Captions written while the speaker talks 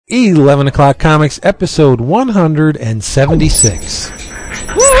11 O'Clock Comics, episode 176.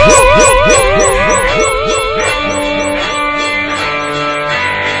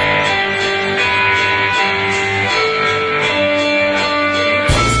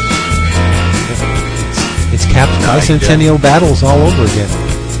 It's Captain Bicentennial battles all over again.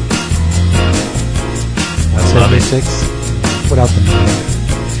 176 without the number.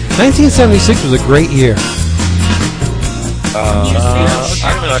 1976 was a great year.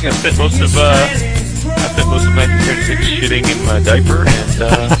 I spent most of 1976 shitting in my diaper and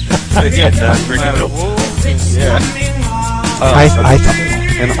drinking milk.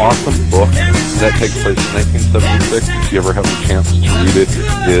 An awesome book that takes place in 1976, if you ever have a chance to read it,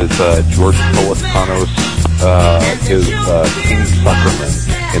 is George Policanos' King Suckerman.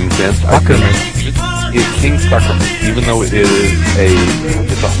 And Vince, I think King Suckerman, even though it's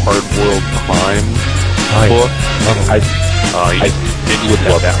a hard-boiled crime book, I would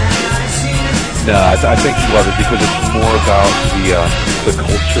love that. No, I think you love it because it's more about the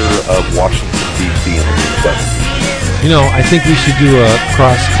culture of Washington, D.C. in the 70s. You know, I think we should do a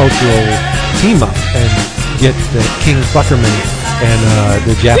cross-cultural team-up and get the King Fuckerman and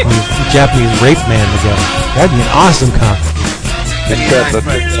the Japanese rape man together. That'd be an awesome comic. That's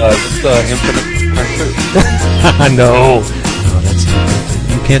Infinite Kung Fu. No, that's too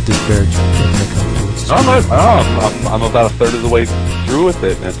good. You can't disparage Infinite Kung Fu. I'm about a third of the way through with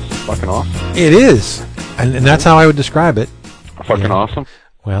it, and it's fucking awesome. It is, and that's how I would describe it. Fucking awesome.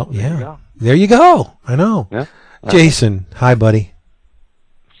 Well, yeah. There you go. I know. Yeah. Jason, hi, buddy.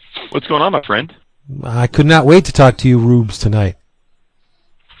 What's going on, my friend? I could not wait to talk to you, Rubes, tonight.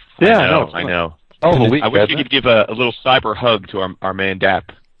 Yeah, I know. I wish you could give a little cyber hug to our man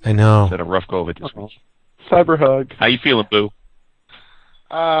Dap. I know. Instead of rough COVID this week. Cyber hug. How you feeling, Boo?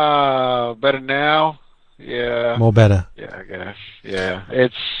 Better now. Yeah. More better. Yeah, I guess. Yeah.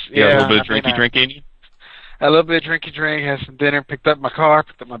 It's a little bit of drinky drink in you? A little bit of drinky drink, had some dinner, picked up my car,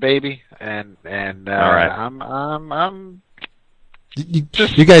 picked up my baby, and all right. I'm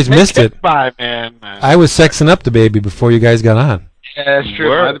you guys missed it. Bye, man. I was sexing up the baby before you guys got on. Yeah, that's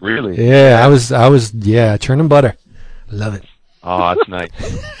true. Really? Yeah, I was churning butter. Love it. Oh, that's nice.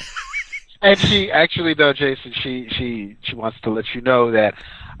 And she actually, though, Jason, she wants to let you know that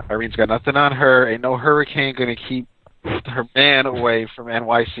Irene's got nothing on her. Ain't no hurricane gonna keep her man away from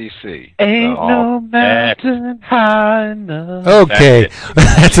NYCC. Ain't no mountain high enough. Okay,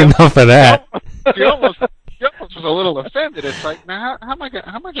 that's enough of that. She almost was a little offended. It's like, now how am I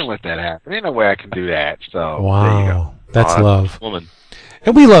gonna let that happen? Ain't no way I can do that. So wow, there you go. That's love. Woman.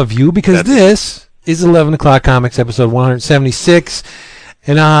 And we love you because this is 11 O'Clock Comics, episode 176,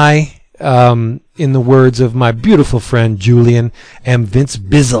 and I, in the words of my beautiful friend Julian, am Vince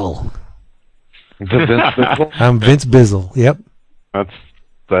Bizzle. I'm Vince Bizzle. Yep.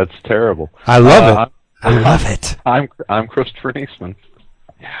 That's terrible. I love it. I love it. I'm Christopher Niesman.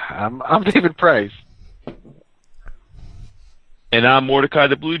 Yeah, I'm David Price. And I'm Mordecai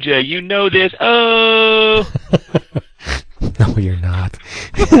the Blue Jay. You know this. Oh. No, you're not.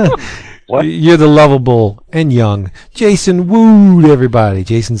 What? You're the lovable and young Jason Wood, everybody.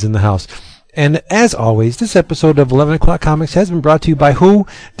 Jason's in the house. And as always, this episode of 11 O'Clock Comics has been brought to you by who?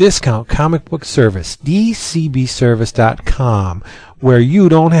 Discount Comic Book Service, dcbservice.com, where you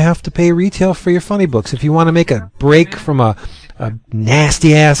don't have to pay retail for your funny books. If you want to make a break from a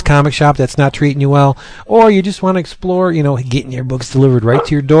nasty-ass comic shop that's not treating you well, or you just want to explore, getting your books delivered right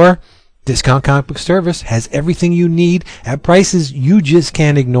to your door, Discount Comic Book Service has everything you need at prices you just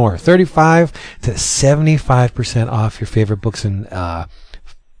can't ignore. 35 to 75% off your favorite books in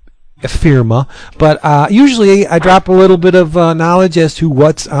Firma. But usually I drop a little bit of knowledge as to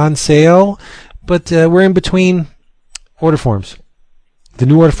what's on sale, but we're in between order forms. The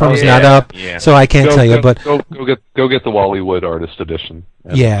new order form is not up, so I can't tell you. But go get the Wally Wood Artist Edition.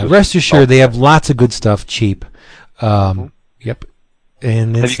 Yeah, rest assured they have lots of good stuff cheap. Yep.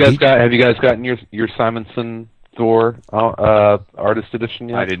 And have you guys gotten your Simonson Thor Artist Edition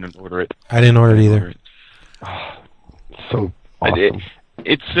yet? I didn't order it. I didn't order it either. So awesome.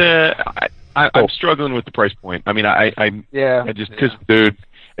 I'm struggling with the price point. I mean, I just because dude,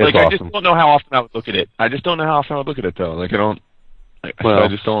 it's I awesome. just don't know how often I would look at it. I just don't know how often I would look at it though. Like I don't. I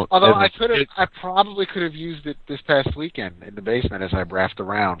just don't. Although I probably could have used it this past weekend in the basement as I raffed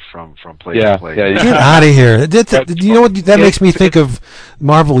around from place to place. Yeah, get out of here! You know what? That makes me think of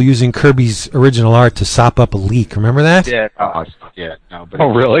Marvel using Kirby's original art to sop up a leak. Remember that? Yeah. No. But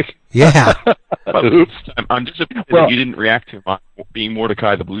really? Yeah. Oops. I'm disappointed that you didn't react to my being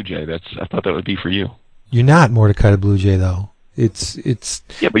Mordecai the Blue Jay. I thought that would be for you. You're not Mordecai the Blue Jay though. It's.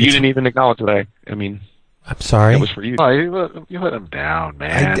 Yeah, but you didn't even acknowledge that. I mean. I'm sorry. That was for you. Oh, you let him down,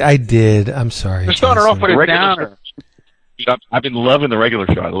 man. I did. I'm sorry. You're starting her off with a downer. I've been loving the regular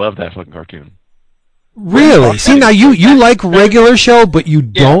show. I love that fucking cartoon. Really? See, now you like regular show, but you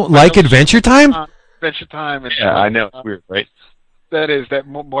don't like Adventure Time? Adventure Time. And, I know. It's weird, right? That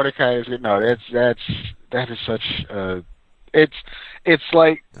Mordecai is, that is such,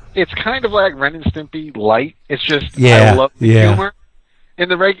 it's kind of like Ren and Stimpy light. It's just, I love the humor in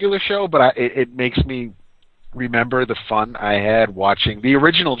the regular show, but it makes me remember the fun I had watching the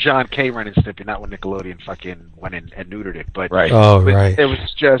original John K. Ren and Stimpy, not when Nickelodeon fucking went in and neutered it, but right. It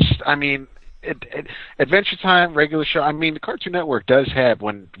was just, I mean, Adventure Time, regular show. I mean, the Cartoon Network does have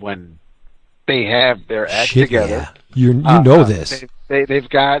when they have their act together. Yeah. You know this. They've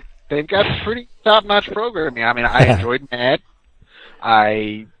got pretty top-notch programming. I mean, I enjoyed Mad.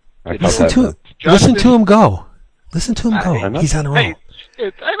 Listen to him go. Listen to him go. He's on a roll.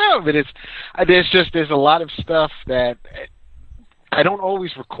 I know, but there's a lot of stuff that I don't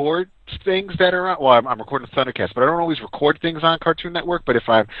always record things that are on. Well, I'm recording Thundercats, but I don't always record things on Cartoon Network. But if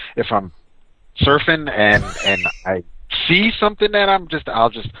I'm surfing and I see something that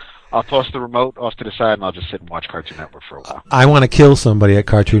I'll toss the remote off to the side and I'll just sit and watch Cartoon Network for a while. I want to kill somebody at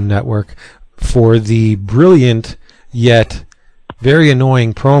Cartoon Network for the brilliant yet very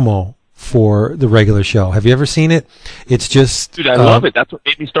annoying promo for the regular show. Have you ever seen it? It's just... Dude, I love it. That's what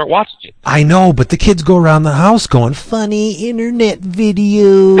made me start watching it. I know, but the kids go around the house going, funny internet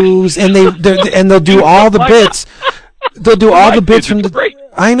videos, and they'll do all the bits. They'll do all the bits from the... Great.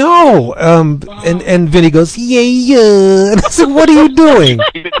 I know. And Vinny goes, yeah. And I said, what are you doing?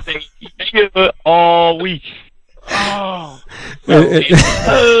 All week. Oh.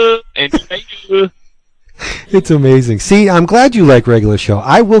 It's amazing. See, I'm glad you like regular show.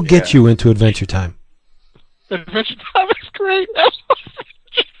 I will get you into Adventure Time. Adventure Time is great.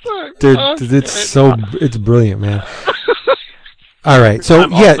 Dude, it's brilliant, man. All right, so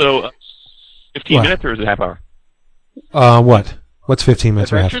also 15 minutes or is it half hour? What? What's 15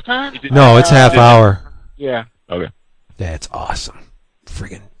 minutes Adventure or half? Time? No, it's half hour. Yeah. Okay. That's awesome.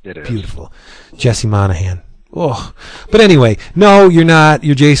 Friggin' beautiful. Jesse Monahan. Oh, but anyway, no, you're not.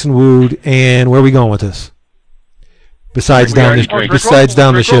 You're Jason Wood, and where are we going with this? Besides down the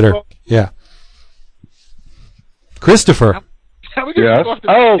shitter, yeah. Christopher. Yes.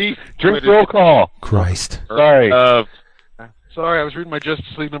 Drink roll call. Christ. Sorry. Sorry, I was reading my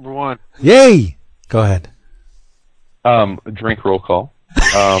Justice League #1. Yay. Go ahead. Drink roll call.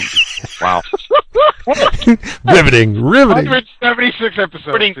 Wow. Riveting. 176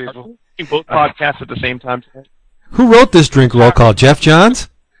 episodes, people. Both podcasts at the same time. Who wrote this drink roll call? Jeff Johns?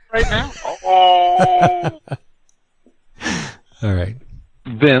 Right now? Oh. All right.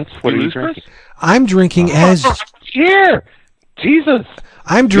 Vince, what are you drinking? I'm drinking as... Here! Jesus!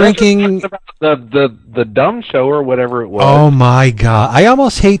 I'm drinking... The dumb show or whatever it was. Oh, my God. I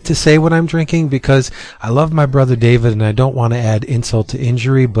almost hate to say what I'm drinking because I love my brother David and I don't want to add insult to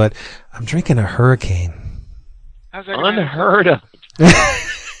injury, but I'm drinking a Hurricane. How's that Unheard of.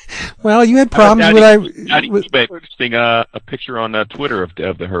 Well, you had problems with posting a picture on Twitter of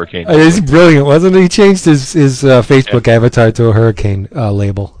the hurricane. It's brilliant, wasn't it? He changed his Facebook avatar to a hurricane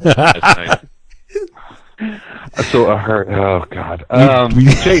label. That's nice. So oh God.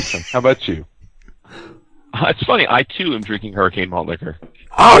 Jason, how about you? It's funny. I too am drinking Hurricane malt liquor.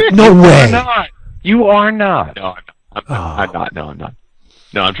 Oh no way! You are not. No, I'm not. No, I'm not.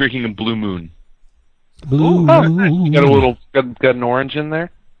 No, I'm drinking a Blue Moon. Blue. You got an orange in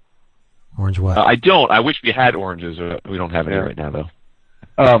there. Orange what? I don't. I wish we had oranges. We don't have any right now, though.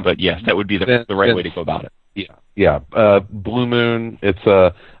 But yes, that would be the right way to go about it. Yeah. Blue Moon. It's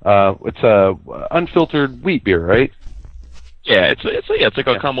a unfiltered wheat beer, right? Yeah, it's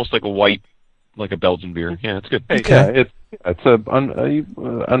like almost like a white, like a Belgian beer. Yeah, it's good. Okay. Yeah, it's a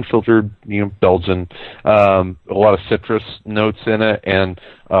unfiltered, Belgian. A lot of citrus notes in it, and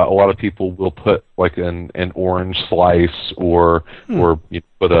a lot of people will put like an orange slice or you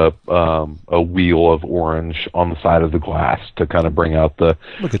put a wheel of orange on the side of the glass to kind of bring out the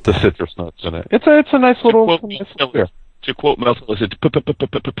citrus notes in it. It's a nice little beer. To quote Melton, it's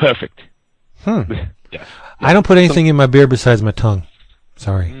perfect. Yeah. I don't put anything in my beer besides my tongue.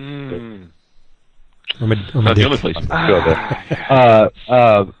 Sorry. Or my the only place.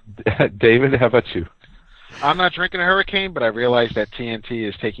 David, how about you? I'm not drinking a Hurricane, but I realize that TNT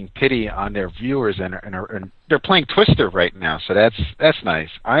is taking pity on their viewers and they're playing Twister right now, so that's nice.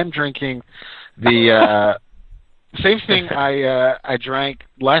 I'm drinking the same thing I drank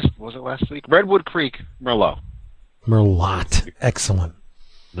last week? Redwood Creek Merlot. Merlot. Excellent.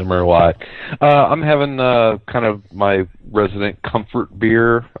 Lemire Light. I'm having kind of my resident comfort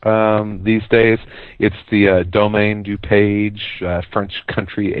beer these days. It's the Domaine du Page French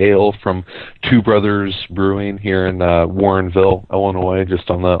Country Ale from Two Brothers Brewing here in Warrenville, Illinois, just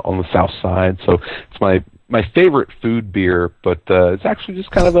on the south side. So it's my favorite food beer, but it's actually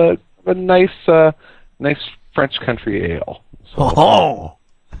just kind of a nice French Country Ale. So,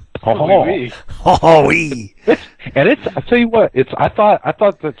 and I tell you what, I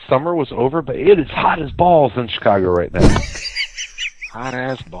thought that summer was over, but it is hot as balls in Chicago right now. Hot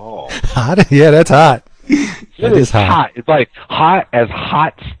as balls. Yeah, that's hot. It is hot. It's like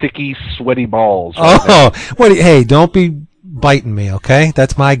hot, sticky, sweaty balls. Hey, don't be biting me, okay?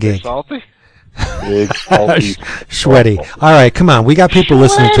 That's my gig. Salty? Big, salty, sweaty. All right, come on. We got people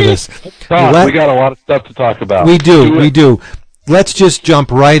listening to this. we got a lot of stuff to talk about. We do. Let's just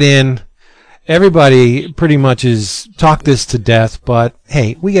jump right in. Everybody pretty much is talked this to death, but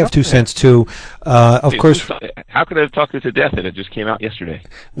hey, we have 2 cents too. Of course. How could I have talked it to death and it just came out yesterday?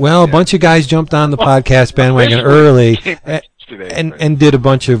 Well, a bunch of guys jumped on the podcast bandwagon early and did a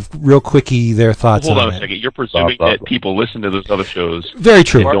bunch of real quickie their thoughts on it. Hold on a second. You're presuming that people listen to those other shows. Very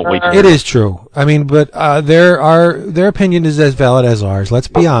true. Don't wait It is true. I mean, but their opinion is as valid as ours. Let's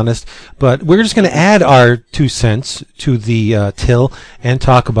be honest. But we're just going to add our 2 cents to the till and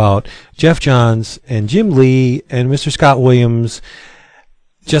talk about Geoff Johns and Jim Lee and Mr. Scott Williams,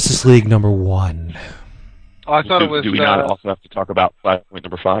 Justice League #1. Oh, I thought it was. Do we not also have to talk about Flashpoint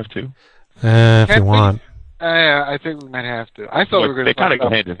 #5 too? If you want. I think we might have to. I thought we were going to. They kind of go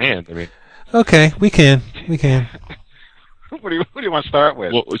hand in hand. I mean. Okay, we can. What do you want to start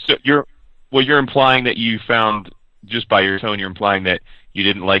with? Well, so you're implying that you found, just by your tone, you're implying that you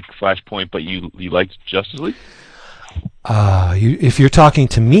didn't like Flashpoint, but you liked Justice League. If you're talking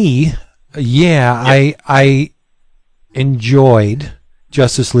to me, yeah. I enjoyed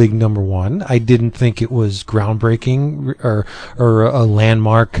Justice League #1. I didn't think it was groundbreaking or a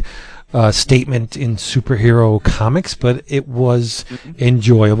landmark statement in superhero comics, but it was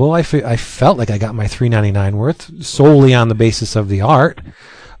enjoyable. I felt like I got my $3.99 worth solely on the basis of the art.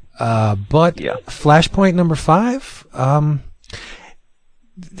 But Flashpoint #5,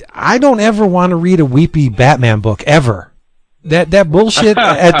 I don't ever want to read a weepy Batman book ever. That bullshit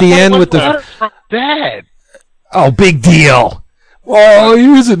at the end with the from Dad. Oh, big deal. Oh,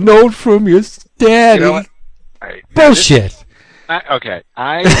 here's a note from your daddy. You know what? Bullshit.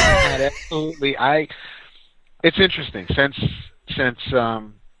 I had absolutely. It's interesting since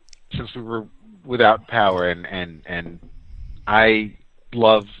we were without power and I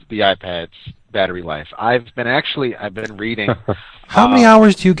love the iPad's battery life. I've been reading. How many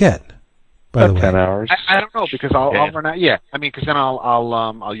hours do you get? By the way, 10 hours. I don't know because I'll run out. Yeah, I mean, because then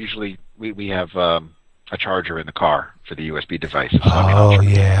I'll usually we have a charger in the car for the USB device. So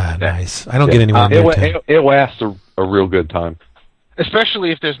nice. I don't get anywhere near 10. It lasts a real good time.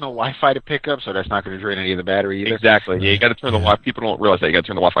 Especially if there's no Wi-Fi to pick up, so that's not going to drain any of the battery either. Exactly. Yeah, you got to turn the Wi-Fi. People don't realize that you got to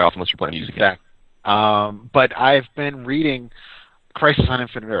turn the Wi-Fi off unless you're planning to use it. Exactly. But I've been reading Crisis on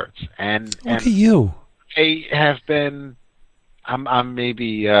Infinite Earths, and look at you. I have been. I'm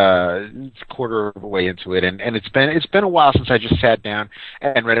maybe a quarter of the way into it, and it's been a while since I just sat down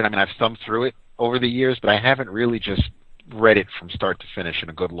and read it. I mean, I've thumbed through it over the years, but I haven't really just read it from start to finish in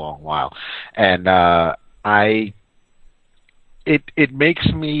a good long while, and It makes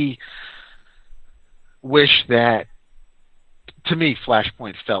me wish that, to me,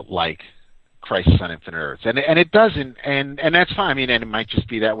 Flashpoint felt like Crisis on Infinite Earths, and it doesn't, and that's fine. I mean, and it might just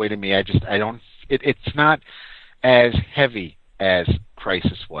be that way to me. I don't. It's not as heavy as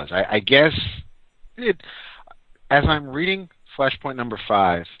Crisis was. I guess as I'm reading Flashpoint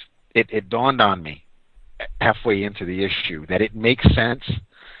 #5, it dawned on me halfway into the issue that it makes sense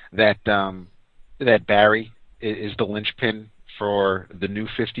that Barry is the linchpin for the New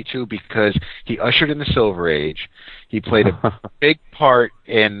 52 because he ushered in the Silver Age. He played a big part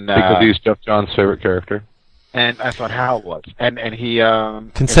in because he's Geoff Johns' favorite character. And I thought Hal was. And he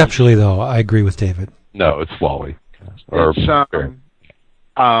conceptually though, I agree with David. No, it's Wally. The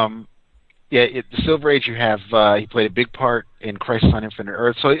Silver Age. You have he played a big part in Crisis on Infinite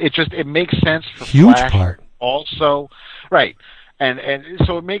Earths, so it makes sense for huge Flash part also, right? And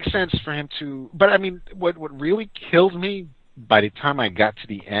so it makes sense for him to. But I mean, what really killed me by the time I got to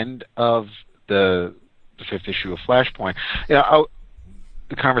the end of the 5th issue of Flashpoint,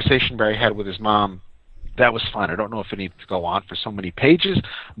 the conversation Barry had with his mom. That was fine. I don't know if it needs to go on for so many pages,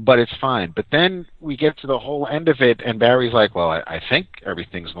 but it's fine. But then we get to the whole end of it, and Barry's like, well, I think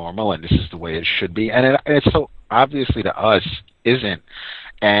everything's normal, and this is the way it should be. And it's so obviously to us isn't.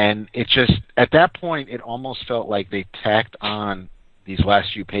 And it just, at that point, it almost felt like they tacked on these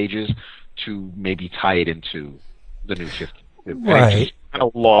last few pages to maybe tie it into the new 50. Right. It just kind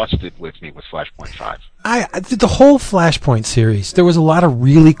of lost it with me with Flashpoint 5. The whole Flashpoint series, there was a lot of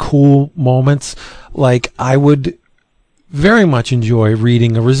really cool moments. Like, I would very much enjoy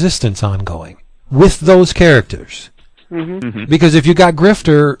reading a Resistance ongoing with those characters. Because if you got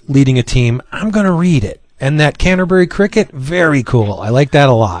Grifter leading a team, I'm going to read it. And that Canterbury Cricket, very cool. I like that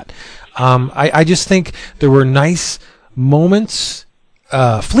a lot. I just think there were nice moments,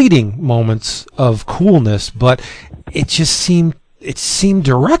 fleeting moments of coolness, but it seemed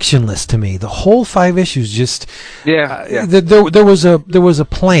directionless to me. The whole 5 issues just there was a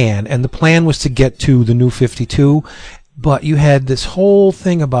plan, and the plan was to get to the new 52. But you had this whole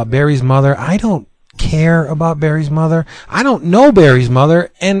thing about Barry's mother. I don't care about Barry's mother. I don't know Barry's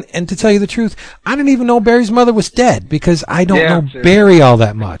mother, and to tell you the truth, I didn't even know Barry's mother was dead because I don't know Barry all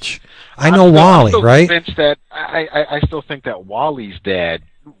that much. I know Wally, right? I still think that Wally's dad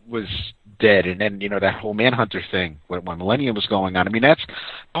was dead, and then that whole Manhunter thing when Millennium was going on. I mean, that's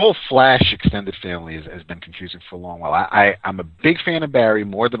the whole Flash extended family has been confusing for a long while. I'm a big fan of Barry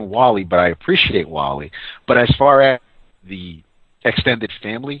more than Wally, but I appreciate Wally. But as far as the extended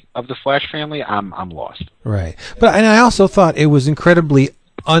family of the Flash family, I'm lost. Right. And I also thought it was incredibly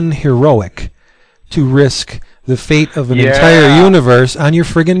unheroic to risk the fate of an entire universe on your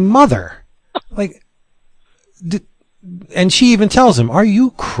friggin' mother. Like, and she even tells him, "Are you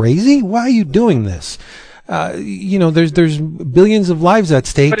crazy? Why are you doing this? There's billions of lives at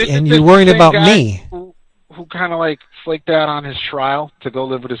stake, and you're worrying about me." Who kind of like flaked out on his trial to go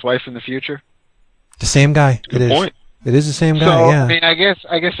live with his wife in the future? The same guy. Good point. It is the same guy, so, yeah. I mean, I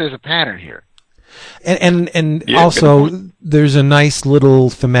guess there's a pattern here. And also, there's a nice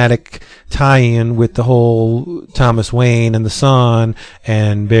little thematic tie-in with the whole Thomas Wayne and the son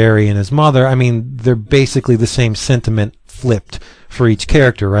and Barry and his mother. I mean, they're basically the same sentiment flipped for each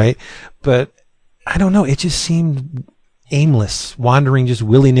character, right? But I don't know. It just seemed aimless, wandering just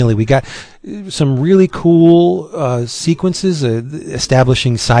willy-nilly. We got some really cool sequences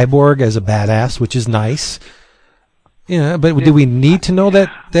establishing Cyborg as a badass, which is nice. Yeah, but do we need to know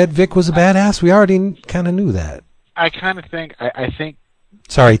that Vic was a badass? We already kind of knew that. I kind of think. I think.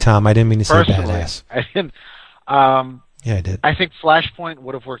 Sorry, Tom. I didn't mean to say Personally, badass. I didn't. Yeah, I did. I think Flashpoint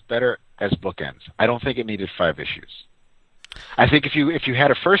would have worked better as bookends. I don't think it needed 5 issues. I think if you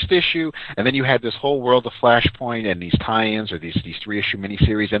had a first issue and then you had this whole world of Flashpoint and these tie-ins or these 3-issue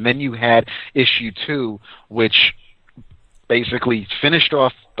miniseries, and then you had issue 2, which basically finished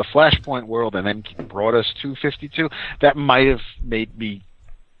off the Flashpoint world and then brought us to 52, that might have made me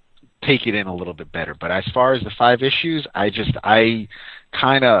take it in a little bit better. But as far as the 5 issues, I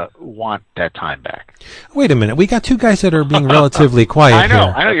kind of want that time back. Wait a minute. We got 2 guys that are being relatively quiet I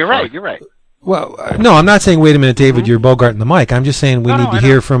know. here. You're right. Well, no, I'm not saying, wait a minute, David, you're Bogarting the mic. I'm just saying we need to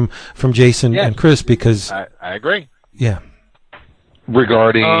hear from Jason and Chris because... I agree. Yeah.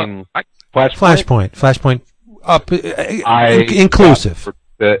 Regarding Flashpoint. Up, inclusive.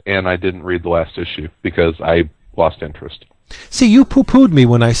 And I didn't read the last issue because I lost interest. See, you poo-pooed me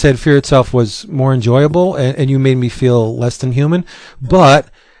when I said Fear Itself was more enjoyable, and you made me feel less than human,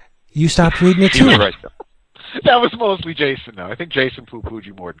 but you stopped reading it too. Right. That was mostly Jason, though. I think Jason poo-pooed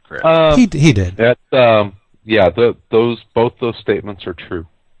you more than Chris. He did. Both those statements are true.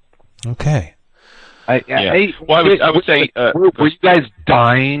 Okay. I would say, were you guys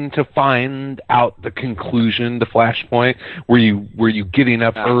dying to find out the conclusion to Flashpoint? Were you getting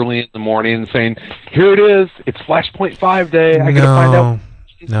up early in the morning and saying, "Here it is, it's Flashpoint 5 day. I got to find out"?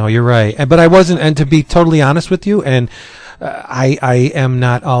 No, you're right. But I wasn't. And to be totally honest with you, and I am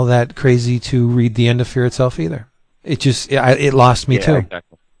not all that crazy to read the end of Fear Itself either. It just it lost me too.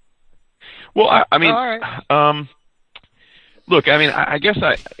 Exactly. Well, I mean, look, I mean, I guess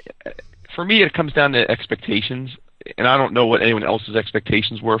for me, it comes down to expectations, and I don't know what anyone else's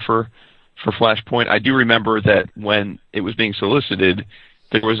expectations were for Flashpoint. I do remember that when it was being solicited,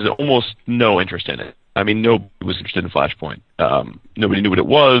 there was almost no interest in it. I mean, nobody was interested in Flashpoint. Nobody knew what it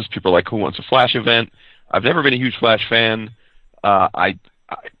was. People were like, "Who wants a Flash event?" I've never been a huge Flash fan. I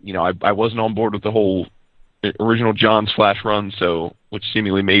wasn't on board with the whole original John's Flash run, which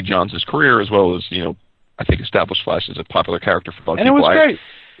seemingly made John's career, as well as I think established Flash as a popular character for a lot of people. And it was great.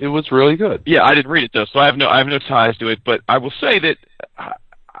 It was really good. Yeah, I didn't read it though, so I have no ties to it. But I will say that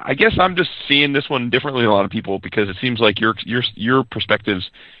I guess I'm just seeing this one differently than a lot of people because it seems like your perspectives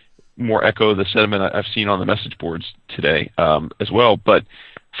more echo the sentiment I've seen on the message boards today as well. But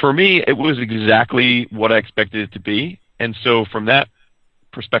for me, it was exactly what I expected it to be, and so from that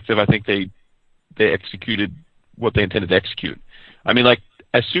perspective, I think they executed what they intended to execute. I mean, like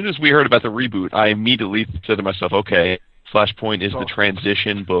as soon as we heard about the reboot, I immediately said to myself, "Okay, Flashpoint is the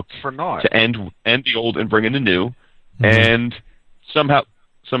transition book to end the old and bring in the new, and somehow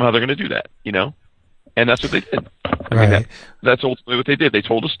they're going to do that, and that's what they did. I mean, that's ultimately what they did. They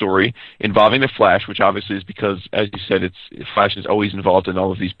told a story involving the Flash, which obviously is because, as you said, Flash is always involved in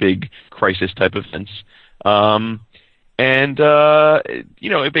all of these big crisis type events.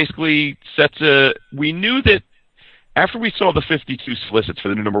 It basically sets we knew that after we saw the 52 solicits for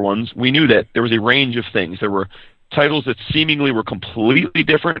the new number ones, we knew that there was a range of things. There were titles that seemingly were completely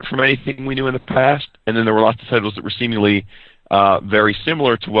different from anything we knew in the past, and then there were lots of titles that were seemingly very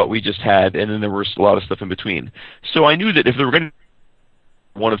similar to what we just had, and then there was a lot of stuff in between. So I knew that if they were going to,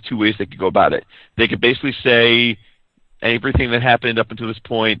 one of two ways they could go about it. They could basically say everything that happened up until this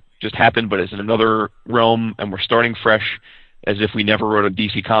point just happened, but it's in another realm, and we're starting fresh as if we never wrote a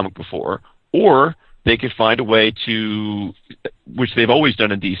DC comic before. Or they could find a way to, which they've always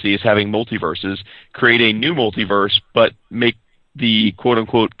done in DC, is having multiverses, create a new multiverse, but make the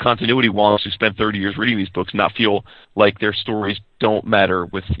quote-unquote continuity wonks who spent 30 years reading these books not feel like their stories don't matter,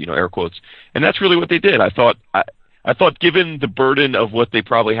 with air quotes. And that's really what they did. I thought given the burden of what they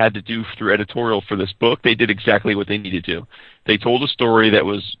probably had to do through editorial for this book, they did exactly what they needed to. They told a story that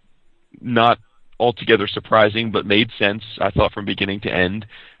was not altogether surprising, but made sense, I thought, from beginning to end.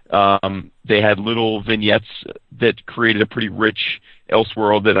 They had little vignettes that created a pretty rich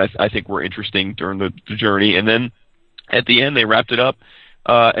Elseworld that I think were interesting during the journey. And then at the end, they wrapped it up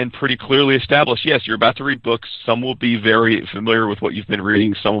and pretty clearly established, yes, you're about to read books. Some will be very familiar with what you've been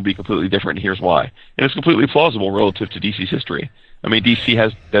reading. Some will be completely different, and here's why. And it's completely plausible relative to DC's history. I mean, DC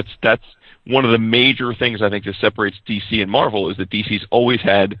has that's one of the major things I think that separates DC and Marvel is that DC's always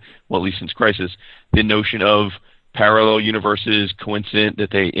had, well, at least since Crisis, the notion of parallel universes, coincident, that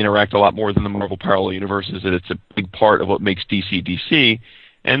they interact a lot more than the Marvel parallel universes, that it's a big part of what makes DC DC.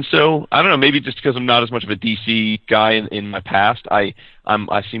 And so, I don't know, maybe just because I'm not as much of a DC guy in my past, I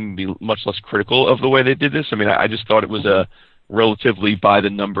seem to be much less critical of the way they did this. I mean, I just thought it was a relatively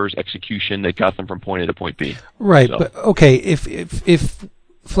by-the-numbers execution that got them from point A to point B. Right, so. But okay, if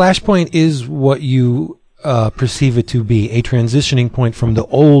Flashpoint is what you perceive it to be, a transitioning point from the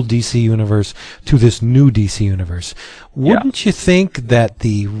old DC universe to this new DC universe, wouldn't you think that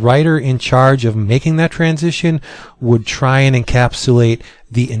the writer in charge of making that transition would try and encapsulate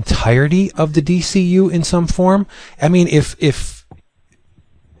the entirety of the DCU in some form? I mean, if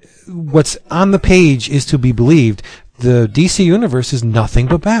what's on the page is to be believed, the DC universe is nothing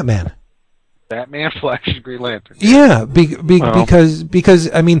but Batman. Batman, Flash, and Green Lantern. Yeah,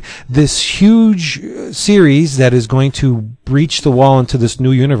 because I mean, this huge series that is going to breach the wall into this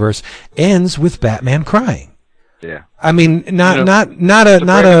new universe ends with Batman crying. Yeah. I mean, not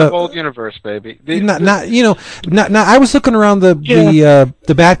a old universe, baby. I was looking around the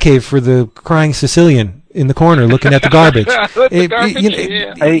Batcave for the crying Sicilian in the corner, looking at the garbage. I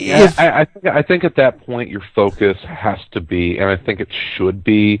think at that point your focus has to be, and I think it should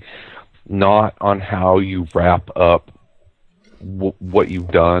be, not on how you wrap up what you've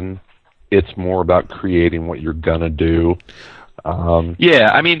done. It's more about creating what you're gonna do.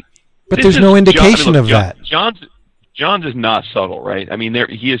 I mean, but there's no indication of that. John's is not subtle, right? I mean,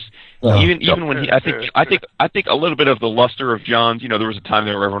 he is even when I think a little bit of the luster of John's. There was a time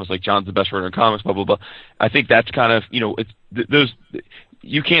there where everyone was like, John's the best writer in comics, blah blah blah. I think that's kind of it's those.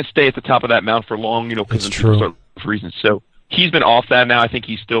 You can't stay at the top of that mount for long, because people start for reasons. So he's been off that now. I think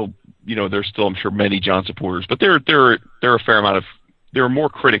he's still. There's still, I'm sure, many John supporters, but there are a fair amount of, there are more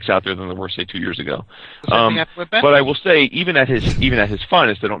critics out there than there were, say, 2 years ago. But I will say, even at his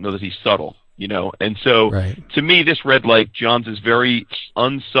finest, I don't know that he's subtle, and so to me, this read like John's is very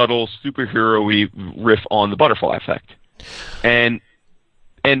unsubtle, superhero-y riff on the butterfly effect, and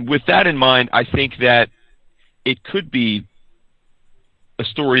with that in mind, I think that it could be a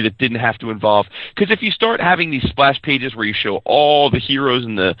story that didn't have to involve, because if you start having these splash pages where you show all the heroes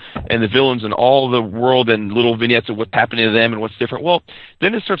and the villains and all the world and little vignettes of what's happening to them and what's different, well,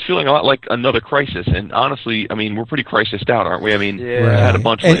 then it starts feeling a lot like another Crisis. And honestly, I mean, we're pretty Crisised out, aren't we? I mean, we've had a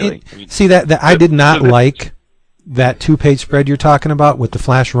bunch lately. See that I did not like that 2-page spread you're talking about with the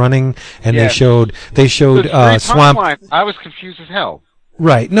Flash running, and they showed Swamp. I was confused as hell.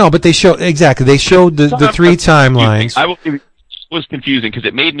 Right. No, but they showed the 3 timelines. I will give you, was confusing because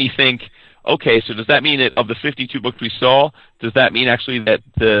it made me think, okay, so does that mean that of the 52 books we saw, does that mean actually that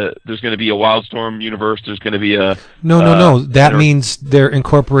there's going to be a Wildstorm universe, there's going to be a... No. That means they're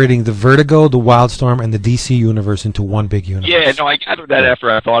incorporating the Vertigo, the Wildstorm, and the DC universe into one big universe. Yeah, no, I gathered that after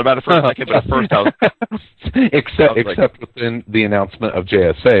I thought about it for a second, but at first I was... Except within the announcement of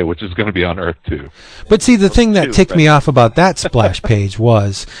JSA, which is going to be on Earth too. But see, the thing that ticked me off about that splash page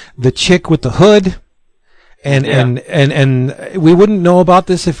was the chick with the hood, And we wouldn't know about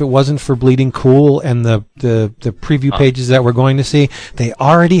this if it wasn't for Bleeding Cool and the preview pages that we're going to see. They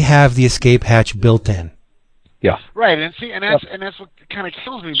already have the escape hatch built in. Yeah. Right, and that's what kind of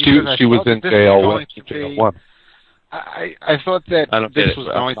kills me, because she was in jail. I thought that this was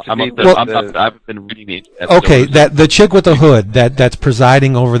going to be I've been reading the okay, that the chick with the hood that's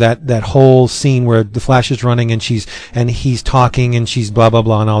presiding over that whole scene where the Flash is running and he's talking and she's blah blah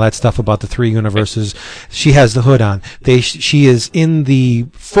blah and all that stuff about the 3 universes. She has the hood on. She is in the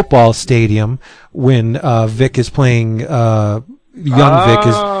football stadium when Vic is playing. Young Vic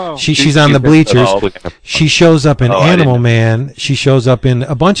is she's on the bleachers. She shows up in Animal Man. She shows up in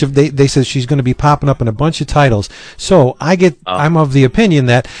a bunch of they said she's going to be popping up in a bunch of titles. So I'm of the opinion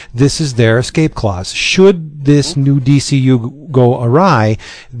that this is their escape clause. Should this new DCU go awry,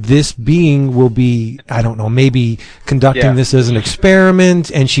 this being will be, I don't know, maybe conducting this as an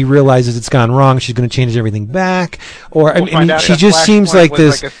experiment, and she realizes it's gone wrong. She's going to change everything back, or I mean, she just seems like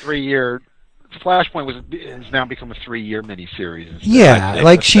this. Like a 3-year. Flashpoint has now become a 3-year miniseries. Yeah,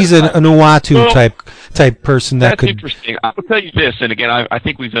 like she's an Uatu type person that that's interesting. I will tell you this, and again, I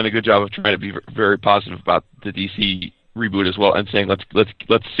think we've done a good job of trying to be very positive about the DC reboot as well, and saying let's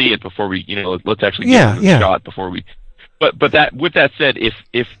see it before we let's actually get a shot before we. But that with that said, if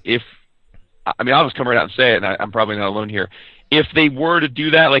I mean I'll just come right out and say it, and I'm probably not alone here. If they were to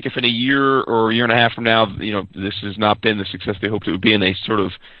do that, like if in a year or a year and a half from now, this has not been the success they hoped it would be, and they sort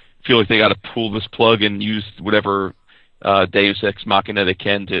of feel like they got to pull this plug and use whatever Deus Ex Machina they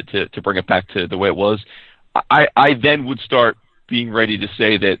can to bring it back to the way it was, I then would start being ready to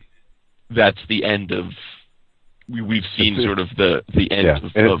say that that's the end of we've seen sort of the end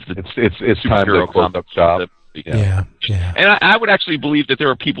of the it's time to close up shop. Yeah. And I would actually believe that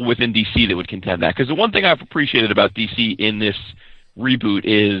there are people within DC that would contend that, because the one thing I've appreciated about DC in this reboot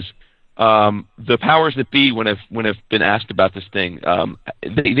is the powers that be, when have been asked about this thing,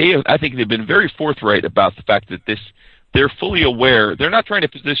 I think they've been very forthright about the fact that they're fully aware. They're not trying to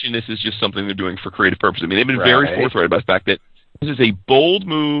position this as just something they're doing for creative purposes. I mean, they've been very forthright about the fact that this is a bold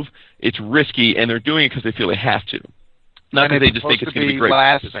move, it's risky, and they're doing it because they feel they have to. Not because they just think it's going to be great.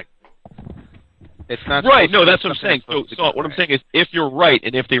 It's not right. No, that's what I'm saying. So what I'm saying is, if you're right,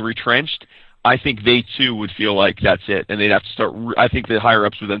 and if they retrenched, I think they too would feel like that's it, and they'd have to start. I think the higher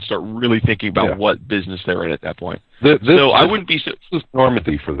ups would then start really thinking about what business they're in at that point. I wouldn't be. This is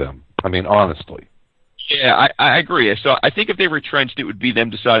Normandy for them. I mean, honestly. Yeah, I agree. So I think if they retrenched, it would be them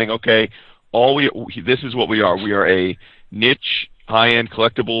deciding, okay, this is what we are. We are a niche, high-end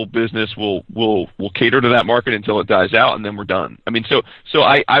collectible business. We'll cater to that market until it dies out, and then we're done. I mean, so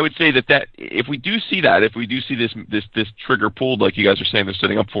I would say that if we do see this trigger pulled, like you guys are saying they're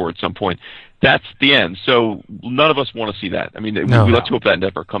setting up for at some point, that's the end. So none of us want to see that. I mean, let's hope that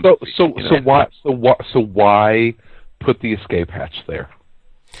never comes. So why put the escape hatch there?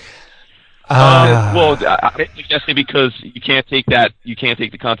 I think that's because you can't take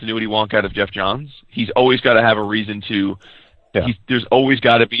the continuity wonk out of Geoff Johns. He's always got to have a reason to. Yeah. There's always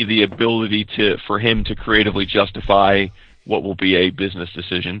got to be the ability for him to creatively justify what will be a business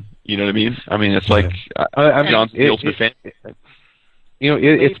decision. You know what I mean? I mean, it's like John's the ultimate fan.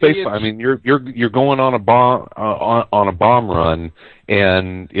 It's basically. I mean, you're going on a bomb run,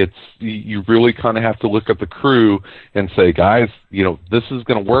 and you really kind of have to look at the crew and say, guys, this is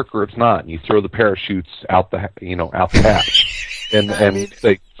going to work or it's not. And you throw the parachutes out the hatch, and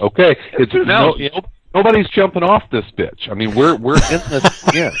say, okay, nobody's jumping off this bitch. I mean, we're in this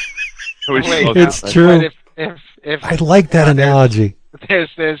again. It's true. If I like that analogy.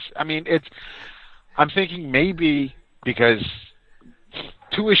 I'm thinking maybe because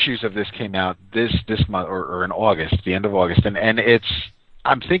 2 issues of this came out this month or in August, the end of August, and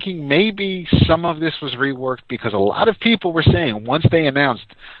I'm thinking maybe some of this was reworked because a lot of people were saying once they announced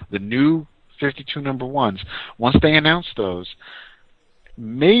the new 52 number ones, once they announced those,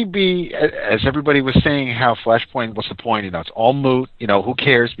 maybe, as everybody was saying, how Flashpoint, what's the point? It's all moot. Who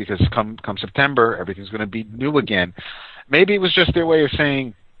cares? Because come September, everything's going to be new again. Maybe it was just their way of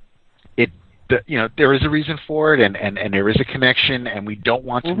saying there is a reason for it, and there is a connection, and we don't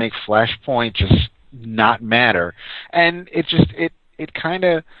want to make Flashpoint just not matter. And I kind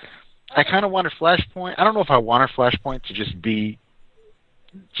of wanted Flashpoint. I don't know if I wanted Flashpoint to just be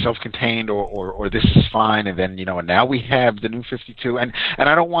self-contained or this is fine, and then and now we have the new 52, and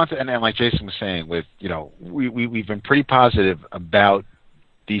I don't want to, and like Jason was saying, with we've been pretty positive about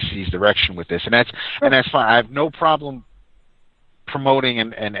DC's direction with this, and that's fine. I have no problem promoting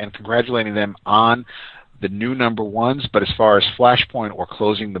and congratulating them on the new number ones, but as far as Flashpoint or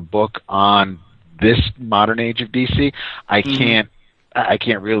closing the book on this modern age of DC, I can't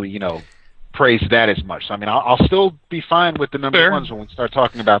really praise that as much. So I mean, I'll still be fine with the number ones when we start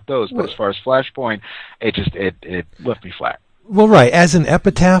talking about those. But as far as Flashpoint, it left me flat. Well, right. As an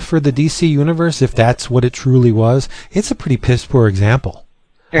epitaph for the DC universe, if that's what it truly was, it's a pretty piss poor example.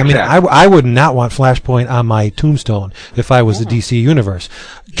 Exactly. I mean, I would not want Flashpoint on my tombstone if I was the DC universe.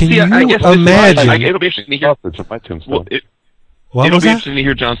 Can you imagine? It'll be interesting to hear. My tombstone. It'll be interesting to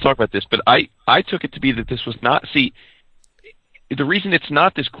hear John's talk about this, but I took it to be that this was not. See, the reason it's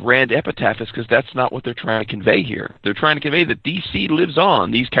not this grand epitaph is because that's not what they're trying to convey here. They're trying to convey that DC lives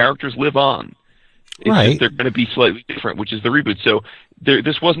on. These characters live on. It's just they're going to be slightly different, which is the reboot. So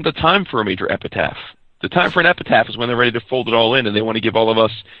this wasn't the time for a major epitaph. The time for an epitaph is when they're ready to fold it all in, and they want to give all of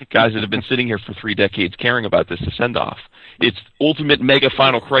us guys that have been sitting here for 3 decades caring about this a send-off. It's ultimate mega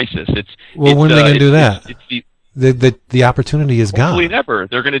final crisis. When are they going to do that? The opportunity is gone. Hopefully never.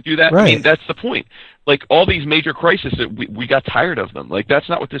 They're going to do that. Right. I mean, that's the point. Like, all these major crises, we got tired of them. Like, that's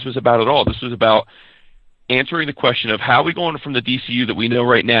not what this was about at all. This was about answering the question of how are we going from the DCU that we know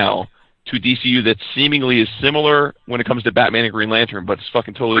right now to a DCU that seemingly is similar when it comes to Batman and Green Lantern, but it's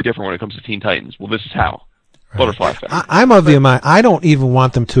fucking totally different when it comes to Teen Titans. Well, this is how. Right. Butterfly effect. I'm of the mind, I don't even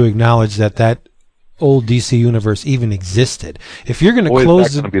want them to acknowledge that old DC universe even existed. If you're going to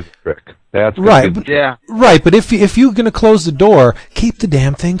close that's going to be the trick. That's right. Right, but if you're going to close the door, keep the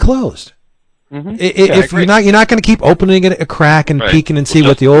damn thing closed. Mm-hmm. If you're not going to keep opening it a crack and peeking and see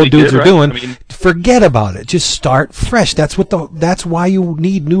what the old dudes are doing, forget about it. Just start fresh. That's why you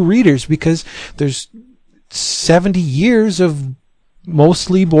need new readers, because there's 70 years of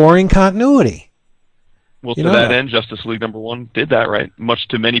mostly boring continuity. Well, to that end, Justice League #1 did that, right? Much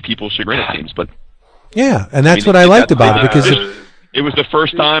to many people's chagrin, it seems, but yeah, and that's what I liked about it, because it was the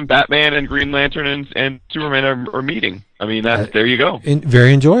first time Batman and Green Lantern and Superman are meeting. I mean, there you go.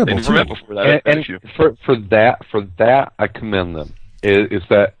 Very enjoyable. They never met before that issue. For that, I commend them. Is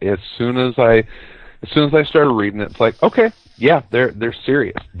that as soon as I started reading it, it's like, okay, yeah, they're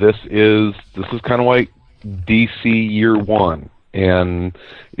serious. This is kind of like DC Year One, and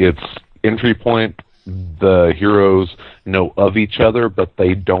it's entry point. The heroes know of each other, but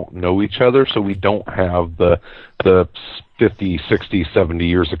they don't know each other, so we don't have the 50, 60, 70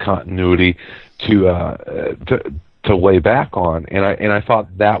 years of continuity to lay back on. And I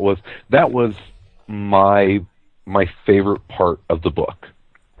thought that was my favorite part of the book.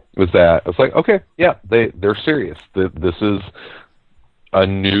 Was that it's like, okay, yeah, they're serious. This is a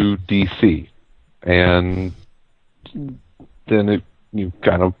new DC, and then you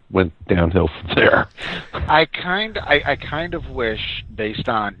kind of went downhill from there. I kind of wish, based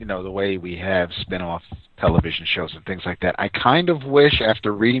on the way we have spin-off television shows and things like that, I kind of wish,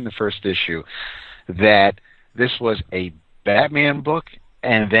 after reading the first issue, that this was a Batman book,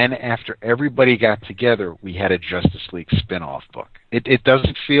 and then after everybody got together, we had a Justice League spin-off book. It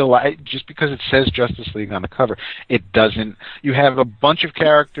doesn't feel like, just because it says Justice League on the cover, it doesn't. You have a bunch of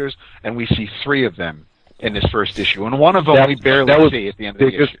characters, and we see 3 of them in this first issue, and one of them we barely see at the end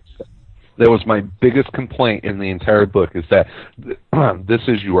of the issue. That was my biggest complaint in the entire book, is that this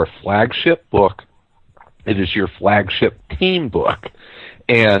is your flagship book. It is your flagship team book,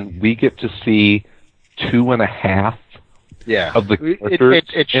 and we get to see 2.5 of the characters.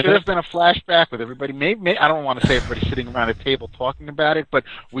 It should have been a flashback with everybody. Maybe I don't want to say everybody sitting around a table talking about it, but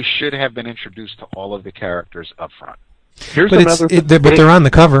we should have been introduced to all of the characters up front. But they're on the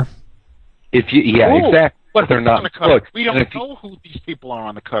cover. Exactly. But they're not on the cover. We don't know who these people are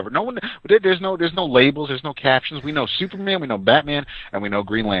on the cover. No one. There's no labels. There's no captions. We know Superman. We know Batman, and we know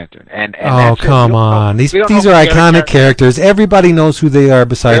Green Lantern. And come on, these are iconic characters. Everybody knows who they are.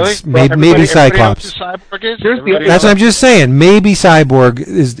 Besides maybe Cyclops. That's what I'm just saying. Maybe Cyborg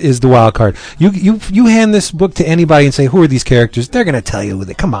is the wild card. You hand this book to anybody and say, who are these characters? They're going to tell you.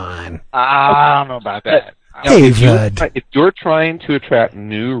 Come on. I don't know about that. If you're trying to attract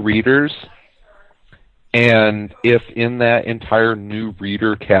new readers, and if in that entire new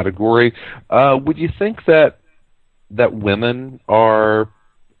reader category, would you think that women are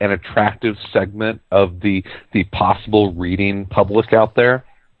an attractive segment of the possible reading public out there?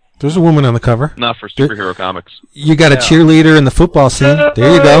 There's a woman on the cover. Not for superhero comics. You got a cheerleader in the football scene.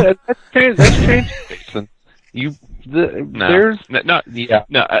 There you go. That's changed, Jason. I'm not.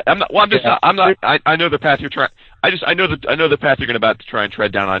 I know the path you're trying. I know the path you're about to try and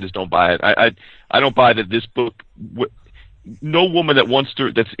tread down. I just don't buy it. I don't buy that this book. No woman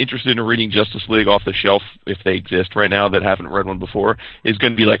that's interested in reading Justice League off the shelf, if they exist right now, that haven't read one before, is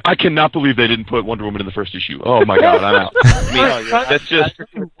going to be like, I cannot believe they didn't put Wonder Woman in the first issue. Oh my God, I'm out. I mean, that's just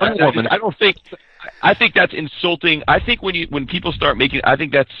Wonder Woman. I think that's insulting. I think when people start making, I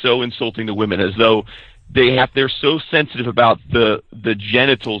think that's so insulting to women, as though they're so sensitive about the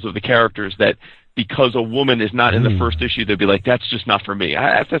genitals of the characters that because a woman is not in the first issue, they'd be like, that's just not for me.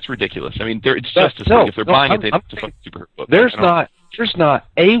 That's ridiculous. I mean, it's Justice League. If they're buying it, they have to fucking superhero book. There's not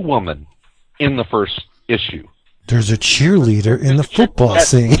a woman in the first issue. There's a cheerleader in the football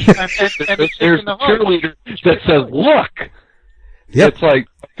scene. There's a cheerleader that says, look. Yep. It's like,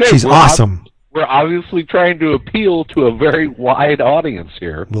 okay, she's awesome. We're obviously trying to appeal to a very wide audience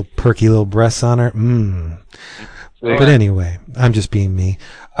here. Little perky little breasts on her. But anyway, I'm just being me.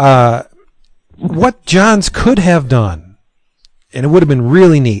 What Johns could have done, and it would have been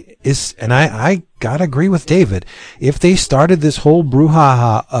really neat, is, and I gotta agree with David, if they started this whole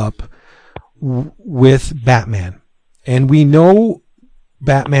brouhaha up with Batman, and we know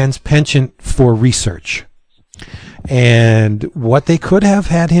Batman's penchant for research, and what they could have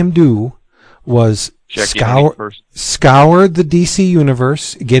had him do was scour the DC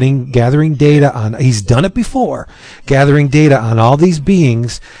universe, gathering data on. He's done it before, gathering data on all these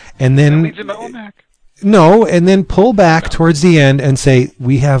beings, and then and then pull back towards the end and say,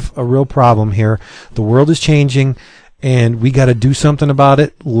 we have a real problem here. The world is changing, and we got to do something about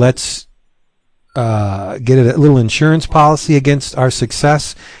it. Let's get a little insurance policy against our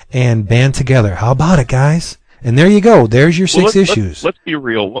success and band together. How about it, guys? And there you go. There's your 6 issues. Let's be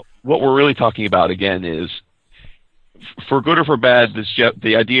real. What we're really talking about, again, is, for good or for bad,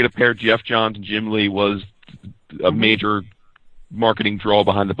 the idea to pair Geoff Johns and Jim Lee was a major marketing draw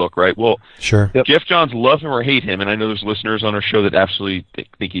behind the book, right? Well, sure. Yep. Geoff Johns, love him or hate him, and I know there's listeners on our show that absolutely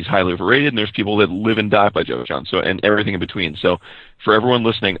think he's highly overrated, and there's people that live and die by Geoff Johns, and everything in between. So for everyone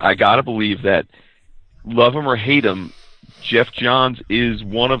listening, I gotta believe that, love him or hate him, Geoff Johns is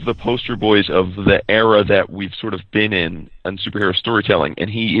one of the poster boys of the era that we've sort of been in superhero storytelling, and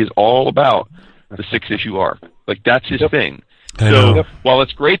he is all about the 6-issue arc. Like, that's his thing. So while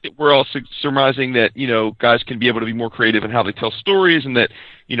it's great that we're all surmising that, guys can be able to be more creative in how they tell stories, and that,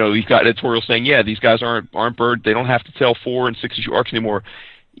 you've got editorial saying, yeah, these guys aren't bird, they don't have to tell 4 and 6-issue arcs anymore.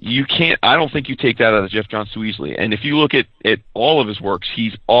 I don't think you take that out of Geoff Johns too easily. And if you look at all of his works,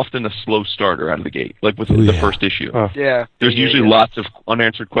 he's often a slow starter out of the gate, like with the first issue. There's usually lots of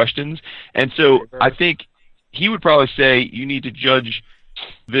unanswered questions. And so I think he would probably say you need to judge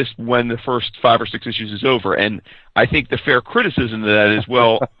this when the first 5 or 6 issues is over. And I think the fair criticism of that is,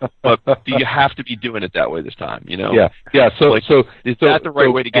 well, but do you have to be doing it that way this time, Yeah. So is that the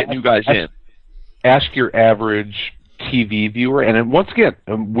right way to get new guys in? Ask your average TV viewer, and once again,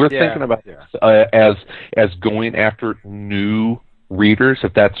 we're thinking about this as going after new readers,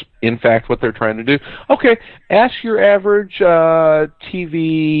 if that's in fact what they're trying to do. Okay, ask your average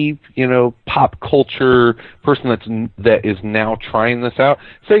TV, pop culture person that is now trying this out.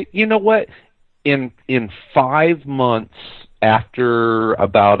 Say, you know what? In 5 months after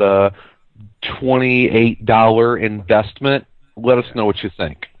about a $28 investment, let us know what you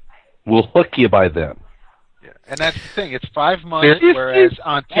think. We'll hook you by then. And that's the thing. It's 5 months, whereas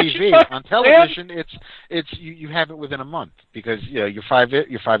on TV, on television, it's you have it within a month, because your five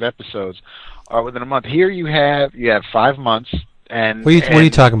episodes are within a month. Here you have 5 months, and what are you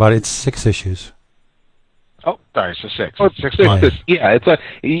talking about? It's 6 issues. Oh, sorry, so 6. Oh, 6. Yeah, it's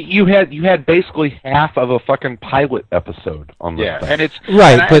you had basically half of a fucking pilot episode on this thing. And it's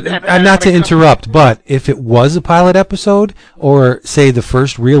right, but not to interrupt, but if it was a pilot episode, or say the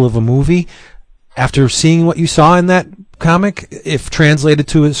first reel of a movie, after seeing what you saw in that comic, if translated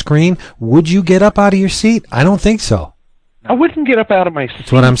to a screen, would you get up out of your seat? I don't think so. I wouldn't get up out of my seat.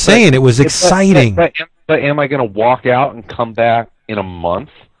 That's what I'm saying. It was exciting. But am I going to walk out and come back in a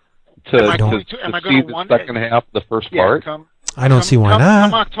month to see the second half of the first part? I don't see why not.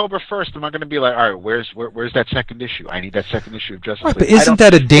 Come October 1st, am I going to be like, all right, where's that second issue? I need that second issue of Justice League. But isn't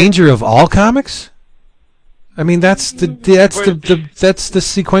that a danger of all comics? I mean, that's the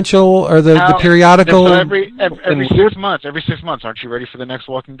sequential or the periodical. So every 6 months, aren't you ready for the next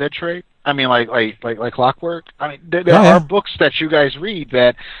Walking Dead trade? I mean, like Clockwork. I mean, there are books that you guys read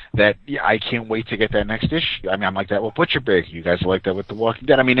that I can't wait to get that next issue. I mean, I'm like that with Butcher Big. You guys are like that with The Walking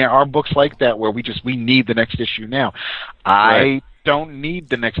Dead. I mean, there are books like that where we need the next issue now. I don't need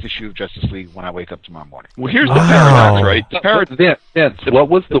the next issue of Justice League when I wake up tomorrow morning. Well, here's the paradox, right? What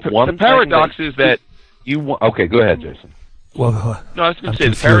was the one? The paradox is that. Okay, go ahead, Jason. Well, no, I was going to say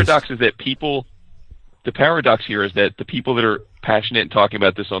the paradox is that the paradox here is that the people that are passionate and talking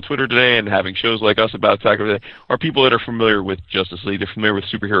about this on Twitter today and having shows like us about Attack today are people that are familiar with Justice League. They're familiar with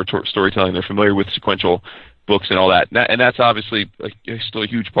superhero storytelling. They're familiar with sequential books and all that. And that's obviously still a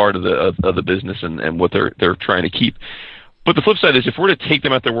huge part of the business and what they're trying to keep. But the flip side is, if we're to take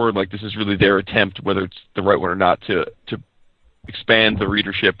them at their word, like this is really their attempt, whether it's the right one or not, to expand the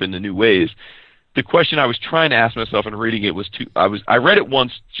readership in the new ways, the question I was trying to ask myself in reading it was I read it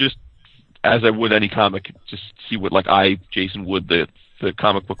once just as I would any comic, just see what Jason Wood, the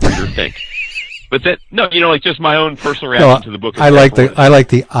comic book reader, think. But that just my own personal reaction to the book. I like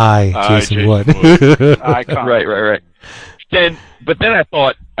the Jason Wood. Right. But then I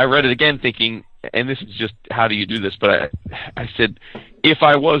thought, I read it again thinking, and this is just how do you do this? But I said, if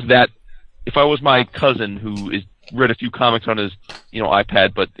I was my cousin who read a few comics on his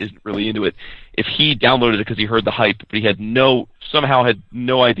iPad but isn't really into it, if he downloaded it because he heard the hype but he had somehow had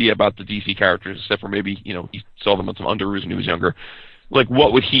no idea about the DC characters except for maybe he saw them on some underoos when he was younger,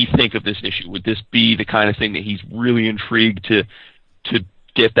 what would he think of this issue? Would this be the kind of thing that he's really intrigued to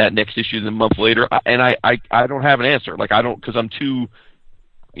get that next issue a month later? And I don't have an answer. Because I'm too,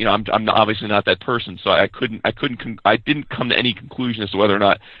 I'm obviously not that person, so I didn't come to any conclusion as to whether or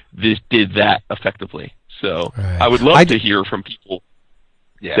not this did that effectively. So I would love to hear from people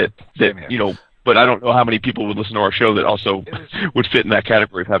that but I don't know how many people would listen to our show that also would fit in that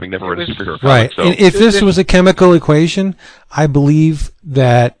category of having never read a superhero comic. Right. So. And if this was a chemical equation, I believe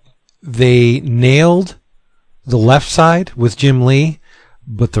that they nailed the left side with Jim Lee,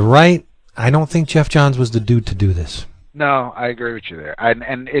 but the right, I don't think Geoff Johns was the dude to do this. No, I agree with you there.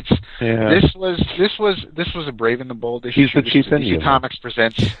 And this was a Brave and the Bold issue. He's the chief DC Comics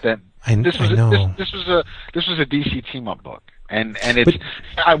presents that. This was a DC team up book, and it's.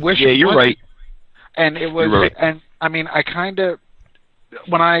 I wish. Yeah, you're right. And it was, right. and I mean, I kind of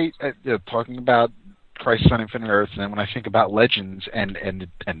when talking about Crisis on Infinite Earths, and then when I think about Legends and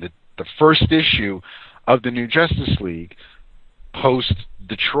the first issue of the New Justice League post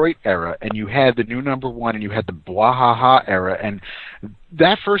Detroit era, and you had the new number 1 and you had the Bwahaha era, and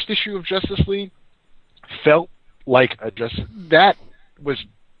that first issue of Justice League felt like that was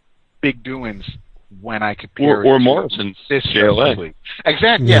big doings when I compare or Morrison's JLA.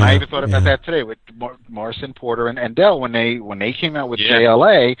 Exactly. Yeah, I even thought about that today with Morrison, Porter, and Dell when they came out with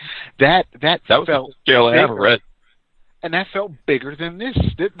JLA. That felt JLA I haven't read. And that felt bigger than this.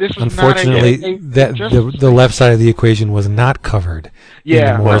 This was unfortunately not the left side of the equation was not covered.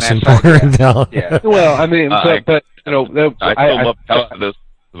 Yeah, in Morrison, Porter, and Dell. Yeah. Well, I mean, I still love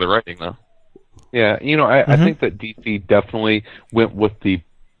the writing though. Yeah, I think that DC definitely went with the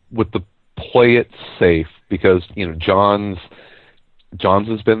play it safe because Johns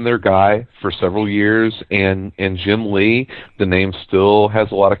has been their guy for several years, and Jim Lee, the name still has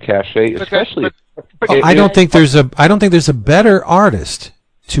a lot of cachet, especially. I don't think there's a better artist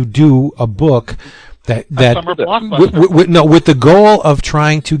to do a book that with the goal of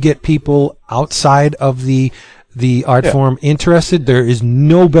trying to get people outside of the art form interested. There is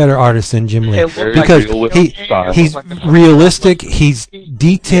no better artist than Jim Lee because he's realistic. He's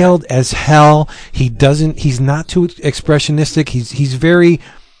detailed as hell. He's not too expressionistic. He's very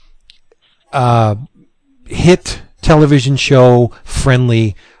hit television show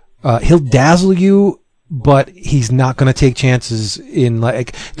friendly. He'll dazzle you, but he's not going to take chances in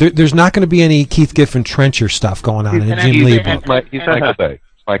there's not going to be any Keith Giffen Trencher stuff going on in a Jim Lee book. He's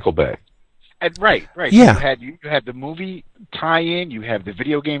Michael Bay. Right. Yeah. You had the movie tie-in, you have the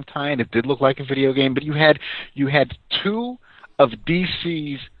video game tie-in. It did look like a video game, but you had two of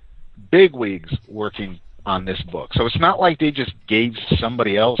DC's bigwigs working on this book. So it's not like they just gave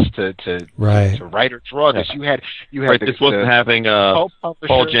somebody else to write or draw this. You had this wasn't having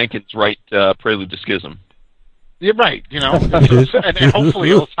Paul Jenkins write Prelude to Schism. You're right, and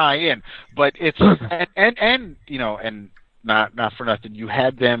hopefully it'll tie in. But it's and not for nothing. You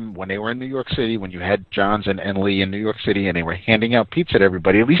had them when they were in New York City, when you had Johns and Lee in New York City, and they were handing out pizza to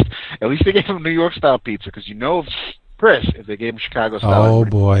everybody. At least they gave them New York style pizza, because Chris, if they gave him Chicago style, oh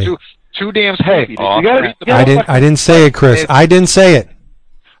boy, too damn spicy. I didn't say it, Chris. I didn't say it.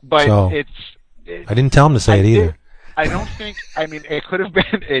 But so, I didn't tell him to say it either. I don't think. I mean, it could have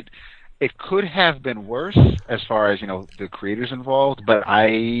been It could have been worse as far as the creators involved, but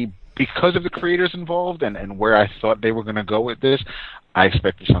because of the creators involved and where I thought they were going to go with this, I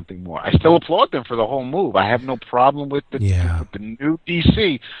expected something more. I still applaud them for the whole move. I have no problem with the new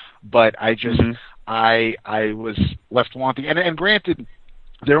DC, but I just I was left wanting. And granted,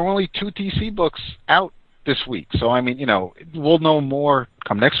 there are only 2 DC books out this week, so I mean, we'll know more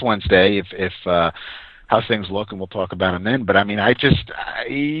come next Wednesday if how things look, and we'll talk about them then. But I mean, I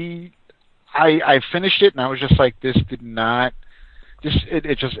finished it, and I was just like, this did not.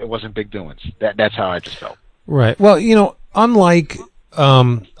 It wasn't big doings. That's how I just felt. Right. Well, unlike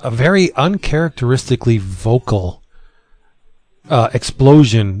a very uncharacteristically vocal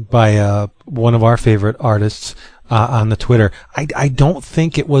explosion by one of our favorite artists on the Twitter, I don't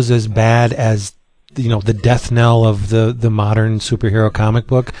think it was as bad as the death knell of the modern superhero comic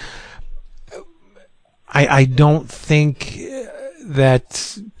book. I don't think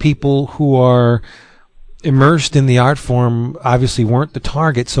that people who are immersed in the art form obviously weren't the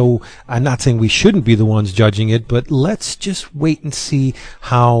target, so I'm not saying we shouldn't be the ones judging it, but let's just wait and see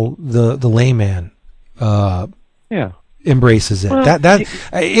how the layman embraces it. Well,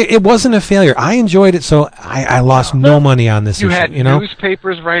 it wasn't a failure. I enjoyed it, so I lost no money on this. You had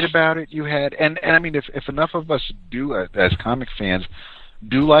newspapers write about it. You had, and I mean, if enough of us do, as comic fans,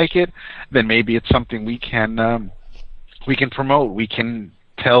 do like it, then maybe it's something we can promote. We can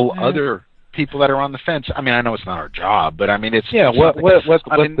tell other people that are on the fence. I mean, I know it's not our job, but I mean, it's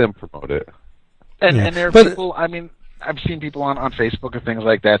let them promote it. And there are people. I mean, I've seen people on Facebook and things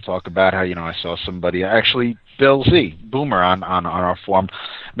like that talk about how, I saw somebody, actually Bill Z, Boomer on our forum,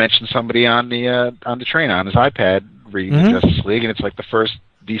 mentioned somebody on the train on his iPad reading the Justice League, and it's like the first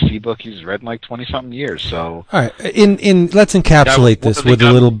DC book he's read in like 20-something years. So, all right, let's encapsulate this with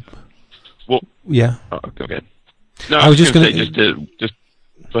a little. Well, yeah. Oh, go ahead. No, I was just going to just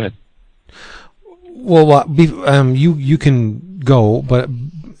go ahead. Well, you can go, but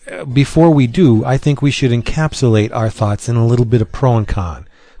before we do, I think we should encapsulate our thoughts in a little bit of pro and con,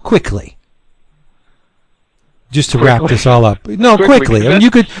 quickly, just to wrap this all up. No, quickly. I mean,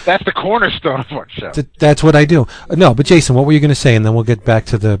 you could. That's the cornerstone of our show. That's what I do. No, but Jason, what were you going to say, and then we'll get back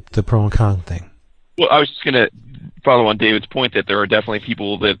to the pro and con thing. Well, I was just going to follow on David's point that there are definitely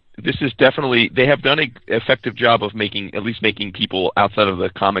people that this is definitely, they have done an effective job of making people outside of the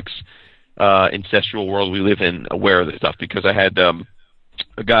comics incestual world we live in aware of this stuff, because I had a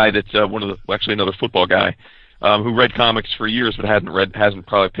guy that's actually another football guy who read comics for years but hasn't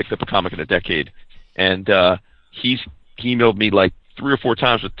probably picked up a comic in a decade, and he emailed me like 3 or 4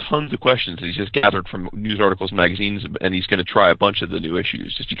 times with tons of questions that he's just gathered from news articles and magazines, and he's going to try a bunch of the new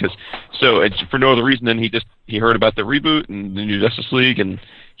issues just because. So it's for no other reason than he heard about the reboot and the new Justice League, and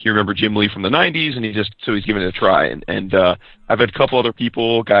he remembered Jim Lee from the 90s, and he's giving it a try. And I've had a couple other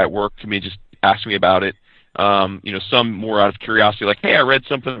people, a guy at work to me, just ask me about it. Some more out of curiosity, like, hey, I read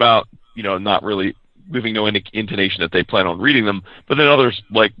something about, not really leaving no intonation that they plan on reading them. But then others,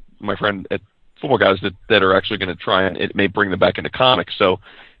 like my friend at football guys that are actually going to try, and it may bring them back into comics. So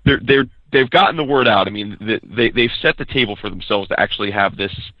they've gotten the word out. I mean, they've set the table for themselves to actually have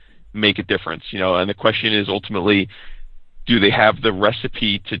this make a difference, and the question is ultimately, do they have the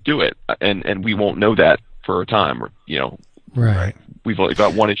recipe to do it? And we won't know that for a time, Right. We've only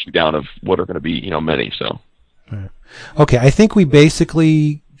got one issue down of what are going to be, many, so. Right. Okay, I think we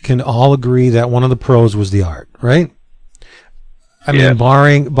basically can all agree that one of the pros was the art, right? I mean,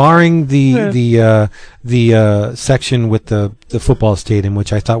 barring the section with the football stadium,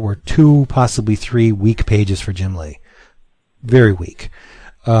 which I thought were 2, possibly 3 weak pages for Jim Lee. Very weak.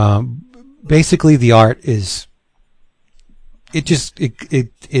 Basically, the art is,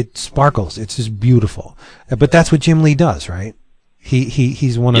 it sparkles. It's just beautiful. But that's what Jim Lee does, right?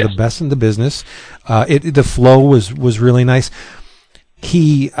 He's one of the best in the business. The flow was really nice.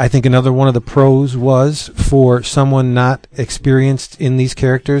 I think another one of the pros was, for someone not experienced in these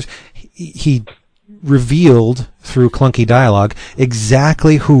characters, he revealed through clunky dialogue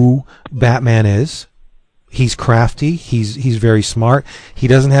exactly who Batman is. He's crafty. He's very smart. He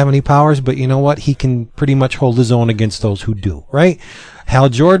doesn't have any powers, but you know what? He can pretty much hold his own against those who do, right? Hal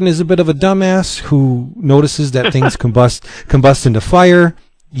Jordan is a bit of a dumbass who notices that things combust into fire.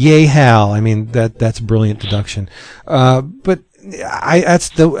 Yay, Hal! I mean, that's brilliant deduction. But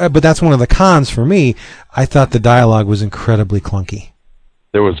that's one of the cons for me. I thought the dialogue was incredibly clunky.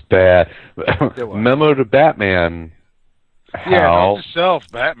 It was bad. Memo to Batman. Note to self,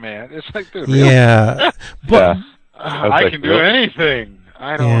 Batman. It's like, dude, really? Yeah, but I can do anything.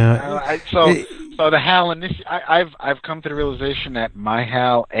 I don't. Yeah. So the Hal and this, I've come to the realization that my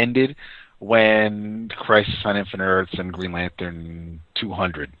Hal ended when Crisis on Infinite Earths and Green Lantern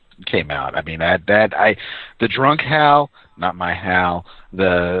 200 came out. I mean, the drunk Hal, not my Hal.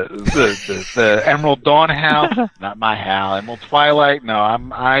 The Emerald Dawn Hal, not my Hal. Emerald Twilight, no.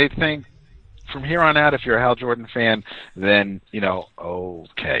 I think from here on out, if you're a Hal Jordan fan, then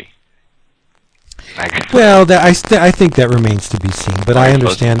okay. Well, I think that remains to be seen, but I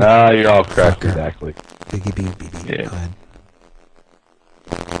understand. You're all correct, exactly. Biggie B. Go ahead.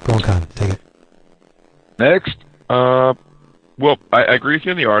 Pro and con, take it. Next. Well, I agree with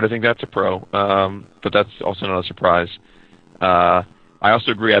you on the art. I think that's a pro, but that's also not a surprise. I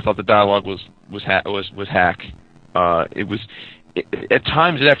also agree. I thought the dialogue was hack. At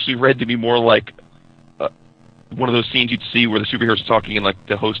times it actually read to me more like one of those scenes you'd see where the superheroes are talking in like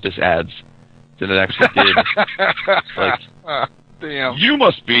the Hostess ads than it actually did. Like, damn. You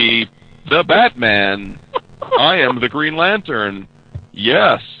must be the Batman. I am the Green Lantern.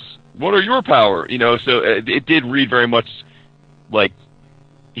 Yes. what are your power? So it did read very much like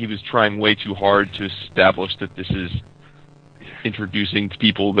he was trying way too hard to establish that this is introducing to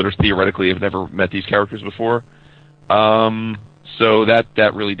people that are theoretically have never met these characters before. So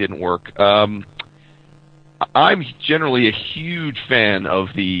that really didn't work. I'm generally a huge fan of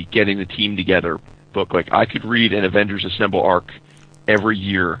the getting the team together book. Like, I could read an Avengers Assemble arc every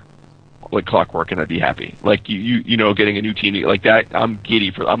year, like clockwork, and I'd be happy. Like, getting a new team like that, I'm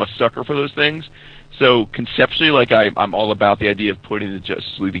a sucker for those things. So conceptually, like, I'm all about the idea of putting the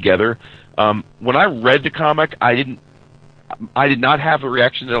Justice League together. When I read the comic, I did not have a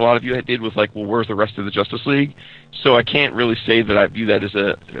reaction that a lot of you did with, like, well, where's the rest of the Justice League? So I can't really say that I view that as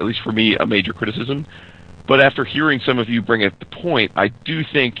at least for me, a major criticism. But after hearing some of you bring up the point, I do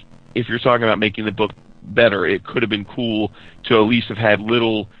think if you're talking about making the book better, it could have been cool to at least have had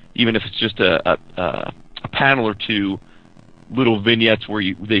little, even if it's just a panel or two, little vignettes where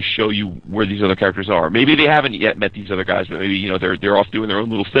they show you where these other characters are. Maybe they haven't yet met these other guys, but maybe they're off doing their own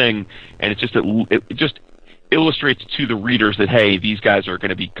little thing, and it just illustrates to the readers that, hey, these guys are going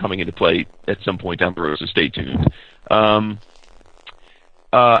to be coming into play at some point down the road, so stay tuned. The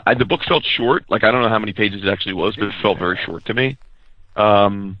book felt short. Like, I don't know how many pages it actually was, but it felt very short to me.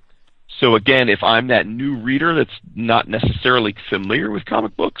 So again, if I'm that new reader that's not necessarily familiar with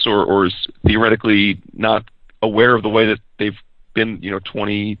comic books or is theoretically not aware of the way that they've been,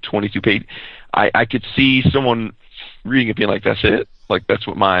 20, 22 pages, I could see someone reading it being like, that's it? Like, that's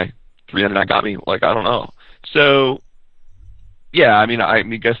what my 399 got me? Like, I don't know. So, yeah, I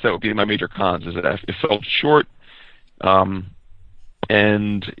guess that would be my major cons, is that it felt short, and,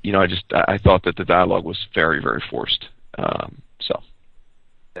 I thought that the dialogue was very, very forced. So.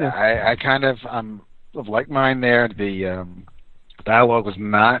 I kind of, of like mine there. The dialogue was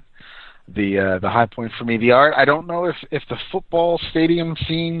not the high point for me. The art, I don't know if the football stadium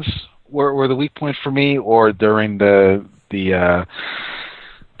scenes were the weak point for me, or during the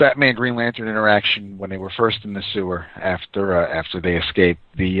Batman Green Lantern interaction when they were first in the sewer after they escaped.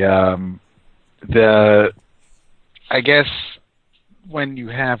 I guess when you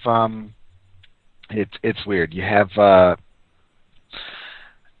have it's weird. You have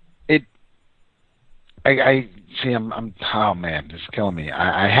I see. I'm. Oh man, this is killing me.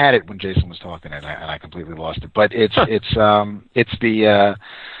 I had it when Jason was talking, and I completely lost it. But it's the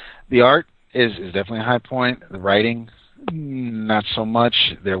art is definitely a high point. The writing, not so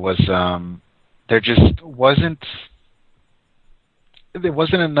much. There just wasn't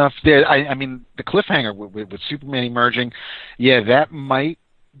enough there. I mean, the cliffhanger with Superman emerging, yeah, that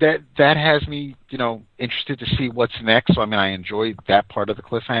has me, interested to see what's next. So, I enjoyed that part of the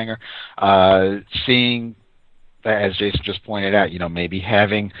cliffhanger. Seeing, as Jason just pointed out, maybe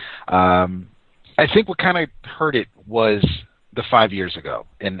having, I think what kind of hurt it was the 5 years ago.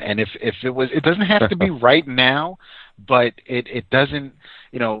 And if it doesn't have to be right now, but it doesn't,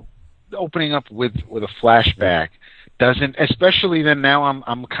 opening up with a flashback doesn't, especially then now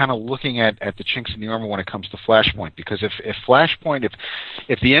I'm kind of looking at the chinks in the armor when it comes to Flashpoint, because if Flashpoint,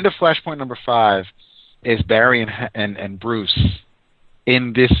 if the end of Flashpoint number 5 is Barry and Bruce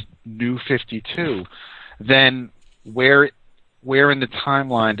in this new 52, then where in the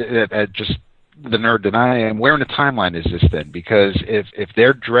timeline, just the nerd that I am, where in the timeline is this then? Because if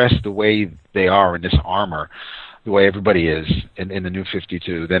they're dressed the way they are in this armor, the way everybody is in the new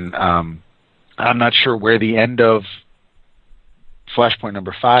 52, then I'm not sure where the end of Flashpoint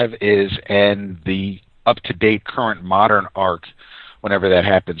number 5 is, and the up-to-date current modern arc, whenever that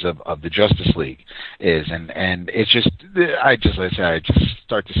happens, of the Justice League is, and it's just, I just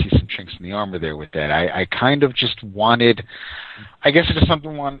start to see some chinks in the armor there with that. I kind of just wanted, I guess it's just I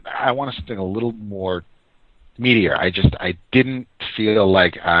wanted something a little more meatier. I didn't feel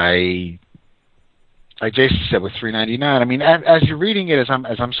like like Jason said, with $3.99. As you're reading it, as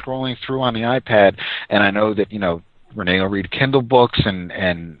I'm scrolling through on the iPad, and I know that Renee will read Kindle books, and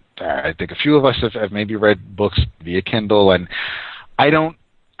I think a few of us have maybe read books via Kindle, and I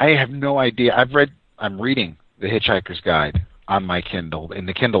have no idea. I'm reading The Hitchhiker's Guide on my Kindle, in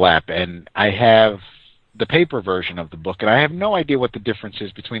the Kindle app, and I have the paper version of the book, and I have no idea what the difference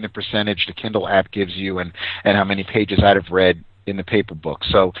is between the percentage the Kindle app gives you and how many pages I'd have read in the paper book.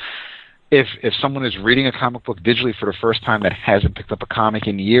 So if someone is reading a comic book digitally for the first time that hasn't picked up a comic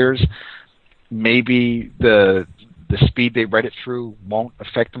in years, maybe the speed they read it through won't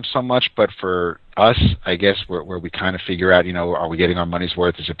affect them so much. But for us, I guess, where we kind of figure out, are we getting our money's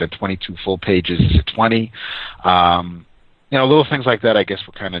worth? Has it been 22 full pages? Is it 20? Little things like that, I guess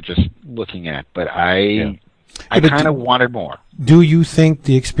we're kind of just looking at. But I kind of wanted more. Do you think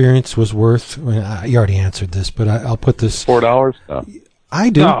the experience was worth, you already answered this, but I'll put this. $4? No. I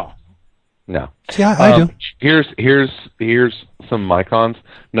do. No. No. Yeah, I do. Here's some Mycons.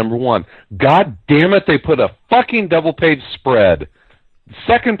 Number one, God damn it, they put a fucking double-page spread.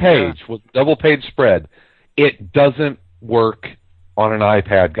 Second page was double-page spread. It doesn't work on an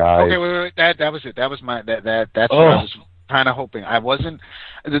iPad, guys. Okay, wait. That was it. That was my that's what I was kind of hoping. I wasn't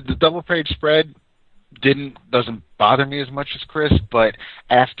the double-page spread doesn't bother me as much as Chris, but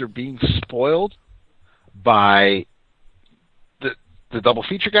after being spoiled by the double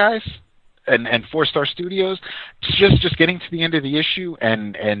feature guys and 4-Star Studios, just getting to the end of the issue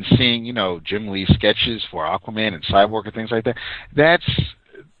and seeing, Jim Lee's sketches for Aquaman and Cyborg and things like that,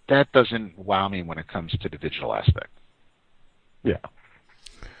 that doesn't wow me when it comes to the digital aspect. Yeah.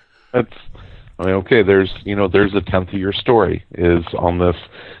 Okay, there's a tenth of your story is on this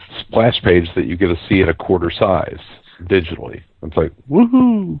splash page that you get to see at a quarter size digitally. It's like,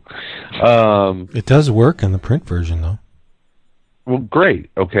 woohoo! It does work in the print version, though. Well,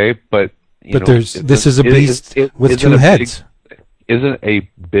 great, okay, but this is a beast with two heads. Isn't a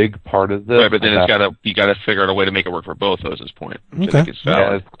big part of this? Right, but then you got to figure out a way to make it work for both. That was his point. Okay. It's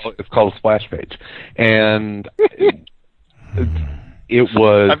called a splash page, and it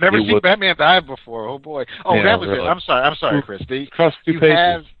was. I've never seen Batman Dive before. Oh boy! Oh, yeah, that was really. It. I'm sorry, Chris. You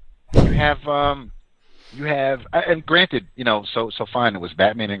have, and granted, so fine. It was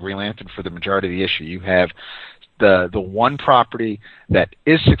Batman and Green Lantern for the majority of the issue. You have the one property that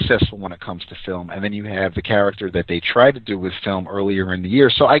is successful when it comes to film, and then you have the character that they tried to do with film earlier in the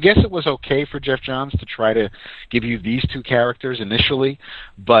year. So I guess it was okay for Geoff Johns to try to give you these two characters initially,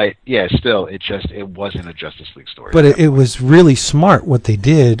 but yeah, still, it wasn't a Justice League story. But it was really smart what they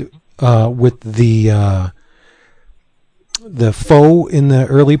did with the foe in the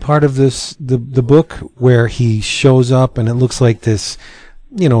early part of the book, where he shows up and it looks like this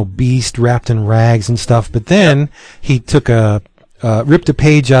beast wrapped in rags and stuff, but then he took ripped a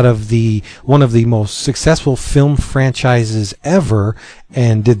page out of one of the most successful film franchises ever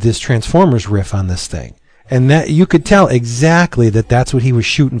and did this Transformers riff on this thing. And that you could tell exactly that's what he was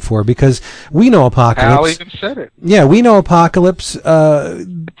shooting for, because we know Apocalypse. Al even said it. Yeah, we know Apocalypse.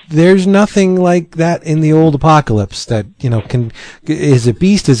 There's nothing like that in the old Apocalypse that, is it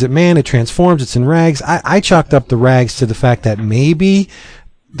beast, is it man, it transforms, it's in rags. I chalked up the rags to the fact that maybe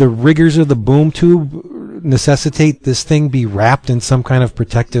the rigors of the boom tube necessitate this thing be wrapped in some kind of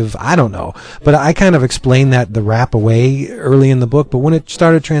protective, I don't know. But I kind of explained the wrap away early in the book. But when it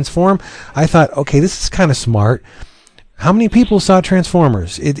started to transform, I thought, okay, this is kind of smart. How many people saw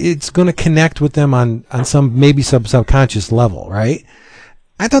Transformers? It's going to connect with them on some maybe subconscious level, right?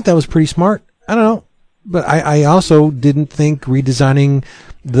 I thought that was pretty smart. I don't know. But I also didn't think redesigning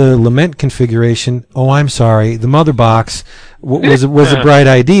the Lament configuration, I'm sorry, the mother box was a bright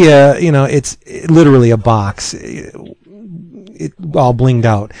idea. It's literally a box. It all blinged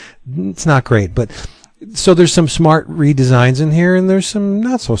out. It's not great, but so there's some smart redesigns in here, and there's some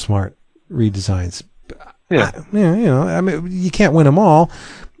not so smart redesigns. Yeah. You can't win them all.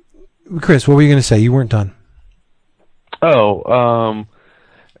 Chris, what were you going to say? You weren't done.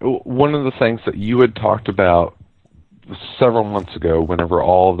 One of the things that you had talked about several months ago, whenever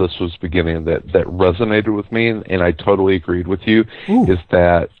all of this was beginning, that resonated with me, and I totally agreed with you, is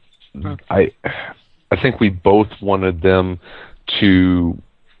that I think we both wanted them to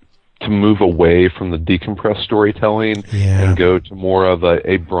move away from the decompressed storytelling and go to more of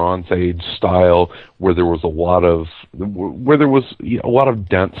a Bronze Age style where there was a lot of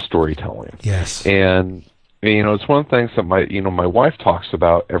dense storytelling. Yes. And it's one of the things that my wife talks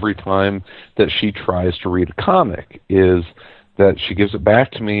about every time that she tries to read a comic, is that she gives it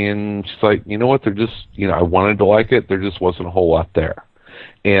back to me and she's like, you know what, they're just, I wanted to like it, there just wasn't a whole lot there.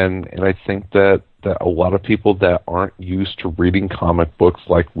 And I think that a lot of people that aren't used to reading comic books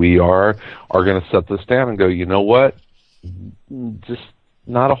like we are going to set this down and go, you know what, just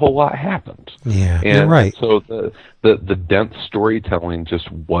not a whole lot happened. Yeah, and you're right. So the dense storytelling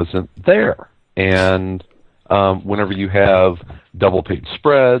just wasn't there. And whenever you have double-page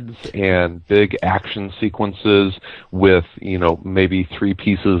spreads and big action sequences with, maybe 3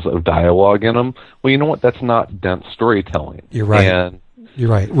 pieces of dialogue in them, well, you know what? That's not dense storytelling. You're right. And you're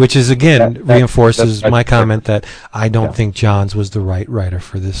right. Which is, again, reinforces my comment that I don't think Johns was the right writer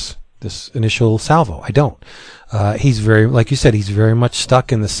for this initial salvo. I don't. He's very, like you said, he's very much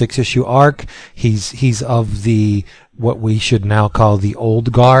stuck in the 6-issue arc. He's of the, what we should now call the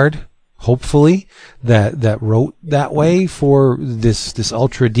old guard, hopefully, that wrote that way for this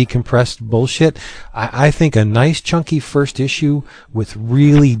ultra decompressed bullshit. I think a nice chunky first issue with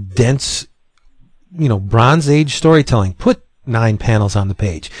really dense, Bronze Age storytelling. Put 9 panels on the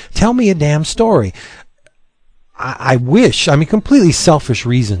page. Tell me a damn story. I wish, completely selfish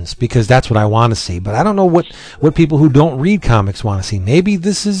reasons, because that's what I want to see, but I don't know what people who don't read comics want to see. Maybe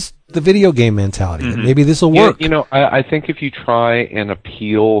this is the video game mentality. Mm-hmm. Maybe this will work. I think if you try and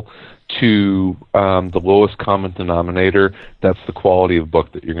appeal to the lowest common denominator, that's the quality of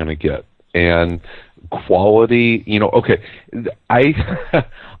book that you're going to get. And quality, okay,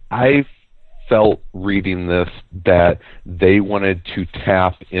 I felt reading this that they wanted to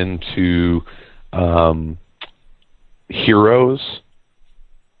tap into Heroes,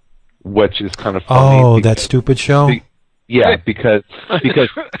 which is kind of funny. Oh, that stupid show? Because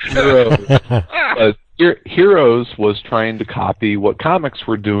Heroes was trying to copy what comics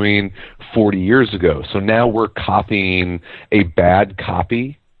were doing 40 years ago. So now we're copying a bad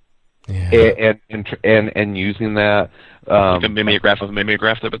copy, and using that like a mimeograph of a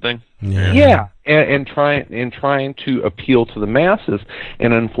mimeograph type of thing. And trying to appeal to the masses.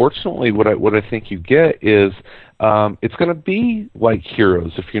 And unfortunately, what I think you get is it's going to be like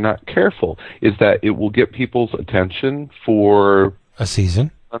Heroes if you're not careful. Is that it will get people's attention for a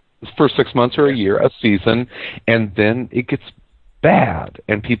season, for 6 months or a year, a season, and then it gets bad,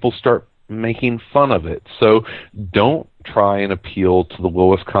 and people start making fun of it. So don't try and appeal to the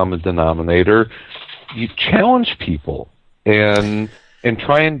lowest common denominator. You challenge people and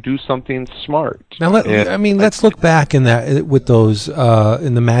try and do something smart. Now, let's look back in that with those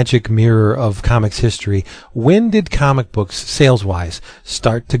in the magic mirror of comics history. When did comic books, sales-wise,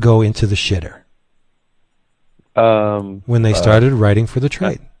 start to go into the shitter? When they started writing for the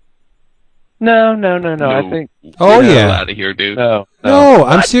trade. No. I think. Oh yeah. Out of here, dude. No,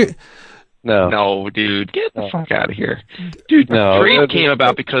 I'm serious. No, dude, get the fuck out of here, dude. Trade came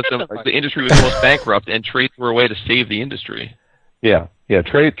about because the industry was almost bankrupt, and trades were a way to save the industry. Yeah.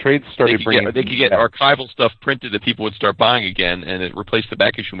 Trade started bringing. They could get archival stuff printed that people would start buying again, and it replaced the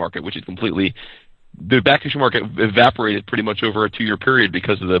back issue market, which is completely. The back issue market evaporated pretty much over a 2-year period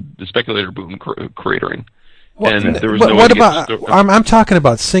because of the speculator boom cratering. And there was what about? I'm talking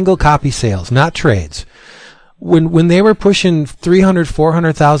about single copy sales, not trades. When they were pushing 300,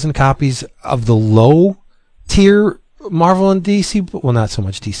 400,000 copies of the low tier Marvel and DC, well, not so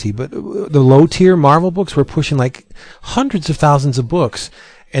much DC, but the low tier Marvel books were pushing like hundreds of thousands of books.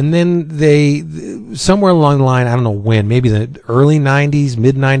 And then they, somewhere along the line, I don't know when, maybe the early 90s,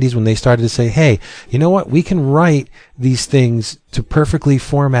 mid 90s, when they started to say, hey, you know what? We can write these things to perfectly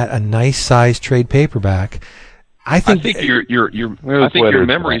format a nice size trade paperback. I think your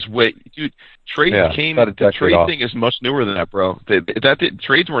memories dude. Trade the trade thing is much newer than that, bro.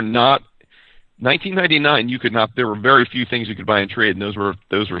 Trades were not 1999. You could not. There were very few things you could buy in trade, and those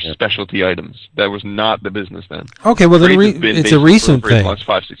were specialty items. That was not the business then. Okay, well then it's a recent thing. The last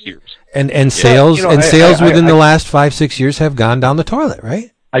 5-6 years. And sales within the last 5-6 years have gone down the toilet, right?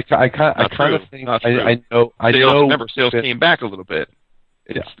 I kind of think I know. Remember, sales came back a little bit.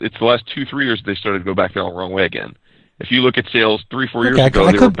 It's the last 2-3 years they started to go back the wrong way again. If you look at sales 3-4 years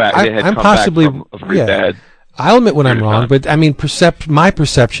ago, they were back. They had come back from a pretty bad. I'll admit when I'm wrong, but I mean, my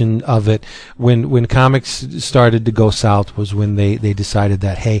perception of it when comics started to go south was when they decided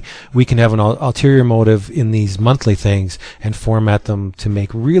that, hey, we can have an ulterior motive in these monthly things and format them to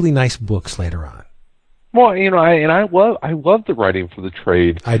make really nice books later on. Well, I love the writing for the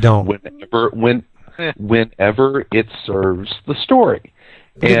trade. I don't. Whenever it serves the story.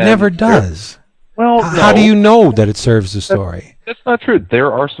 It never does. Well, how do you know that it serves the story? That's not true.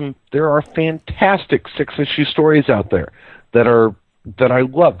 There are fantastic 6-issue stories out there that I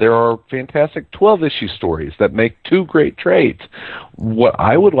love. There are fantastic 12-issue stories that make 2 great trades. What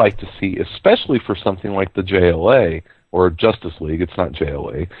I would like to see, especially for something like the JLA or Justice League, it's not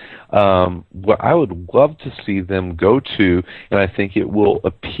JLA, what I would love to see them go to, and I think it will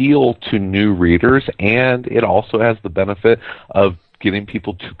appeal to new readers, and it also has the benefit of getting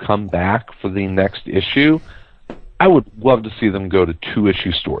people to come back for the next issue. I would love to see them go to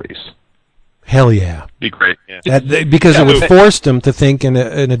 2-issue stories. Hell yeah. Be great. Yeah. Because it would force them to think in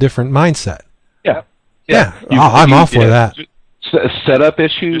a different mindset. Yeah. I'm all for that. Set up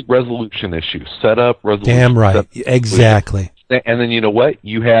issue, resolution issue. Set up, resolution. Damn right. Exactly. And then you know what?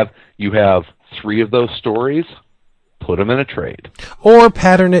 You have 3 of those stories. Put them in a trade. Or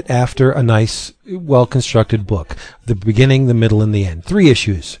pattern it after a nice, well-constructed book. The beginning, the middle, and the end. 3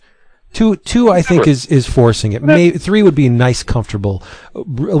 issues. Two I think, is forcing it. Maybe 3 would be nice, comfortable. A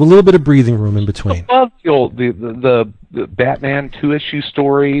little bit of breathing room in between. I love the Batman 2-issue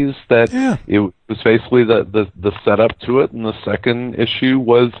stories that it was basically the setup to it, and the second issue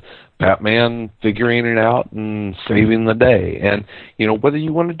was Batman figuring it out and saving the day. And, whether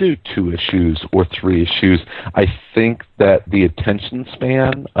you want to do 2 issues or 3 issues, I think that the attention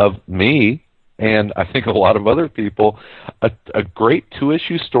span of me and I think a lot of other people, a great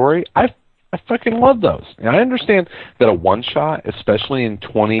 2-issue story. I fucking love those. And I understand that a one-shot, especially in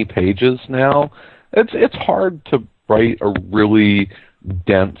 20 pages now, it's hard to write a really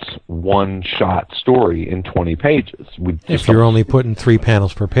dense one-shot story in 20 pages. If you're only putting 3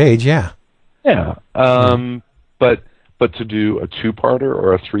 panels per page, yeah. Yeah. But to do a 2-parter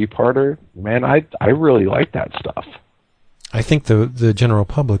or a 3-parter, man, I really like that stuff. I think the general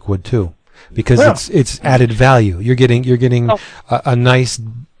public would too, because it's added value. You're getting a nice.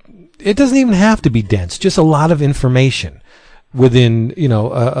 It doesn't even have to be dense; just a lot of information within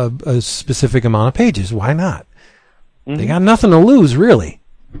a specific amount of pages. Why not? Mm-hmm. They got nothing to lose, really.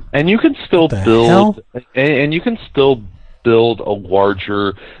 And you can still build, and you can still build a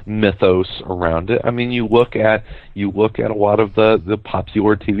larger mythos around it. I mean, you look at a lot of the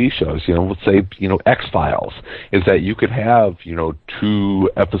popular TV shows, let's say, X-Files, is that you could have,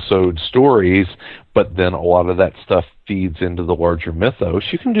 2-episode stories, but then a lot of that stuff feeds into the larger mythos.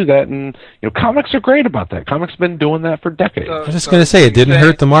 You can do that, and, comics are great about that. Comics have been doing that for decades. I was just going to say, it didn't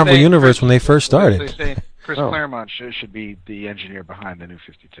hurt the Marvel Universe when they first started. Chris Claremont should be the engineer behind the New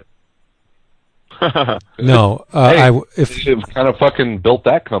 52. No, it kind of fucking built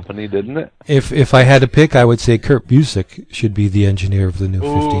that company, didn't it? If I had to pick, I would say Kurt Busiek should be the engineer of the New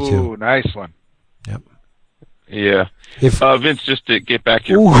 52. Ooh, nice one. Yep. Yeah. Vince, just to get back to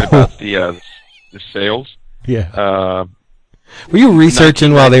your point about the sales. Yeah. Were you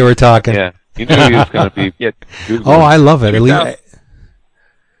researching while they were talking? Yeah. You knew he was going to be. Yeah. Oh, I love it.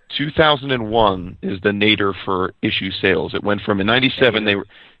 2001 is the nadir for issue sales. It went from in 97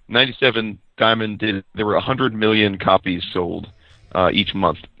 97 Diamond did, there were 100 million copies sold each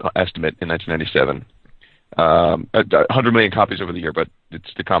month, estimate, in 1997. 100 million copies over the year, but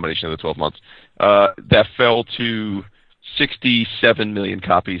it's the combination of the 12 months. That fell to 67 million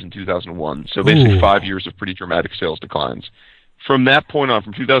copies in 2001. So basically 5 years of pretty dramatic sales declines. From that point on,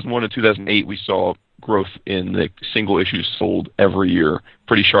 from 2001 to 2008, we saw growth in the single issues sold every year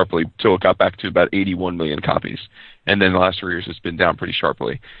pretty sharply until it got back to about 81 million copies. And then the last 3 years, it's been down pretty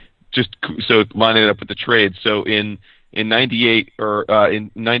sharply. Just so lining it up with the trade. So in 98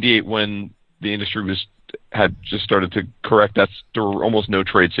 when the industry had just started to correct, there were almost no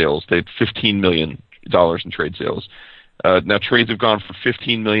trade sales. They had $15 million in trade sales. Now trades have gone from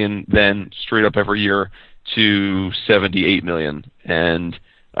 $15 million then straight up every year to $78 million, and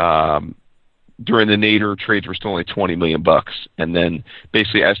during the nadir, trades were still only $20 million. And then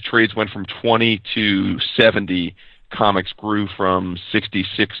basically as trades went from 20 to 70, comics grew from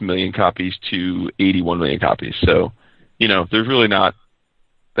 66 million copies to 81 million copies. So, there's really not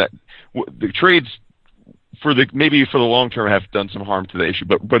that. The trades maybe for the long term have done some harm to the issue,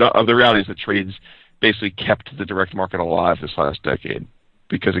 but the reality is that trades basically kept the direct market alive this last decade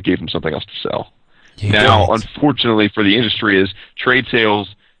because it gave them something else to sell. Yeah. Now, unfortunately for the industry, is trade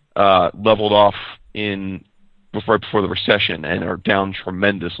sales leveled off right before the recession and are down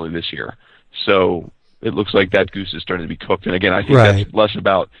tremendously this year. So it looks like that goose is starting to be cooked. And again, I think that's less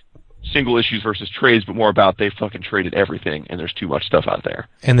about single issues versus trades, but more about they fucking traded everything, and there's too much stuff out there.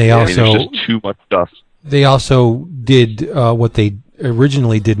 And there's just too much stuff. They also did what they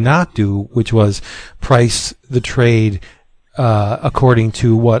originally did not do, which was price the trade according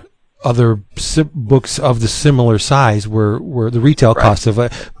to what other books of the similar size were the retail cost of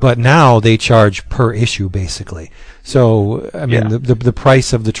it, but now they charge per issue basically. So I mean, the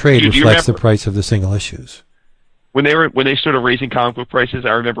price of the trade reflects the price of the single issues. When they started raising comic book prices, I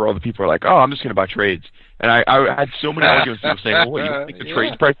remember all the people were like, "Oh, I'm just going to buy trades," and I had so many arguments with people saying, "Well, you think the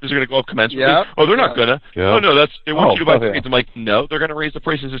trade prices are going to go up commensurately?" Yep. Oh, they're not gonna. Yep. Oh no, they want you to buy trades. I'm like, no, they're going to raise the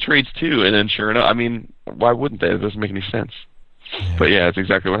prices of trades too. And then sure enough, I mean, why wouldn't they? It doesn't make any sense. Yeah. But yeah, it's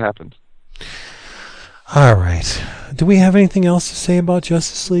exactly what happened. All right. Do we have anything else to say about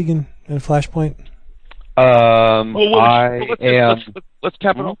Justice League and Flashpoint? Let's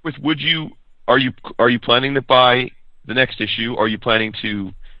cap it off with: Are you planning to buy the next issue? Are you planning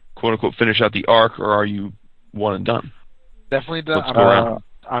to quote unquote finish out the arc, or are you one and done? Definitely done.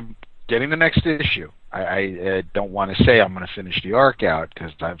 I'm getting the next issue. I don't want to say I'm going to finish the arc out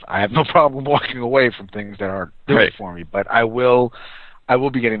because I have no problem walking away from things that aren't good for me. But I will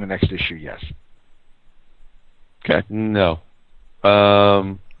be getting the next issue. Yes. Okay. No.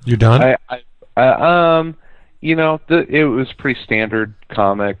 You're done? It was pretty standard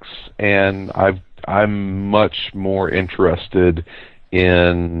comics, and I'm much more interested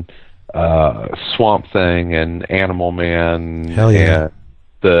in Swamp Thing and Animal Man. Hell yeah. And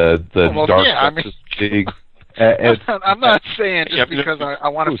the Dark Justice League. I'm not saying just because I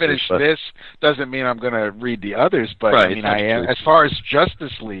want to finish this doesn't mean I'm going to read the others, but I mean, I am. As far as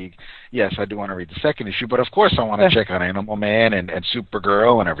Justice League, yes, I do want to read the second issue, but of course I want to check out Animal Man and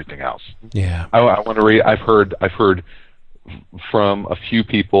Supergirl and everything else. Yeah, I want to read. I've heard from a few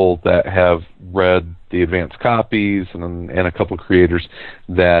people that have read the advanced copies and a couple of creators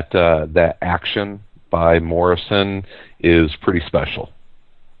that that Action by Morrison is pretty special.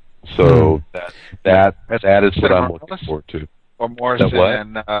 So that is what I'm looking forward to. Or Morrison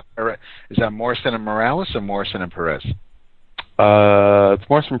and is that Morrison and Morales or Morrison and Perez? It's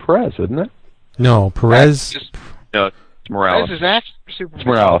Morrison and Perez, isn't it? No, Perez. No, it's Morales. Perez is Action. It's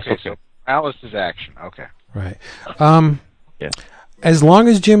Morales. Okay. So Morales is Action. Okay. Right. As long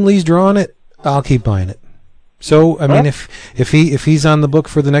as Jim Lee's drawing it, I'll keep buying it. So I mean, if he's on the book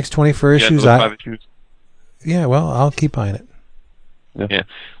for the next 24 issues, well, I'll keep buying it. Yeah.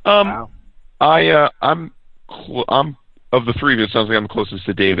 I'm of the three of it sounds like I'm closest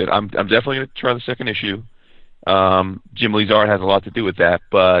to David. I'm definitely going to try the second issue. Jim Lee's art has a lot to do with that,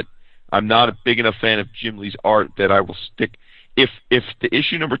 but I'm not a big enough fan of Jim Lee's art that I will stick. If the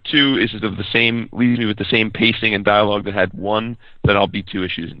issue number 2 is of the same, leaves me with the same pacing and dialogue that had 1, then I'll be 2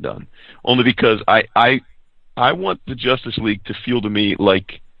 issues and done. Only because I want the Justice League to feel to me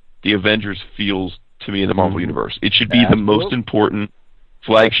like the Avengers feels to me in the Marvel Universe. It should be the most important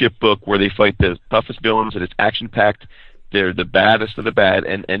flagship book where they fight the toughest villains and it's action-packed. They're the baddest of the bad,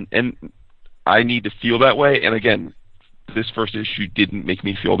 and I need to feel that way. And again, this first issue didn't make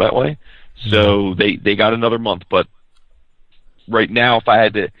me feel that way. So they got another month, but right now, if I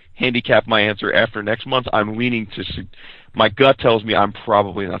had to handicap my answer after next month, I'm leaning to. My gut tells me I'm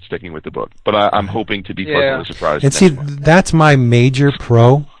probably not sticking with the book, but I'm hoping to be pleasantly surprised. And see, that's my major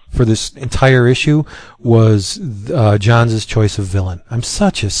pro for this entire issue was Johns' choice of villain. I'm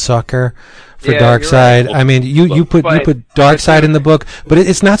such a sucker for Darkseid. Right. I mean, you put Darkseid in the book, but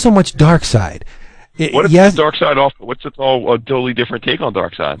it's not so much Darkseid. What if it's Darkseid off? What's it all a totally different take on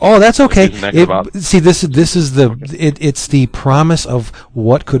Darkseid? Oh, that's okay. See, this is it's the promise of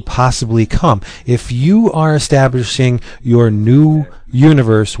what could possibly come. If you are establishing your new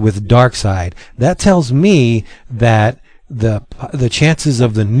universe with Darkseid, that tells me that the chances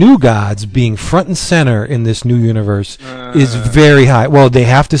of the new gods being front and center in this new universe is very high. Well, they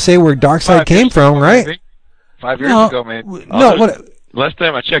have to say where Darkseid came from, right? Maybe. 5 years ago, maybe. Last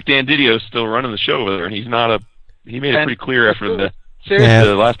time I checked, Dan Didio's still running the show over there, and he's not he made it pretty clear after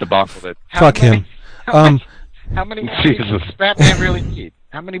the last debacle that. Fuck him. How many books does Batman really need?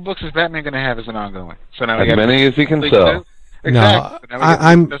 How many books is Batman going to have as an ongoing? So now as many as he can sell. Exactly.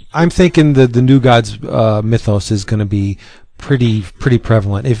 No, I'm thinking the New Gods mythos is going to be pretty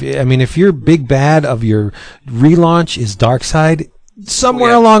prevalent. If your big bad of your relaunch is Darkseid,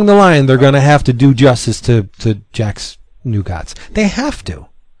 somewhere along the line they're going to have to do justice to Jack's New Gods. They have to.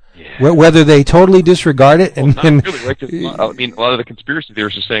 Yeah. Whether they totally disregard it and really, right? I mean, a lot of the conspiracy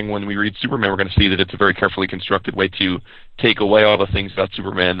theorists are saying when we read Superman, we're going to see that it's a very carefully constructed way to take away all the things about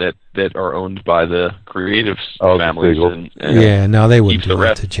Superman that are owned by the creative families. And no, they wouldn't do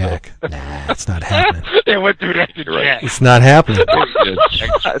that to Jack. Nah, it's not happening. They wouldn't do that to Jack. It's not happening.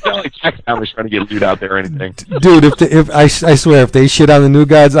 It's not like Jack's family's trying to get loot out there or anything. Dude, if I swear, if they shit on the New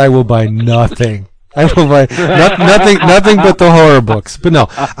Gods, I will buy nothing. I will buy nothing but the horror books. But no,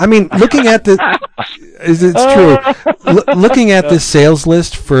 I mean, looking at it's true. Looking at this sales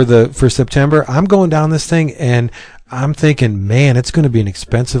list for September, I'm going down this thing and I'm thinking, man, it's going to be an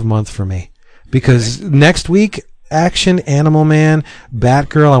expensive month for me because next week, Action, Animal Man,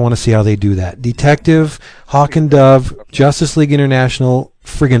 Batgirl. I want to see how they do that. Detective, Hawk and Dove, Justice League International,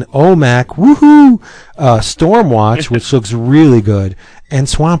 friggin' OMAC, woohoo, Stormwatch, which looks really good, and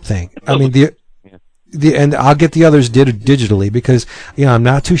Swamp Thing. I mean and I'll get the others digitally because I'm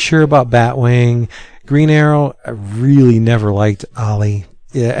not too sure about Batwing, Green Arrow. I really never liked Ollie.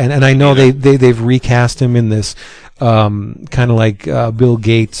 Yeah, and I know they've recast him in this kind of like Bill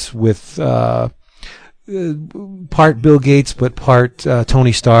Gates with part Bill Gates but part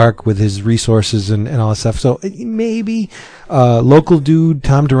Tony Stark with his resources and all that stuff. So maybe local dude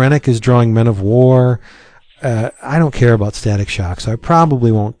Tom Derenick is drawing Men of War. I don't care about Static Shock, so I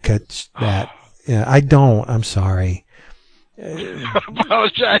probably won't catch that. Yeah, I don't. I'm sorry.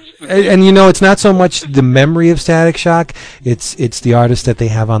 Apologize. And it's not so much the memory of Static Shock. It's the artist that they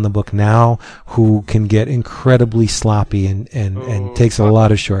have on the book now who can get incredibly sloppy and takes a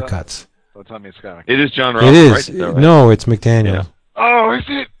lot of shortcuts. Don't tell me it's Scott. It is John Ross. It is. Right? No, it's McDaniel. Yeah. Oh, is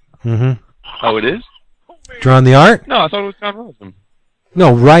it? Mm-hmm. Oh, it is? Drawing the art? No, I thought it was John Ross.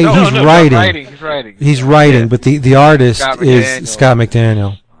 No, right. He's writing. He's writing. He's writing, but the artist is Scott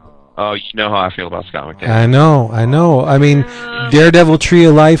McDaniel. Oh, you know how I feel about Scott McNiven. I know. I mean, Daredevil Tree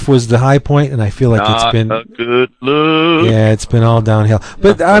of Life was the high point, and I feel like it's been a good look. Yeah, it's been all downhill.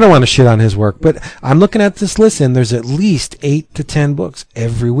 But I don't want to shit on his work. But I'm looking at this list, and there's at least 8 to 10 books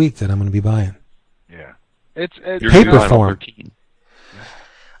every week that I'm going to be buying. Yeah, it's paper form.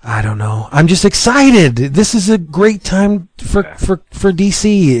 I don't know. I'm just excited. This is a great time for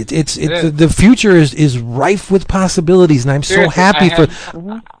DC. The future is rife with possibilities, and I'm so happy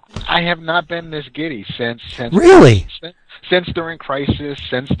I have not been this giddy since really since during Crisis,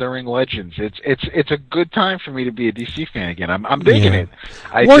 since during Legends. It's a good time for me to be a DC fan again. I'm digging it.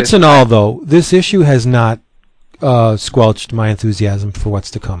 Warts and all, though, this issue has not squelched my enthusiasm for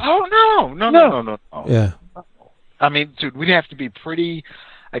what's to come. Oh no. Yeah. I mean, dude, we'd have to be pretty,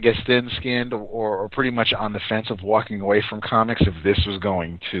 I guess, thin-skinned or pretty much on the fence of walking away from comics if this was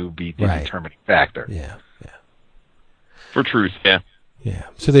going to be the determining factor. Yeah. For truth, yeah. Yeah.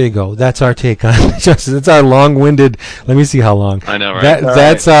 So there you go. That's our take on Justice. It's our long-winded. Let me see how long. I know, right?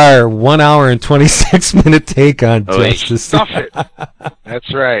 That's our 1 hour and 26-minute take on Justice. Stuff it.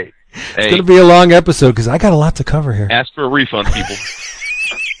 That's right. It's going to be a long episode because I got a lot to cover here. Ask for a refund, people.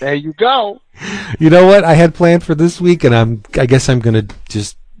 There you go. You know what I had planned for this week, and I guess I'm going to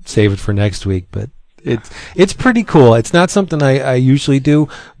just save it for next week. But it's pretty cool. It's not something I usually do,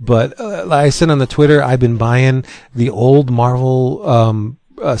 but like I said on the Twitter, I've been buying the old Marvel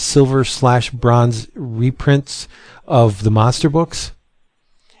silver/bronze reprints of the monster books,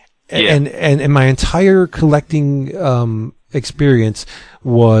 and my entire collecting experience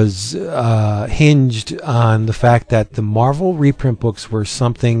was hinged on the fact that the Marvel reprint books were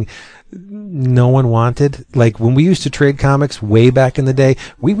something no one wanted. Like when we used to trade comics way back in the day,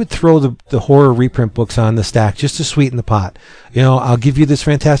 we would throw the horror reprint books on the stack just to sweeten the pot. You know, I'll give you this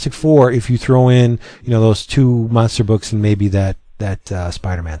Fantastic Four if you throw in, those 2 monster books and maybe that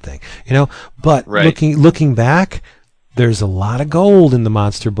Spider-Man thing. But looking back, there's a lot of gold in the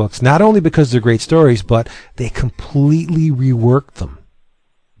monster books, not only because they're great stories, but they completely reworked them.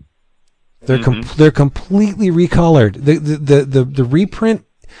 They're completely recolored. The reprint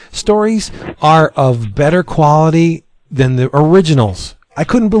stories are of better quality than the originals. I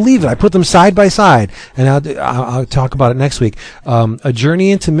couldn't believe it. I put them side by side, and I'll talk about it next week. A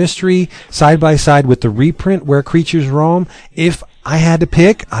Journey into Mystery side by side with the reprint Where Creatures Roam. If I had to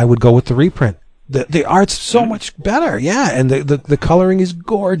pick, I would go with the reprint. The art's so much better, and the coloring is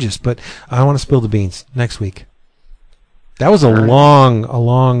gorgeous. But I don't want to spill the beans. Next week. That was a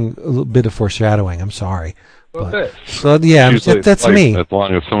long bit of foreshadowing. I'm sorry. So that's me. As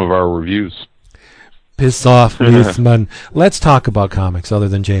long as some of our reviews. Piss off, man. Let's talk about comics other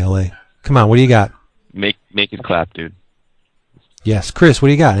than JLA. Come on, what do you got? Make it clap, dude. Yes, Chris, what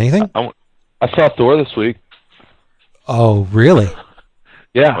do you got? Anything? I saw Thor this week. Oh, really?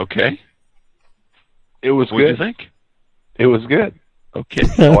 Yeah. Okay. It was good. What did you think? It was good. Okay.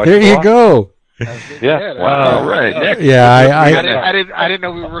 There you go. Yeah. Wow. All right. Next. Yeah, I didn't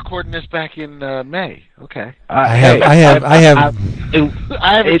know we were recording this back in May. Okay. I haven't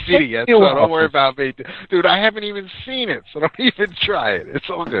seen it yet, so don't worry about me, dude. I haven't even seen it, so don't even try it. It's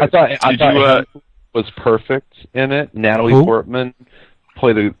all good. I thought was perfect in it. Natalie Portman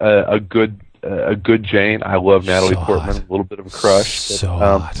played a good Jane. I love Natalie Portman. A little bit of a crush.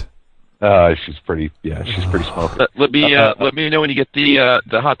 Hot. She's pretty. Yeah, she's pretty smoky. Let me know when you get the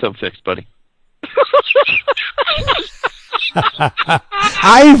hot tub fixed, buddy.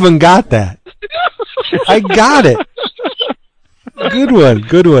 I even got that. I got it. Good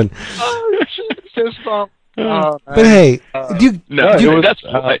one. But hey,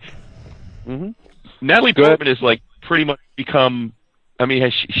 Natalie Portman is like pretty much become. I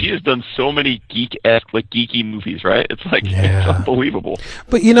mean, she has done so many geeky movies, right? It's like it's unbelievable.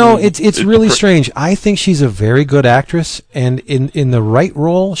 But it's really strange. I think she's a very good actress, and in the right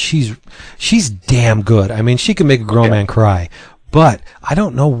role, she's damn good. I mean, she can make a grown man cry. But I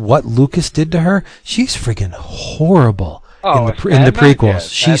don't know what Lucas did to her. She's freaking horrible in the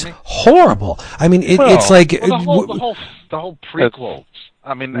prequels. She's horrible. I mean, it's like the whole prequels.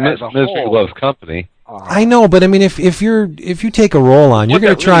 I mean, as a Misery whole, Loves Company. I know, but I mean, if you take a role on, you're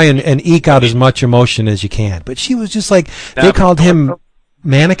going to try and eke out as much emotion as you can. But she was just like, they called him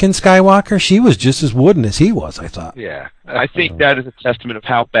Mannequin Skywalker. She was just as wooden as he was, I thought. Yeah. I think that is a testament of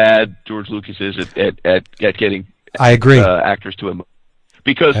how bad George Lucas is at getting I agree. Actors to him.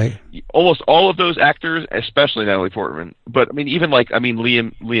 Because almost all of those actors, especially Natalie Portman, but I mean, even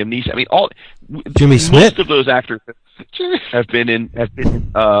Liam Neeson, I mean, Jimmy Smith. Most of those actors have been in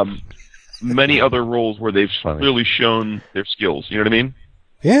many other roles where they've clearly shown their skills. You know what I mean?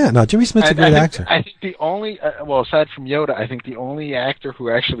 Yeah, no, Jimmy Smith's a great actor. I think the only, aside from Yoda, I think the only actor who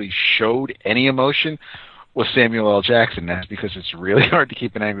actually showed any emotion was Samuel L. Jackson. That's because it's really hard to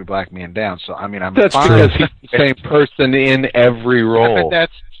keep an angry black man down. So, I mean, that's because he's the same person in every role.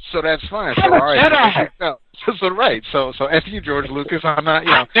 That's fine. So, all right. So F you, George Lucas. I'm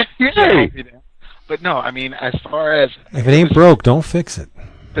not, But no, I mean, as far as... If it ain't broke, don't fix it.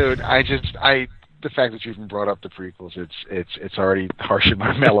 Dude, the fact that you even brought up the prequels, it's already harshing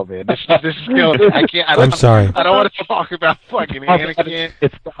my mellow, man. This is killing me. I'm sorry. I don't want to talk about fucking Anakin.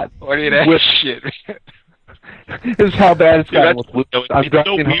 It's not. Or any of that shit, man. This is how bad it's gotten with Lucas. It's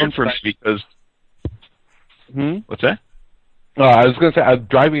so weird for me because... What's that? I was going to say, I'm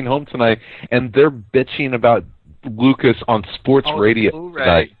driving home tonight, and they're bitching about Lucas on sports radio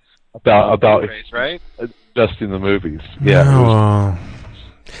tonight. About right? adjusting the movies. Yeah. No.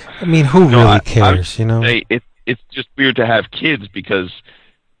 I mean, who really cares, you know? It's just weird to have kids because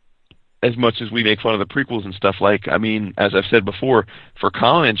as much as we make fun of the prequels and stuff, like, I mean, as I've said before, for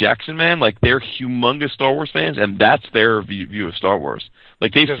Colin and Jackson, man, like, they're humongous Star Wars fans, and that's their view of Star Wars.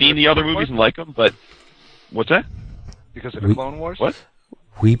 Like, they've seen the other movies and like them, but... What's that? Because of the Clone Wars? What?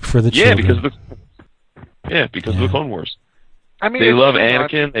 Weep for the children. Because of the Clone Wars. I mean, they love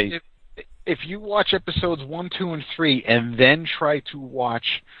Anakin. If you watch episodes 1, 2, and 3, and then try to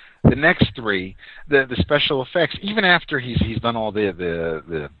watch the next 3, the special effects, even after he's done all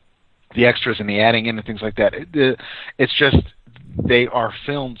the extras and the adding in and things like that, it's just they are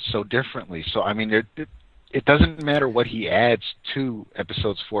filmed so differently. So I mean, it doesn't matter what he adds to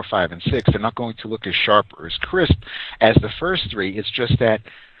episodes 4, 5, and 6. They're not going to look as sharp or as crisp as the first 3. It's just that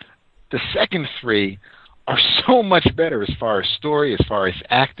the second 3 are so much better as far as story, as far as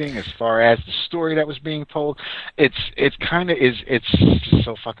acting, as far as the story that was being told. It's just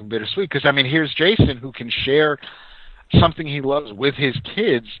so fucking bittersweet because I mean, here's Jason who can share something he loves with his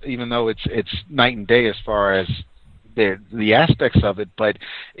kids, even though it's night and day as far as the aspects of it, but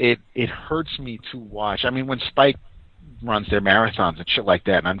it hurts me to watch. I mean, when Spike runs their marathons and shit like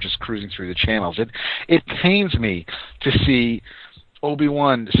that, and I'm just cruising through the channels, it pains me to see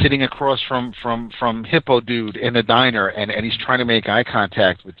Obi-Wan sitting across from Hippo Dude in the diner, and he's trying to make eye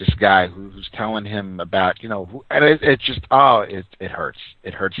contact with this guy who's telling him about, and it just, it hurts.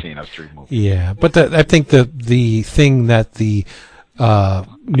 It hurts seeing those 3 movies. Yeah, but I think the thing that the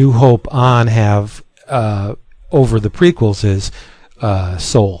New Hope on have over the prequels is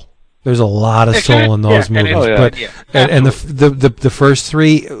soul. There's a lot of soul in those movies, and the first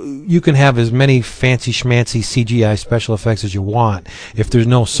 3, you can have as many fancy schmancy CGI special effects as you want. If there's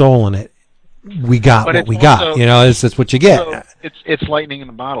no soul in it, we got what we got. That's what you get. So it's lightning in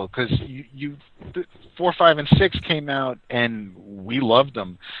the bottle because you 4, 5, and 6 came out and we loved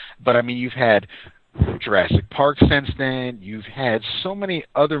them, but I mean you've had Jurassic Park since then. You've had so many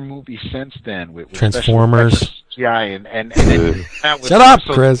other movies since then with Transformers. And then shut up,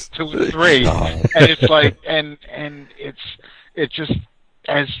 Chris. 2 and 3, and it's like, and it's just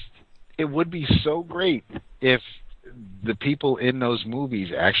as it would be so great if the people in those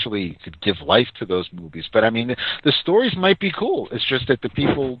movies actually could give life to those movies. But I mean, the stories might be cool. It's just that the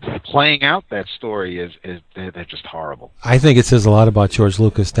people playing out that story they're just horrible. I think it says a lot about George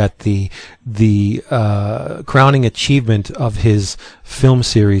Lucas that the crowning achievement of his film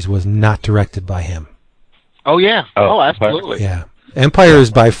series was not directed by him. Oh yeah. Oh, absolutely. Yeah. Empire is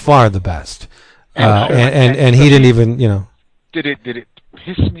by far the best. And he didn't even, Did it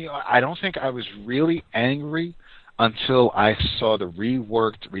piss me off? I don't think I was really angry until I saw the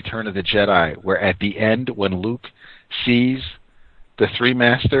reworked Return of the Jedi, where at the end when Luke sees the 3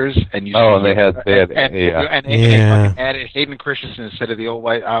 masters and you and they added Hayden Christensen instead of the old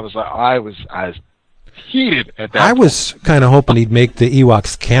white, I was heated at that. I was kind of hoping he'd make the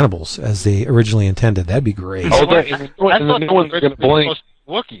Ewoks cannibals as they originally intended. That'd be great. I thought no one's going to blink.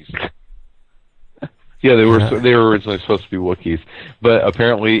 Wookiees. Yeah, they were originally supposed to be Wookiees, but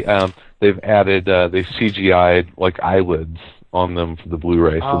apparently they've added they CGI'd like eyelids on them for the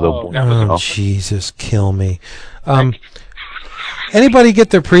Blu-ray. Oh, Jesus, kill me. Anybody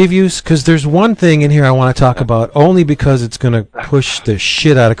get their previews? Because there's one thing in here I want to talk about, only because it's going to push the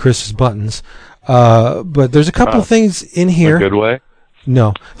shit out of Chris's buttons. But there's a couple of things in here. In a good way?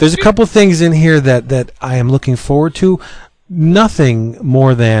 No. There's a couple of things in here that I am looking forward to. Nothing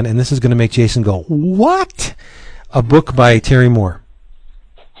more than, and this is going to make Jason go, what? A book by Terry Moore.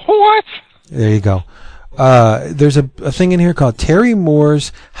 What? There you go. There's a thing in here called Terry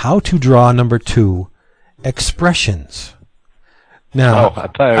Moore's How to Draw #2, Expressions. Now, I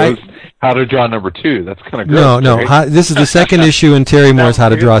thought it was How to Draw number 2. That's kind of gross. No. This is the second issue in Terry Moore's How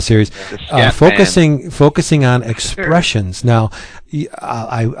to Draw series, focusing on expressions. Now,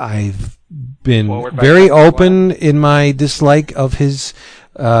 I've been very open in my dislike of his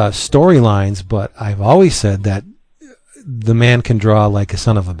storylines, but I've always said that the man can draw like a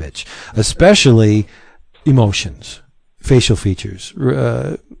son of a bitch, especially emotions, facial features.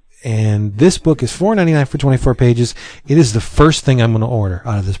 And this book is $4.99 for 24 pages. It is the first thing I'm going to order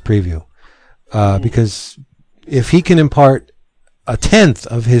out of this preview, because if he can impart a tenth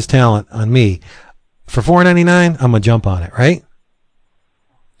of his talent on me for $4.99, I'm gonna jump on it. Right?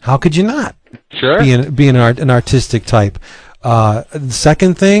 How could you not? Sure. Be an artistic type. The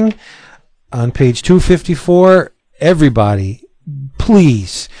second thing, on page 254, everybody,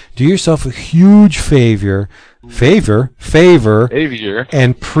 please do yourself a huge favor,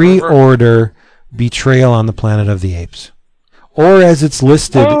 and pre-order Betrayal on the Planet of the Apes, or as it's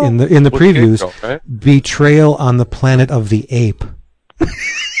listed in the previews, Betrayal on the Planet of the Ape.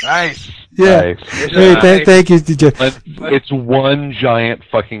 Nice. Yeah. Nice. Hey, thank you, DJ. It's one giant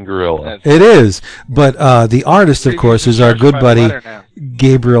fucking gorilla. It is, but the artist, of course, is our good buddy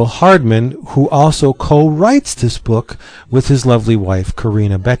Gabriel Hardman, who also co-writes this book with his lovely wife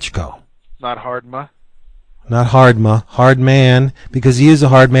Corinna Bechko. Not Hardma. Not Hardman, because he is a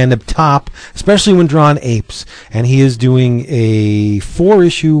hard man to top, especially when drawing apes. And he is doing a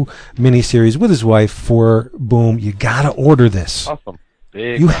 4-issue miniseries with his wife for Boom. You gotta order this. Awesome.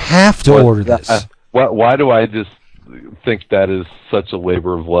 You have to order this. Why do I just think that is such a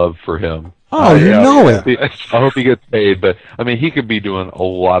labor of love for him? Oh, you know it. I hope he gets paid, but I mean, he could be doing a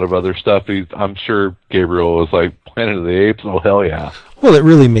lot of other stuff. I'm sure Gabriel was like, Planet of the Apes, oh hell yeah. Well, it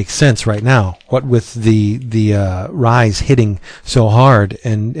really makes sense right now. What with the Rise hitting so hard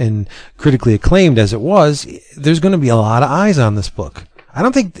and critically acclaimed as it was, there's going to be a lot of eyes on this book. I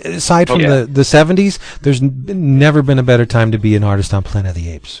don't think, aside from the 70s, there's never been a better time to be an artist on Planet of the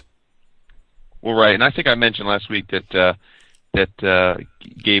Apes. Well, right, and I think I mentioned last week that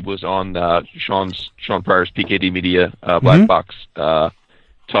Gabe was on Sean Pryor's PKD Media Black Box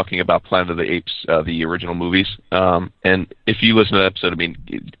talking about Planet of the Apes, the original movies. And if you listen to that episode, I mean,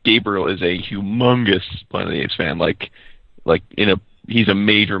 Gabriel is a humongous Planet of the Apes fan. He's a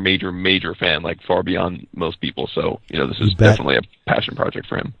major fan, like far beyond most people. So, this is definitely a passion project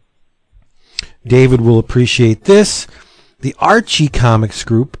for him. David will appreciate this. The Archie Comics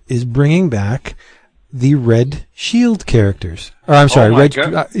group is bringing back the Red Shield characters. Or I'm sorry,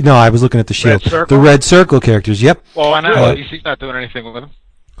 no, I was looking at the Shield. The Red Circle characters. Yep. Well, I know DC's not doing anything with them.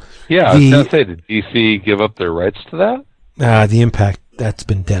 Yeah, I was going to say, did DC give up their rights to that? The Impact, that's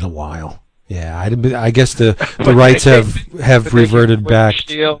been dead a while. Yeah, I guess the rights have reverted back.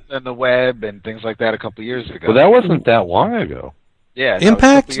 Shield and the Web and things like that a couple years ago. Well, that wasn't that long ago. Yeah,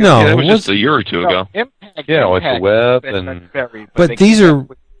 Impact? No, it was just a year or two ago. Impact, like the Web and. But these are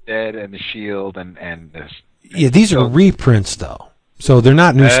Dead and the Shield and this. Yeah, these are reprints though, so they're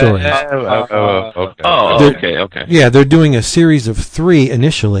not new stories. Okay. Yeah, they're doing a series of 3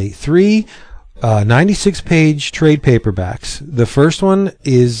 initially. 3 96-page trade paperbacks. The first one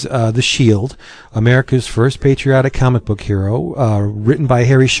is The Shield, America's first patriotic comic book hero, written by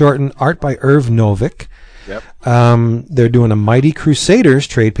Harry Shorten, art by Irv Novick. Yep. They're doing a Mighty Crusaders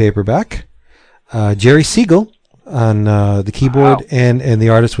trade paperback. Jerry Siegel on the keyboard, and the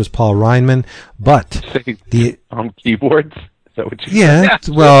artist was Paul Reinman. But on keyboards? Is that what you said?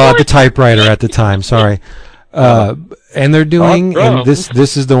 Well, the typewriter at the time. Sorry. And they're doing, and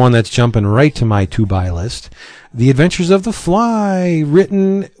this is the one that's jumping right to my to-buy list, The Adventures of the Fly,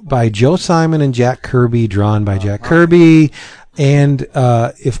 written by Joe Simon and Jack Kirby, drawn by Jack Kirby. And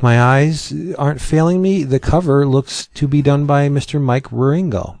if my eyes aren't failing me, the cover looks to be done by Mr. Mike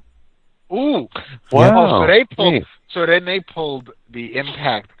Wieringo. Ooh, wow! So then they pulled the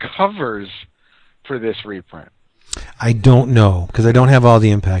Impact covers for this reprint. I don't know, because I don't have all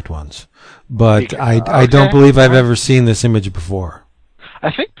the Impact ones. But I don't believe I've ever seen this image before.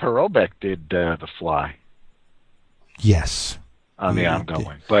 I think Perobek did The Fly. Yes. On the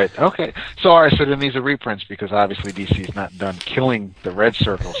ongoing. But, okay. So, all right, so then these are reprints, because obviously DC's not done killing the Red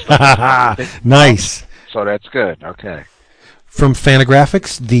Circle stuff. Nice. So that's good. Okay. From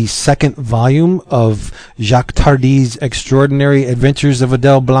Fantagraphics, the second volume of Jacques Tardi's Extraordinary Adventures of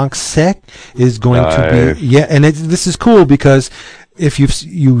Adele Blanc-Sec is going to be... Yeah, and this is cool because if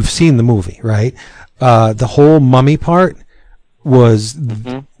you've seen the movie, right? The whole mummy part was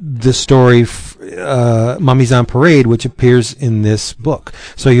the story Mummies on Parade, which appears in this book.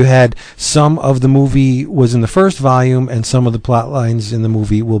 So you had some of the movie was in the first volume, and some of the plot lines in the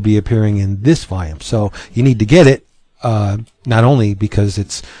movie will be appearing in this volume. So you need to get it. not only because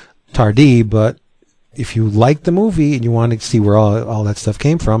it's Tardi, but if you like the movie and you want to see where all that stuff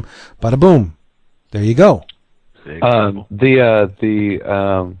came from, bada boom, there you go. The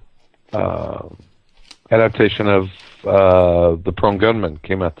adaptation of The Prone Gunman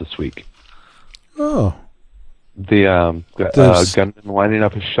came out this week. Oh. The gunman lining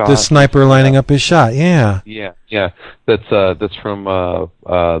up his shot. The sniper lining up his shot, yeah. Yeah. That's from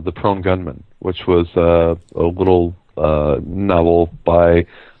The Prone Gunman, which was a little novel by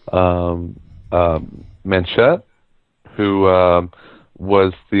Manchette, who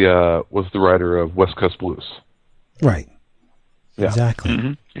was the writer of West Coast Blues. Right. Yeah. Exactly.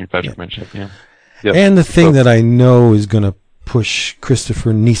 Mm-hmm. Patrick Manchette, yeah. Yep. And the thing that I know is going to push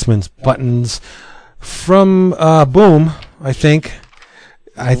Christopher Niesman's buttons from Boom, I think.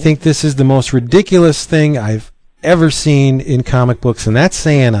 I think this is the most ridiculous thing I've ever seen in comic books, and that's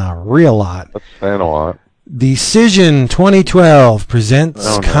saying a real lot. That's saying a lot. Decision 2012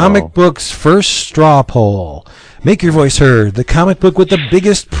 presents comic book's first straw poll. Make your voice heard. The comic book with the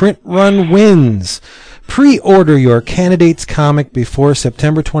biggest print run wins. Pre-order your candidate's comic before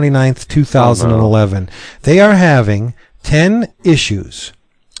September 29th, 2011. They are having 10 issues.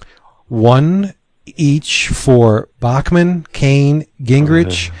 One each for Bachman, Kane,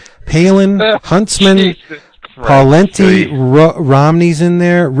 Gingrich, Palin, Huntsman, Paulenti, Romney's in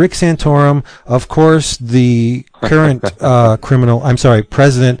there, Rick Santorum, of course, the current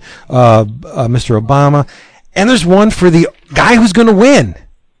president, Mr. Obama, and there's one for the guy who's going to win.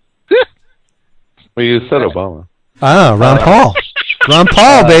 Well, you said Obama. Ah, Ron Paul. Ron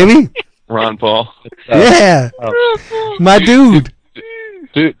Paul, baby. Ron Paul. Yeah. My dude.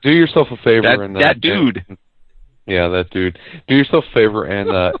 Do yourself a favor that dude. That dude. Do yourself a favor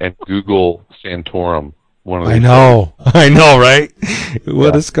and Google Santorum. I know, right?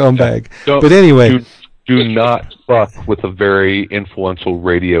 What a scumbag. But anyway, do not fuck with a very influential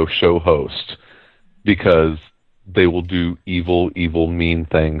radio show host, because they will do evil, mean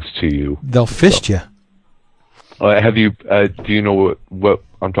things to you. They'll fist you. Have you? Do you know what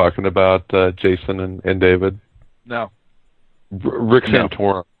I'm talking about, Jason and David? No. Rick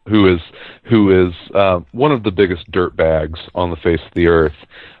Santorum, who is one of the biggest dirtbags on the face of the earth.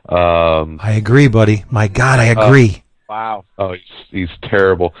 I agree, buddy. My God, I agree. Wow. Oh, he's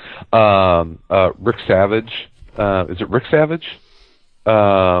terrible. Rick Savage. Is it Rick Savage?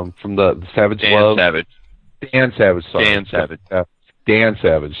 From the Savage Love. Savage. Dan Savage. Sorry. Dan Savage. Dan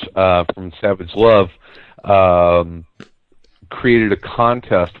Savage from Savage Love created a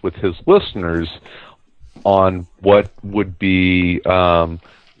contest with his listeners on what would be a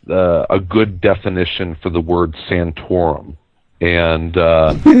good definition for the word Santorum, and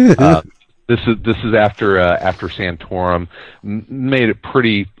this is after Santorum made it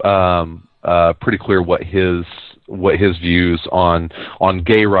pretty clear what his views on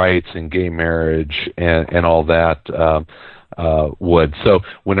gay rights and gay marriage and all that would. So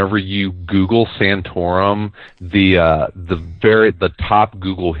whenever you Google Santorum, the top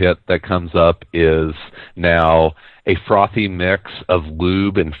Google hit that comes up is now a frothy mix of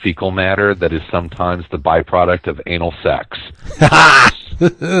lube and fecal matter that is sometimes the byproduct of anal sex.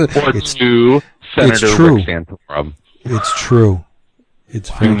 Or two, Senator Rick Santorum. It's true.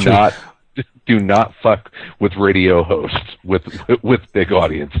 It's very true. Do not fuck with radio hosts with big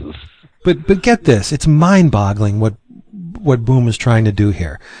audiences. But get this, it's mind-boggling what Boom is trying to do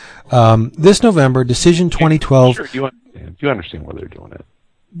here. This November, Decision 2012. Sure, you understand why they're doing it.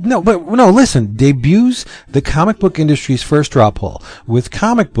 No, listen, debuts the comic book industry's first straw poll with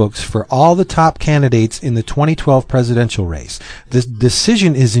comic books for all the top candidates in the 2012 presidential race. The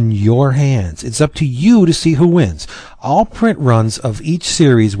decision is in your hands. It's up to you to see who wins. All print runs of each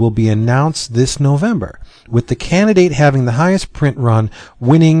series will be announced this November, with the candidate having the highest print run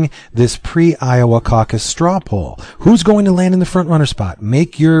winning this pre-Iowa caucus straw poll. Who's going to land in the front runner spot?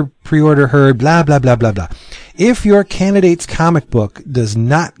 Make your pre-order heard, blah, blah, blah, blah, blah. If your candidate's comic book does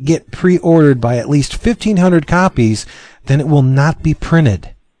not get pre-ordered by at least 1,500 copies, then it will not be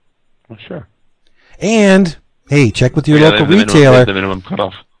printed. Well, sure. And, hey, check with your local retailer. The minimum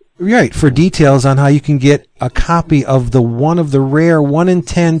cutoff. Right, for details on how you can get a copy of one of the rare 1 in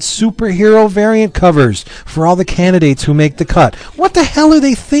 10 superhero variant covers for all the candidates who make the cut. What the hell are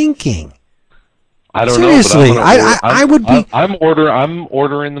they thinking? I don't Seriously, know. I would be. I'm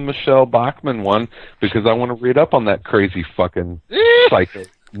ordering the Michelle Bachman one because I want to read up on that crazy fucking psycho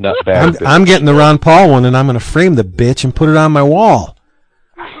nutbag. I'm getting the Ron Paul one, and I'm going to frame the bitch and put it on my wall.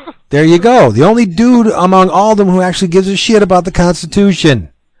 There you go. The only dude among all of them who actually gives a shit about the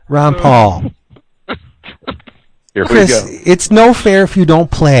Constitution, Ron Paul. Here Chris, we go. it's no fair if you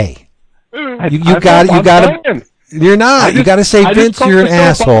don't play. You got. You're not. You got to say, Vince, you're an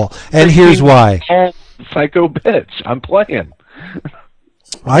asshole, and here's why. Psycho bitch. I'm playing.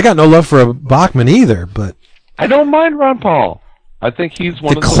 Well, I got no love for a Bachman either, but I don't mind Ron Paul. I think he's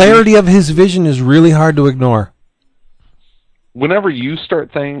one of the clarity of his vision is really hard to ignore. Whenever you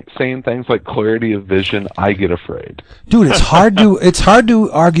start saying things like clarity of vision, I get afraid. Dude, it's hard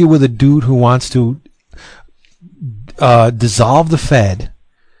to argue with a dude who wants to dissolve the Fed.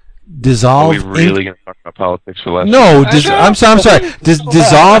 Are we really going to talk about politics for less? No, I'm sorry.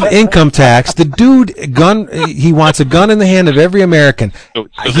 Dissolve income tax. The dude he wants a gun in the hand of every American.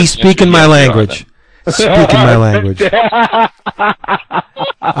 He's speaking my language. Speaking my language.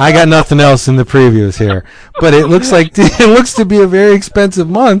 I got nothing else in the previews here, but it looks to be a very expensive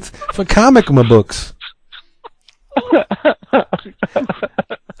month for comic books.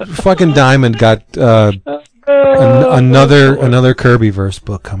 Fucking Diamond got another Kirbyverse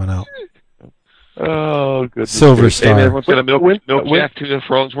book coming out. Oh, goodness. Silver Star. Hey, everyone's got to milk Jack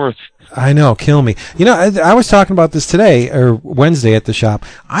for all it's worth. I know, kill me. You know, I was talking about this today, or Wednesday at the shop.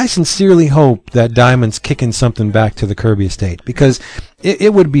 I sincerely hope that Diamond's kicking something back to the Kirby estate, because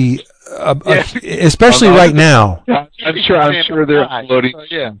it would be, especially right now. I'm sure they're loading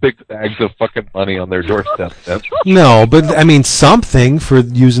big bags of fucking money on their doorstep. No, but I mean something for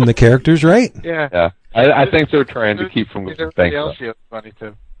using the characters, right? Yeah. I think they're trying to keep from everybody else feels funny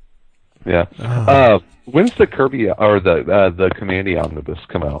too. Yeah. When's the Kirby or the Kamandi omnibus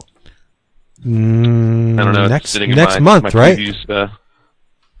come out? I don't know. Next month, right? I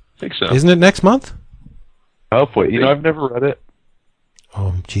think so. Isn't it next month? Hopefully. I've never read it.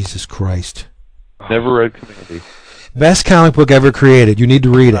 Oh, Jesus Christ. Never read Kamandi. Best comic book ever created. You need to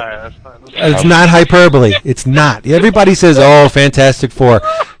read it. It's not hyperbole. It's not. Everybody says, "Oh, Fantastic Four."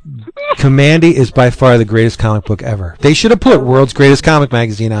 Kamandi is by far the greatest comic book ever. They should have put World's Greatest Comic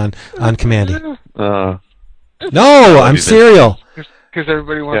Magazine on Kamandi. No, I'm serial. Because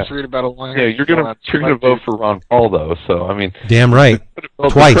everybody wants to read about a long. Yeah, you're gonna vote for Ron Paul though. So I mean, damn right.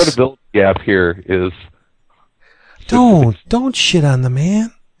 Twice. The credibility gap here is. Don't shit on the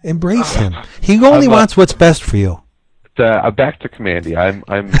man. Embrace him. He only wants what's best for you. Back to Kamandi.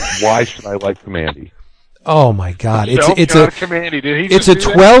 I'm. Why should I like Kamandi? Oh my God! It's a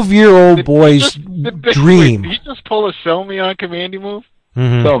 12-year-old boy's dream. Did he just pull a sell me on Kamandi move?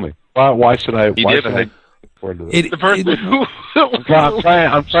 Mm-hmm. Tell me why should I? Why should I? I'm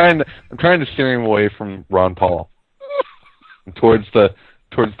trying to steer him away from Ron Paul towards the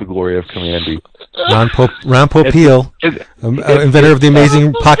glory of Kamandi. Ron Popeil, inventor of the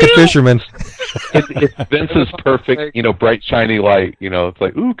amazing pocket fisherman. It's Vince's perfect, bright shiny light. It's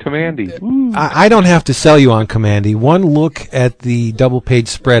like, ooh, Kamandi. Ooh. I don't have to sell you on Kamandi. One look at the double-page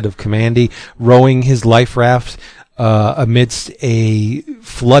spread of Kamandi rowing his life raft amidst a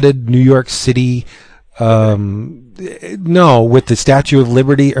flooded New York City. With the Statue of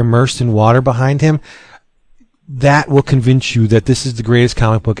Liberty immersed in water behind him. That will convince you that this is the greatest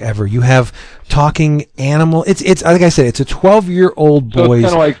comic book ever. You have talking animal. It's like I said, it's a 12-year-old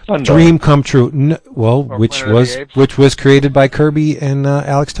boy's dream come true. Which was created by Kirby and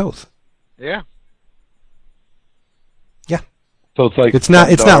Alex Toth. Yeah. Yeah. So it's like it's not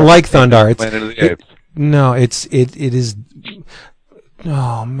like Thundar. Planet of the Apes. It is.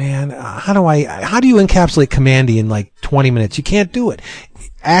 Oh man, how do you encapsulate Kamandi in like 20 minutes? You can't do it.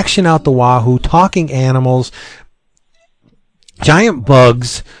 Action out the wahoo, talking animals, giant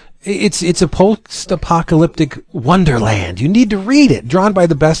bugs. It's a post-apocalyptic wonderland. You need to read it. Drawn by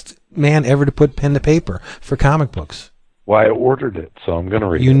the best man ever to put pen to paper for comic books. Well, I ordered it, so I'm going to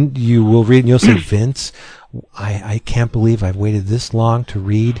read it. You will read, and you'll say, Vince, I can't believe I've waited this long to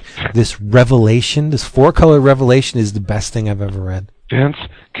read this revelation. This 4-color revelation is the best thing I've ever read. Vince,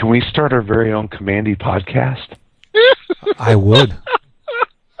 can we start our very own Kamandi podcast? I would.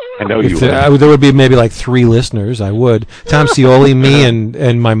 I know you would. There would be maybe like 3 listeners. I would. Tom Scioli, me,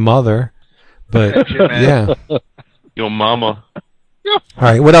 and my mother. But, yeah. Your mama. All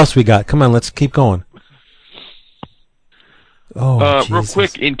right, what else we got? Come on, let's keep going. Real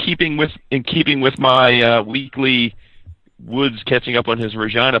quick, in keeping with my weekly Woods catching up on his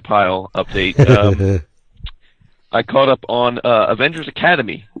Regina pile update, I caught up on Avengers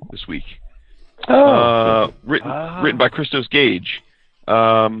Academy this week. Written by Christos Gage.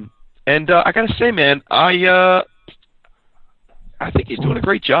 And I gotta say, man, I think he's doing a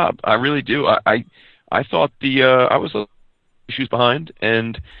great job. I really do. I thought I was issues behind,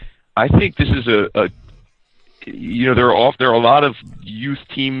 and I think this is there are a lot of youth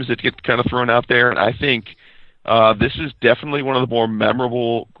teams that get kind of thrown out there, and I think this is definitely one of the more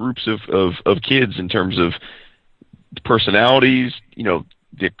memorable groups of kids in terms of personalities,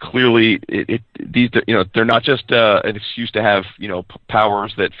 they're clearly they're not just an excuse to have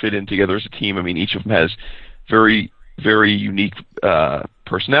powers that fit in together as a team. I mean, each of them has very, very unique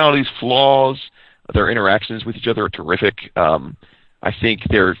personalities, flaws. Their interactions with each other are terrific. I think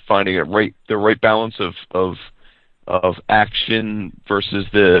they're finding the right balance of action versus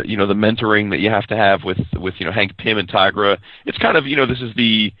the the mentoring that you have to have with Hank Pym and Tigra. It's kind of this is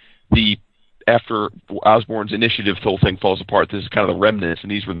the after Osborn's initiative, the whole thing falls apart. This is kind of the remnants,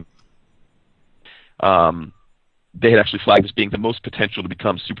 and these were they had actually flagged as being the most potential to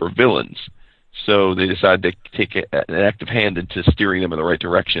become super villains. So they decided to take an active hand into steering them in the right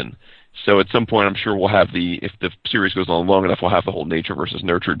direction. So at some point, I'm sure we'll have if the series goes on long enough, we'll have the whole nature versus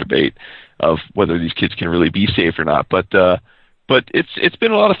nurture debate of whether these kids can really be saved or not. But it's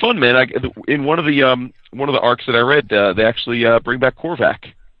been a lot of fun, man. In one of the arcs that I read, they actually bring back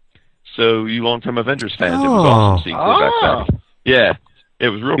Korvac. So you long-term Avengers fans, it was awesome seeing Korvac back. Yeah, it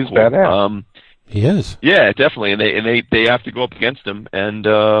was real cool. Badass. He is. Yeah, definitely, and they have to go up against him, and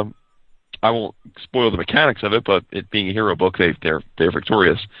I won't spoil the mechanics of it, but it being a hero book, they're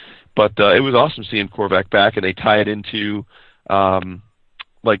victorious. But it was awesome seeing Korvac back, and they tie it into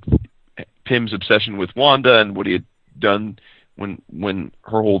like Pym's obsession with Wanda and what he had done when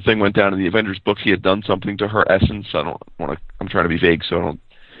her whole thing went down in the Avengers books. He had done something to her essence. I'm trying to be vague, so I don't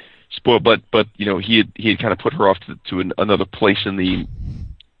spoil. But he had kind of put her off to another place in the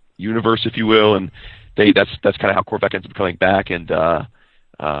universe, if you will, and that's kind of how Korvac ends up coming back. And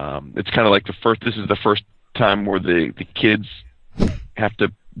it's kind of like this is the first time where the kids have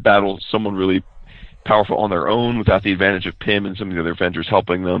to battle someone really powerful on their own without the advantage of Pym and some of the other Avengers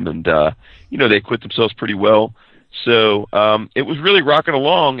helping them, and they acquit themselves pretty well. So it was really rocking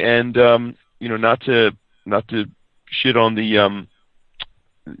along, and not to shit on the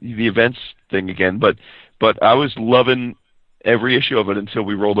events thing again, but I was loving every issue of it until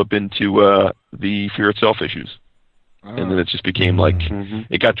we rolled up into the Fear Itself issues. And then it just became like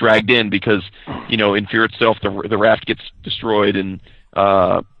it got dragged in because in Fear Itself the raft gets destroyed and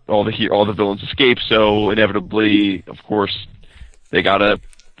all the villains escape. So inevitably, of course, they gotta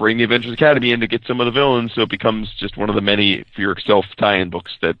bring the Avengers Academy in to get some of the villains. So it becomes just one of the many Fear Itself tie-in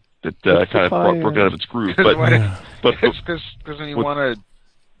books that kind of broke out of its groove. But because when you want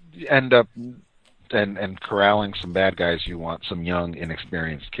to end up and corralling some bad guys, you want some young,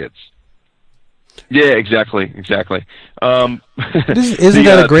 inexperienced kids. Yeah, exactly. Isn't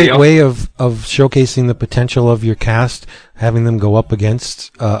that a great way of showcasing the potential of your cast, having them go up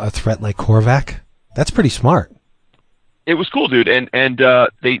against a threat like Korvac? That's pretty smart. It was cool, dude, and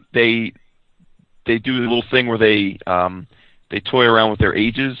they do a little thing where they toy around with their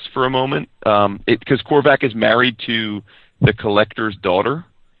ages for a moment, because Korvac is married to the Collector's daughter.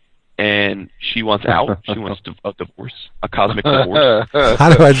 And she wants out. She wants a divorce, a cosmic divorce.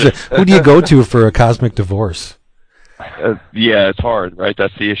 Who do you go to for a cosmic divorce? Yeah, it's hard, right?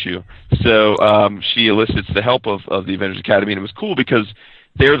 That's the issue. So she elicits the help of the Avengers Academy, and it was cool because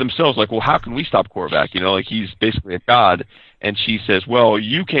they're themselves like, well, how can we stop Korvac? Like he's basically a god. And she says, well,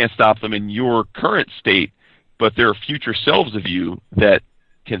 you can't stop them in your current state, but there are future selves of you that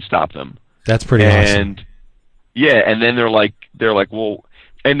can stop them. That's pretty awesome. Yeah, and then they're like, well.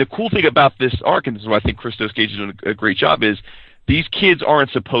 And the cool thing about this arc, and this is why I think Christos Gage is doing a great job, is these kids aren't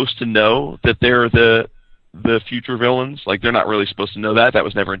supposed to know that they're the future villains. Like, they're not really supposed to know that. That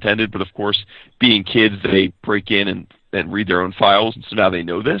was never intended. But, of course, being kids, they break in and read their own files, and so now they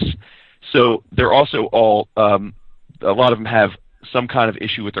know this. So they're also all a lot of them have some kind of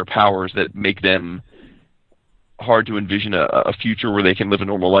issue with their powers that make them hard to envision a future where they can live a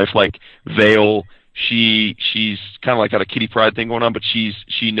normal life. Like Vale, she's kind of like got a kitty pride thing going on, but she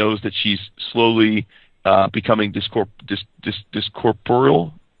knows that she's slowly becoming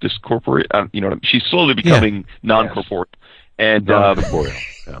discorporeal. She's slowly becoming non-corporeal, and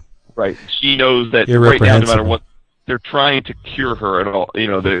right. She knows that right now, no matter what, they're trying to cure her at all.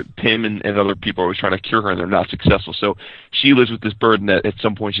 The Pym and other people are always trying to cure her, and they're not successful. So she lives with this burden that at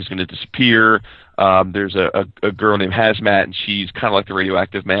some point she's going to disappear. There's a girl named Hazmat, and she's kind of like the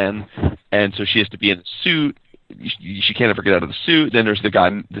radioactive man, and so she has to be in a suit. She can't ever get out of the suit. Then there's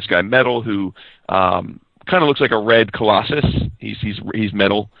this guy Metal, who kind of looks like a red Colossus. He's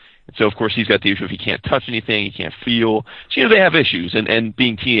metal. And so, of course, he's got the issue of he can't touch anything, he can't feel. So, they have issues, and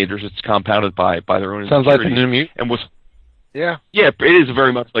being teenagers, it's compounded by their own Sounds like the New Mutants. And yeah, it is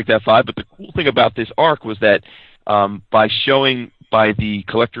very much like that vibe. But the cool thing about this arc was that by the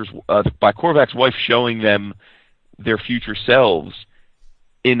Collector's, by Korvac's wife showing them their future selves,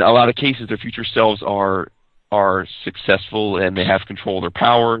 in a lot of cases, their future selves are are successful and they have control of their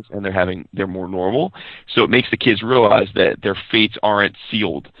powers and they're more normal. So it makes the kids realize that their fates aren't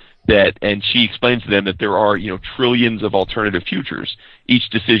sealed. And she explains to them that there are, trillions of alternative futures. Each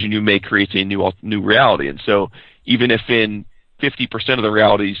decision you make creates a new reality. And so even if in 50% of the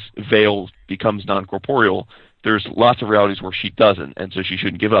realities Vale becomes non-corporeal, there's lots of realities where she doesn't, and so she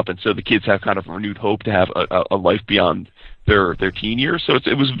shouldn't give up. And so the kids have kind of renewed hope to have a life beyond their teen years. So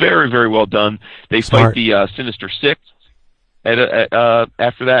it was very, very well done. They fight the Sinister Six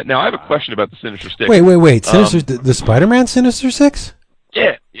after that. Now, I have a question about the Sinister Six. Wait. The Spider-Man Sinister Six?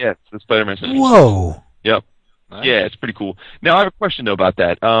 Yeah, it's the Spider-Man Sinister Six. Whoa. Yep. Nice. Yeah, it's pretty cool. Now, I have a question, though, about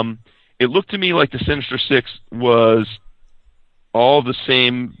that. It looked to me like the Sinister Six was all the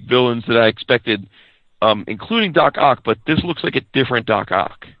same villains that I expected, including Doc Ock, but this looks like a different Doc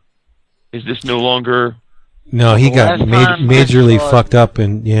Ock. Is this no longer... No, he got majorly fucked up,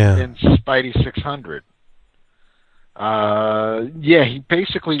 in Spidey 600. He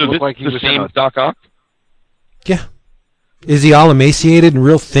basically looked like he was the same Doc Ock? Yeah. Is he all emaciated and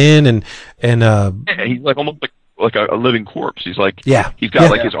real thin and yeah, he's like almost like a living corpse. He's like he's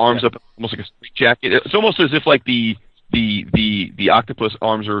got like his arms up almost like a straight jacket. It's almost as if like the octopus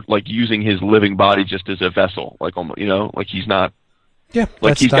arms are like using his living body just as a vessel, like almost, like he's not. Yeah,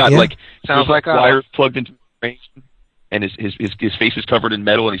 like he's got like sounds like wires plugged into his brain, and his face is covered in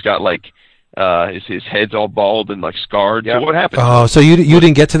metal, and he's got like his head's all bald and like scarred. Yeah. So what happened? Oh, so you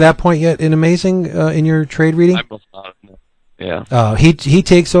didn't get to that point yet in Amazing in your trade reading? I must not. Yeah. He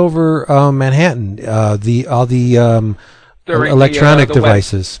takes over Manhattan. All the electronic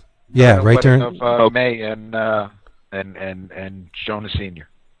devices. Right there. Of May and Jonah Senior.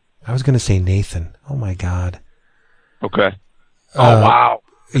 I was going to say Nathan. Oh my God. Okay. Wow.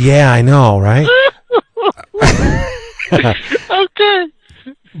 Yeah, I know, right? Okay.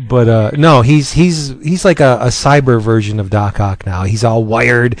 But no, he's like a cyber version of Doc Ock now. He's all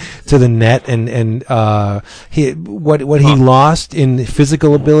wired to the net, and what he lost in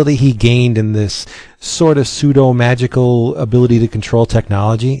physical ability, he gained in this sort of pseudo magical ability to control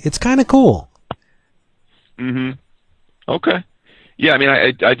technology. It's kind of cool. Mm-hmm. Okay. Yeah, I mean,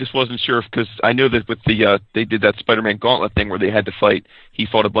 I just wasn't sure because I know that with they did that Spider-Man Gauntlet thing where they had to fight. He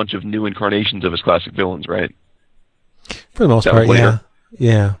fought a bunch of new incarnations of his classic villains, right? For the most part, yeah.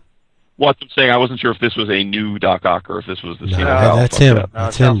 Yeah. Well, I'm saying I wasn't sure if this was a new Doc Ock or if this was the same. That's him.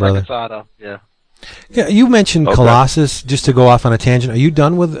 That's him, brother. Like yeah. Yeah, you mentioned Colossus, just to go off on a tangent. Are you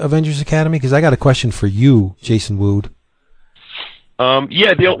done with Avengers Academy? Because I got a question for you, Jason Wood. The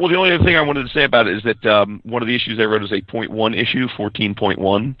only other thing I wanted to say about it is that one of the issues I wrote was a .1 issue,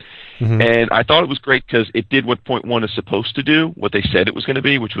 14.1, and I thought it was great because it did what .1 is supposed to do, what they said it was going to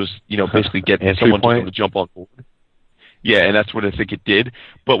be, which was basically get someone to jump on board. Yeah, and that's what I think it did.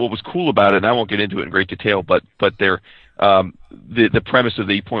 But what was cool about it, and I won't get into it in great detail, but the premise of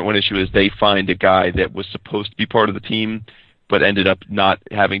the .1 issue is they find a guy that was supposed to be part of the team, but ended up not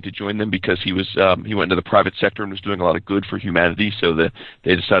having to join them because he went into the private sector and was doing a lot of good for humanity. So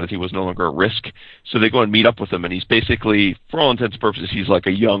they decided he was no longer a risk. So they go and meet up with him, and he's basically, for all intents and purposes, he's like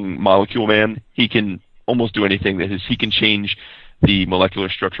a young molecule man. He can almost do anything. He can change the molecular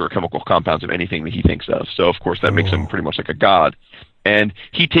structure or chemical compounds of anything that he thinks of. So, of course, that makes him pretty much like a god. And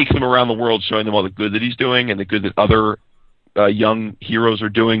he takes them around the world showing them all the good that he's doing and the good that other young heroes are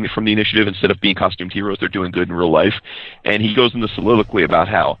doing from the initiative. Instead of being costumed heroes, they're doing good in real life. And he goes into soliloquy about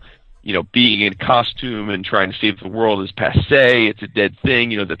how, being in costume and trying to save the world is passé. It's a dead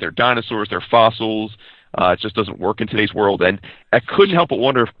thing, that they're dinosaurs, they're fossils. It just doesn't work in today's world. And I couldn't help but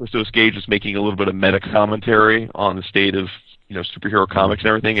wonder if Christos Gage was making a little bit of meta commentary on the state of superhero comics and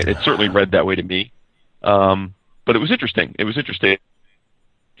everything. It certainly read that way to me. But it was interesting. He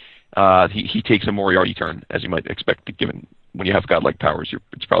takes a Moriarty turn, as you might expect, given when you have godlike powers,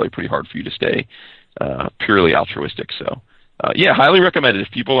 it's probably pretty hard for you to stay purely altruistic. So, highly recommended.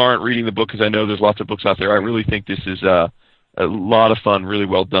 If people aren't reading the book, because I know there's lots of books out there, I really think this is a lot of fun, really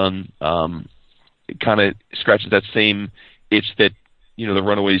well done. It kind of scratches that same itch that, the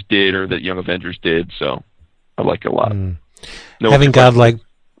Runaways did or that Young Avengers did, so I like it a lot. Having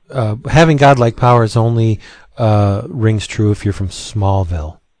godlike powers only rings true if you're from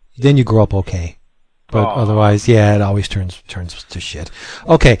Smallville. Then you grow up okay, but otherwise, it always turns to shit.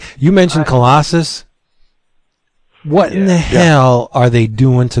 Okay, you mentioned Colossus. What in the hell are they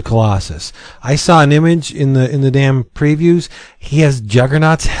doing to Colossus? I saw an image in the damn previews. He has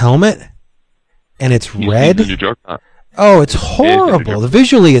Juggernaut's helmet, and it's red. Oh, it's horrible.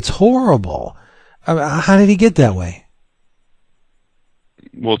 Visually, it's horrible. How did he get that way?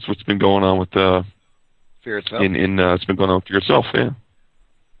 Well, it's what's been going on with Fear Itself. It's been going on with Fear Itself, yeah.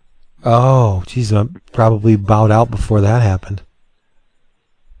 Oh, geez, I probably bowed out before that happened.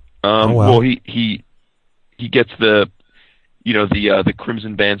 Well, he gets the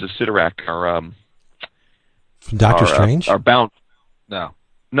Crimson Bands of Sidorak are From Doctor Strange? Are bound. No,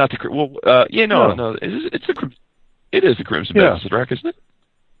 not the no. It is the Crimson Bands of Sidorak, isn't it?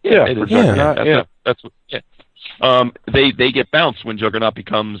 Yeah, it is. That's what. Yeah. They get bounced when Juggernaut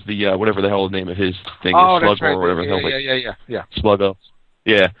becomes the whatever the hell the name of his thing is, Sluggo or whatever the hell. Yeah. Sluggo.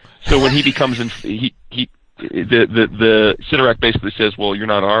 Yeah. So when he becomes the Sidorak basically says, "Well, you're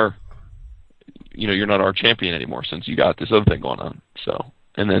not our champion anymore since you got this other thing going on." So,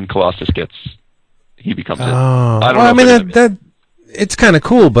 and then Colossus becomes it. I mean that it's kind of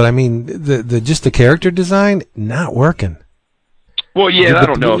cool, but I mean the just the character design not working. Well, yeah, I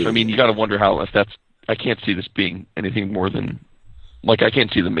don't know if you got to wonder how if that's. I can't see this being anything more than I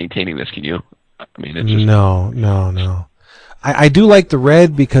can't see them maintaining this. Can you? I mean, it's just no. I do like the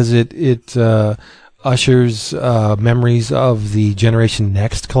red because it ushers memories of the Generation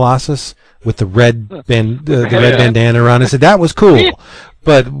Next Colossus with the red bandana around it. So that was cool.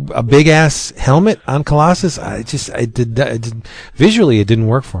 But a big ass helmet on Colossus, visually it didn't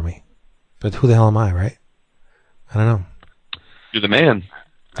work for me. But who the hell am I, right? I don't know. You're the man.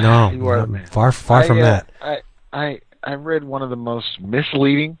 No, you are the man. Far from that. I read one of the most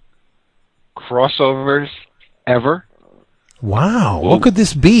misleading crossovers ever. Wow, what could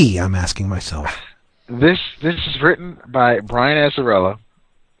this be? I'm asking myself. This is written by Brian Azzarello,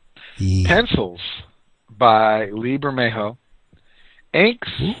 pencils by Lee Bermejo,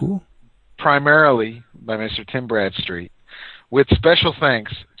 inks primarily by Mr. Tim Bradstreet, with special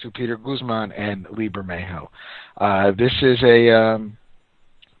thanks to Peter Guzman and Lee Bermejo.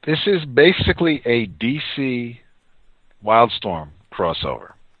 This is basically a DC Wildstorm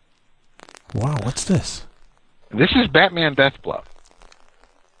crossover. Wow, what's this? This is Batman Deathblow.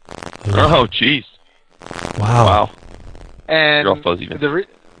 Oh, jeez. Wow. And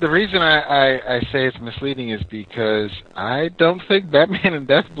the reason I say it's misleading is because I don't think Batman and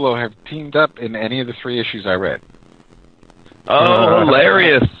Deathblow have teamed up in any of the 3 issues I read. Oh,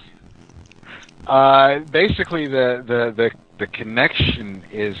 hilarious. Basically, the connection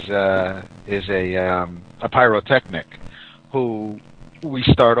is a pyrotechnic who we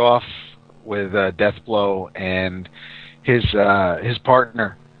start off with Deathblow and his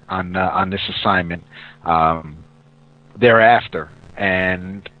partner on this assignment thereafter,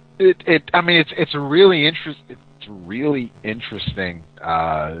 and it's a really interesting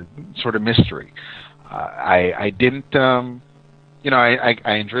sort of mystery. I didn't I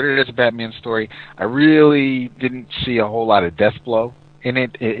enjoyed it as a Batman story. I really didn't see a whole lot of Deathblow in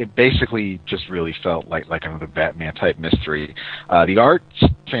it. It basically just really felt like another Batman type mystery. The art's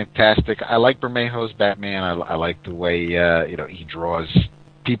fantastic. I like Bermejo's Batman. I like the way he draws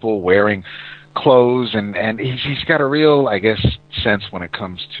people wearing clothes, and he's got a real, I guess, sense when it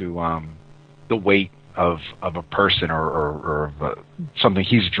comes to the weight of a person or something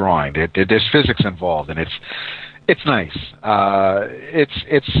he's drawing. There's physics involved, and it's nice.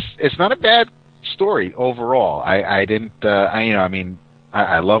 It's not a bad story overall. I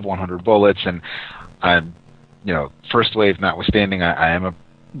love 100 Bullets, and First Wave notwithstanding, I am a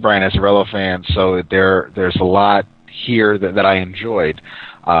Brian Azzarello fan, so there's a lot here that I enjoyed.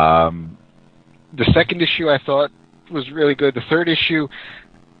 The second issue I thought was really good. The third issue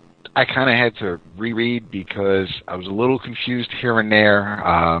I kind of had to reread because I was a little confused here and there.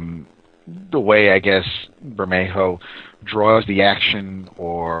 The way, I guess, Bermejo draws the action,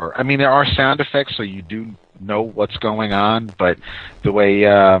 there are sound effects, so you do know what's going on, but the way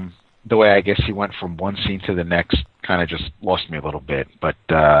I guess he went from one scene to the next kind of just lost me a little bit. But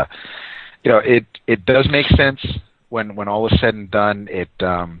it does make sense when all is said and done.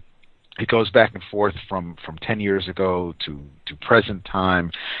 It goes back and forth from 10 years ago to present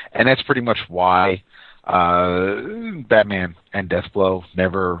time, and that's pretty much why Batman and Deathblow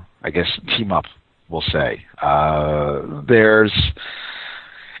never, I guess, team up, we'll say. There's,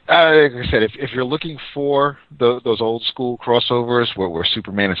 like I said, if you're looking for those old school crossovers where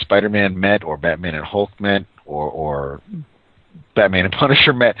Superman and Spider-Man met, or Batman and Hulk met, or Batman and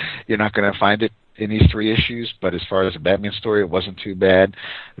Punisher met, you're not going to find it in these 3 issues. But as far as a Batman story, it wasn't too bad.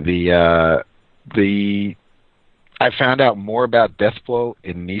 I found out more about Deathblow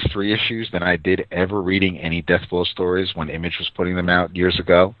in these 3 issues than I did ever reading any Deathblow stories when Image was putting them out years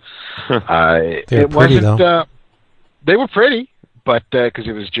ago. They're pretty, though. They were pretty, but because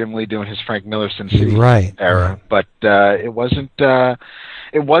it was Jim Lee doing his Frank Miller Sin City era. But it wasn't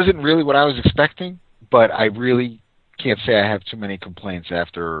really what I was expecting. But I really can't say I have too many complaints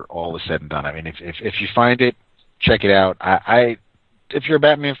after all is said and done. I mean, if you find it, check it out. I if you're a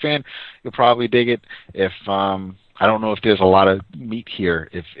Batman fan, you'll probably dig it. If I don't know if there's a lot of meat here.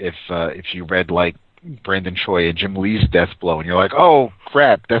 If you read like Brandon Choi and Jim Lee's Deathblow, and you're like, oh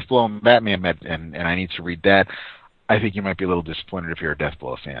crap, Deathblow and Batman met, and I need to read that, I think you might be a little disappointed if you're a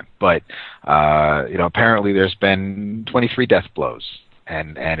Deathblow fan. But apparently there's been 23 Deathblows,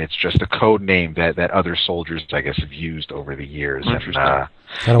 and it's just a code name that other soldiers, I guess, have used over the years. And, gotta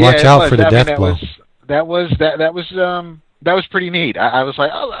watch out for the Deathblow. That was pretty neat. I was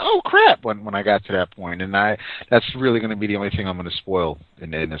like, oh crap, when I got to that point, and that's really going to be the only thing I'm going to spoil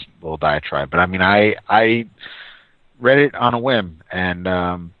in this little diatribe. But I mean, I read it on a whim, and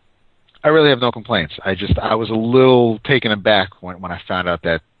I really have no complaints. I was a little taken aback when I found out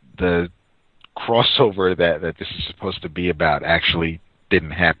that the crossover that this is supposed to be about actually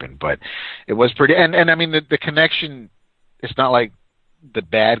didn't happen. But it was pretty, and I mean the connection. It's not like the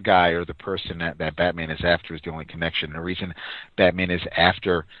bad guy or the person that Batman is after is the only connection. The reason Batman is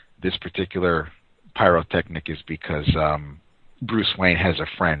after this particular pyrotechnic is because Bruce Wayne has a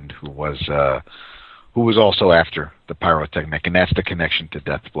friend who was also after the pyrotechnic, and that's the connection to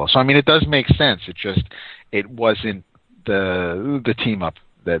Deathblow. So I mean, it does make sense. It wasn't the team up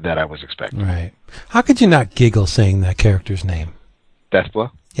that I was expecting. Right. How could you not giggle saying that character's name? Deathblow?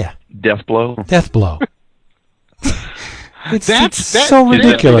 Yeah. Deathblow? Deathblow. It's so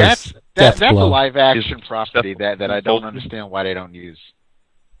ridiculous. That's a live action property that I don't understand why they don't use.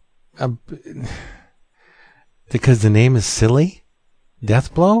 Because the name is silly?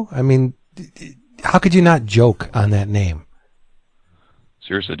 Deathblow? I mean, how could you not joke on that name?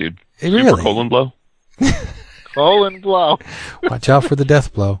 Seriously, dude. Really? Super colon blow? Colon blow. Watch out for the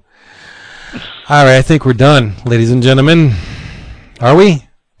Deathblow. All right, I think we're done, ladies and gentlemen. Are we?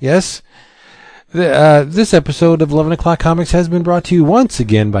 Yes? This episode of 11 O'Clock Comics has been brought to you once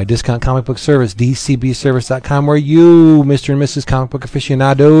again by Discount Comic Book Service, DCBService.com, where you, Mr. and Mrs. Comic Book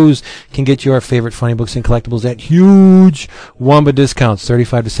aficionados, can get your favorite funny books and collectibles at huge Wamba discounts,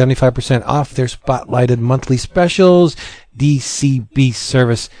 35 to 75% off their spotlighted monthly specials,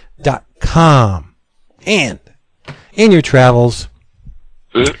 DCBService.com. And in your travels,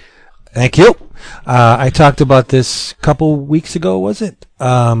 thank you. I talked about this a couple weeks ago, was it?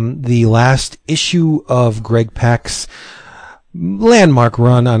 The last issue of Greg Pak's landmark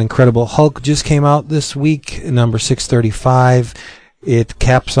run on Incredible Hulk just came out this week, number 635. It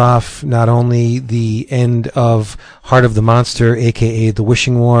caps off not only the end of Heart of the Monster, a.k.a. The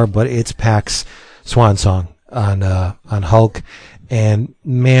Wishing War, but it's Pak's swan song on Hulk. And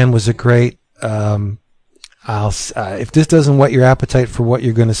man, was it great. If this doesn't whet your appetite for what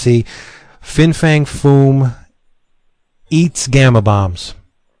you're going to see, Fin Fang Foom eats gamma bombs.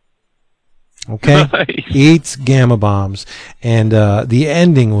 Okay? Nice. Eats gamma bombs. And the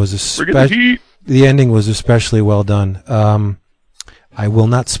ending was especially well done. I will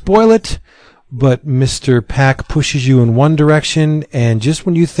not spoil it, but Mr. Pak pushes you in one direction, and just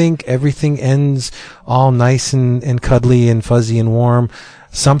when you think everything ends all nice and cuddly and fuzzy and warm,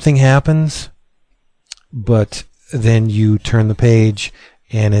 something happens, but then you turn the page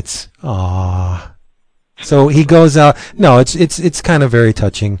and it's so he goes out. No, it's kind of very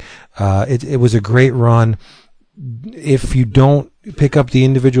touching. It was a great run. If you don't pick up the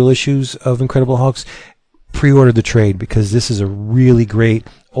individual issues of Incredible Hulks, pre-order the trade, because this is a really great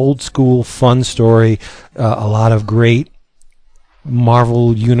old school fun story. A lot of great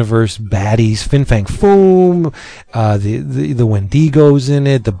Marvel Universe baddies, Fin Fang Foom, the Wendigos in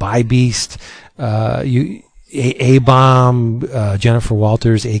it, the Bi-Beast, A-Bomb, Jennifer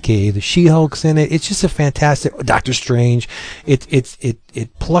Walters, aka the She-Hulk's in it. It's just a fantastic Doctor Strange. It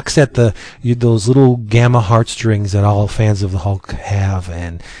plucks at those little gamma heartstrings that all fans of the Hulk have,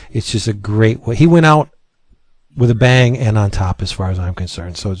 and it's just a great way. He went out with a bang and on top, as far as I'm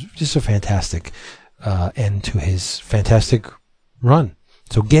concerned. So it's just a fantastic end to his fantastic run.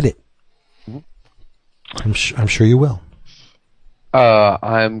 So get it. I'm sure you will.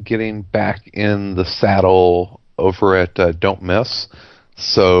 I'm getting back in the saddle over at Don't Miss.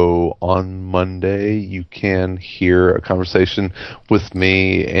 So on Monday, you can hear a conversation with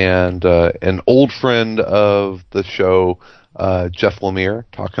me and an old friend of the show, Jeff Lemire,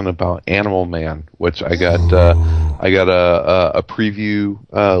 talking about Animal Man, which I got a preview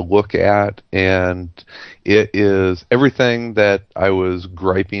look at, and it is everything that I was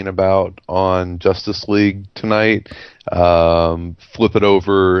griping about on Justice League tonight. flip it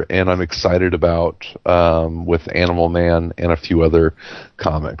over, and I'm excited about with Animal Man and a few other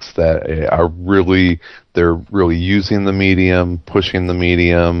comics that are they're really using the medium, pushing the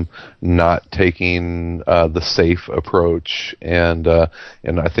medium, not taking the safe approach, and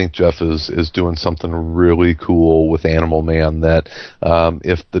I think Geoff is doing something really cool with Animal Man. That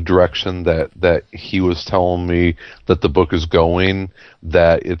if the direction that he was telling me that the book is going,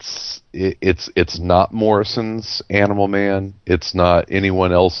 that it's not Morrison's Animal Man, it's not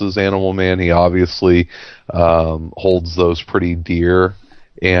anyone else's Animal Man. He obviously holds those pretty dear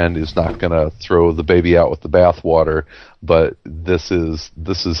and is not going to throw the baby out with the bathwater, but this is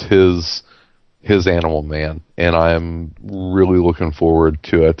his Animal Man, and I'm really looking forward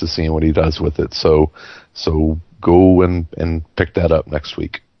to seeing what he does with it. So go and pick that up next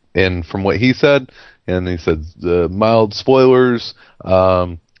week. And from what he said, mild spoilers, if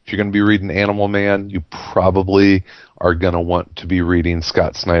you're going to be reading Animal Man, you probably are going to want to be reading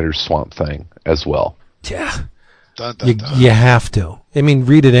Scott Snyder's Swamp Thing as well. Yeah. Dun, dun, dun. You have to. I mean,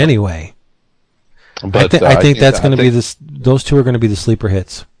 read it anyway. But I think that's going to be this. Those two are going to be the sleeper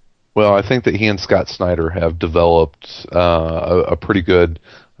hits. Well, I think that he and Scott Snyder have developed a pretty good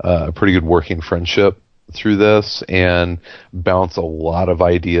working friendship through this, and bounce a lot of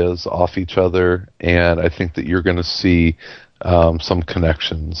ideas off each other. And I think that you're going to see some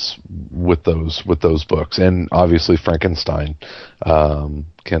connections with those books, and obviously Frankenstein can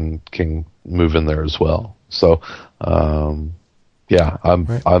move in there as well. So,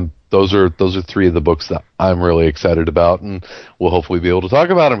 those are three of the books that I'm really excited about, and we'll hopefully be able to talk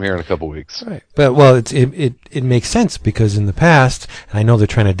about them here in a couple weeks. Right. But it makes sense, because in the past, and I know they're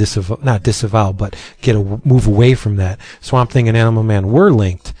trying to not disavow, but move away from that. Swamp Thing and Animal Man were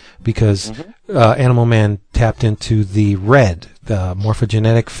linked because Animal Man tapped into the red, the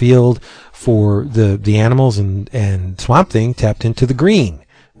morphogenetic field for the animals, and Swamp Thing tapped into the green,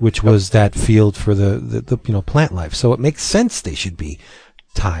 which was that field for the plant life. So it makes sense they should be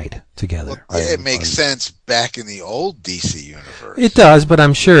tied together. Well, it makes sense back in the old DC universe. It does, but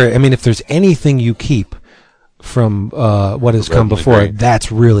I'm sure, I mean, if there's anything you keep from what has come before,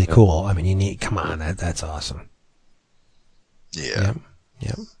 that's really cool. I mean, come on, that's awesome. Yeah.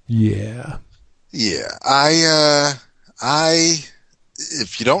 Yeah. I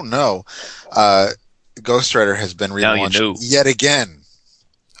if you don't know, Ghost Rider has been relaunched yet again.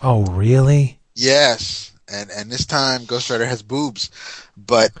 Oh, really? Yes, and this time Ghost Rider has boobs,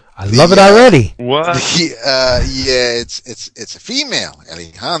 but I love it already. What? It's a female,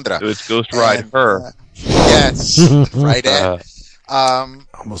 Alejandra. So it's Ghost Rider. Yes, right at.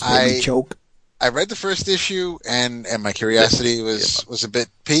 Almost made me choke. I read the first issue, and my curiosity was a bit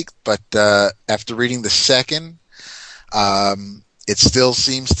piqued, but after reading the second, it still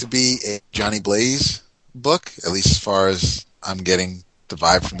seems to be a Johnny Blaze book, at least as far as I'm getting the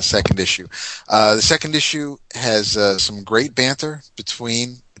vibe from the second issue. The second issue has some great banter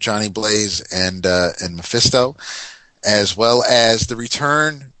between Johnny Blaze and Mephisto, as well as the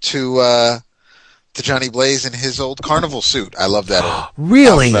return to Johnny Blaze in his old carnival suit. I love that.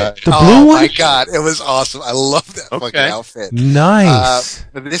 Really? The blue one? Oh my god, it was awesome. I love that fucking outfit. Nice.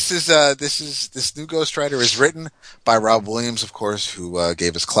 This new Ghost Rider is written by Rob Williams, of course, who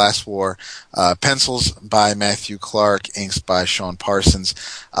gave us Class War. Pencils by Matthew Clark, inks by Sean Parsons.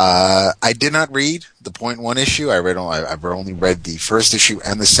 I did not read the .1 issue. I've only read the first issue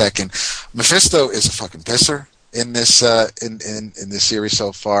and the second. Mephisto is a fucking pisser in this in this series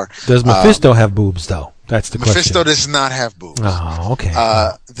so far. Does Mephisto have boobs though? That's the question. Mephisto does not have boobs. Oh, okay.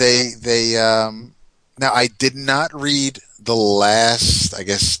 They now I did not read the last, I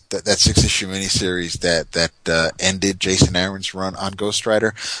guess that 6-issue miniseries that ended Jason Aaron's run on Ghost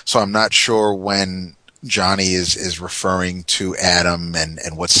Rider, so I'm not sure when Johnny is referring to Adam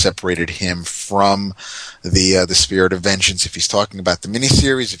and what separated him from the Spirit of Vengeance. If he's talking about the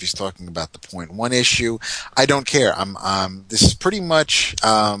miniseries, if he's talking about the .1 issue, I don't care. This is pretty much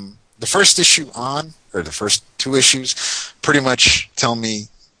the first issue or the first 2 issues pretty much tell me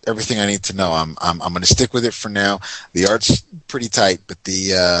everything I need to know. I'm going to stick with it for now. The art's pretty tight, but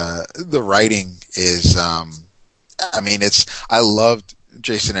the writing is I loved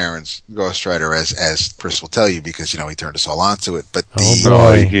Jason Aaron's Ghost Rider, as Chris will tell you, because he turned us all onto it. But here we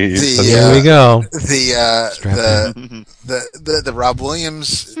go. The Rob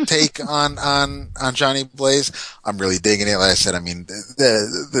Williams take on Johnny Blaze, I'm really digging it. Like I said, I mean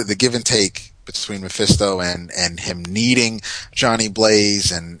the give and take between Mephisto and him needing Johnny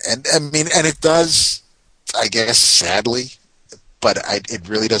Blaze, and I mean, and it does, I guess, sadly, but it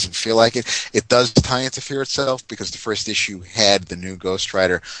really doesn't feel like it. It does tie into Fear itself because the first issue had the new Ghost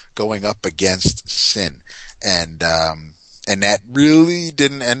Rider going up against Sin, and that really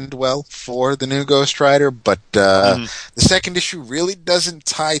didn't end well for the new Ghost Rider. But the second issue really doesn't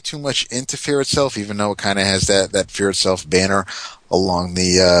tie too much into Fear itself, even though it kind of has that Fear itself banner along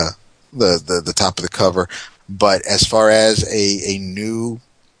the top of the cover. But as far as a new,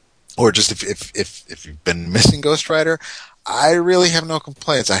 or just if you've been missing Ghost Rider, I really have no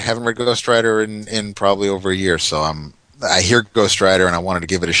complaints. I haven't read Ghost Rider in probably over a year, so I hear Ghost Rider and I wanted to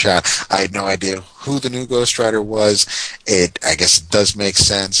give it a shot. I had no idea who the new Ghost Rider was. I guess it does make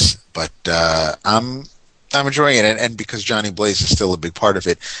sense, but I'm enjoying it, and because Johnny Blaze is still a big part of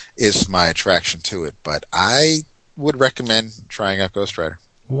it, is my attraction to it. But I would recommend trying out Ghost Rider.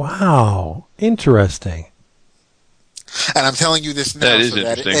 Wow, interesting. And I'm telling you this now so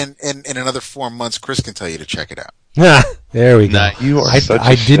that in another 4 months, Chris can tell you to check it out. There we go. Nah, you are I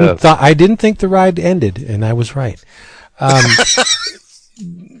didn't think the ride ended, and I was right. Back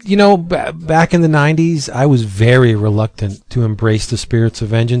in the 90s, I was very reluctant to embrace the spirits of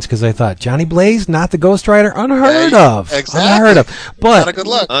vengeance because I thought Johnny Blaze, not the Ghost Rider, unheard of. Exactly. Unheard of. But not a good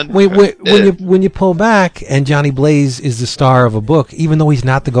luck. when you pull back and Johnny Blaze is the star of a book, even though he's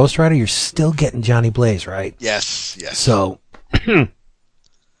not the Ghost Rider, you're still getting Johnny Blaze, right? Yes. So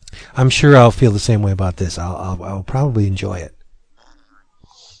I'm sure I'll feel the same way about this. I'll probably enjoy it.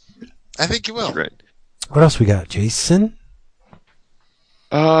 I think you will. That's great. What else we got, Jason?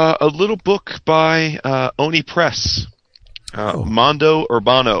 A little book by Oni Press, Mondo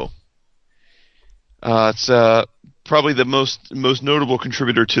Urbano. It's probably the most notable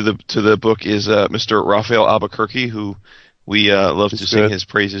contributor to the book is Mr. Rafael Albuquerque, who we love to sing his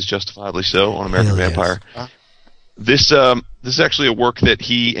praises, justifiably so, on American Vampire. This is actually a work that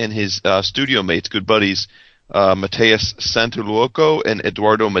he and his studio mates, good buddies, Mateus Santaluoco and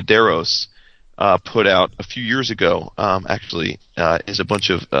Eduardo Medeiros, put out a few years ago. Is a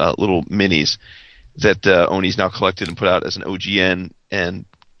bunch of little minis that Oni's now collected and put out as an OGN, and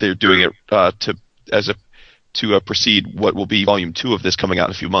they're doing it to precede what will be Volume 2 of this coming out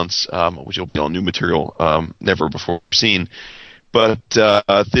in a few months, which will be all new material, never before seen. But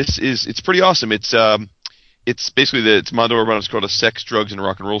it's pretty awesome. It's basically it's Mondo Urbano. It's called A Sex, Drugs, and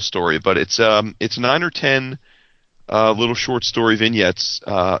Rock and Roll Story, but it's 9 or 10 little short story vignettes,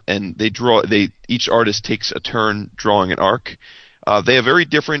 and each artist takes a turn drawing an arc. They have very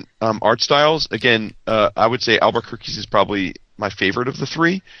different art styles. Again, I would say Albuquerque's is probably my favorite of the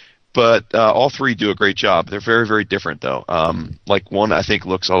three, but all three do a great job. They're very, very different, though. Like one, I think,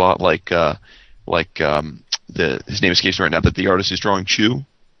 looks a lot like his name escapes me right now, but the artist is drawing Chew.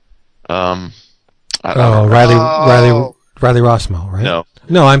 Riley Rossmo, right?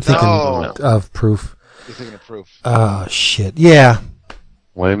 No, I'm thinking of Proof. You're thinking of Proof. Oh, shit. Yeah.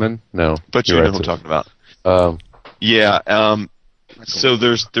 Wayman? No. But you know who I'm talking about. So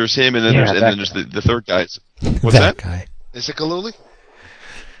there's him, and then there's the third guy. What's that? Guy. Is it Galooly?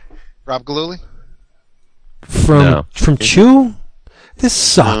 Rob Galooly? From Chew? This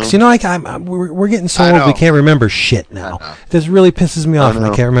sucks. No. We're getting so old we can't remember shit now. This really pisses me off, and I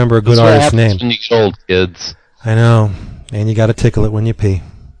can't remember a good artist's name. When you get old, kids. I know. And you got to tickle it when you pee.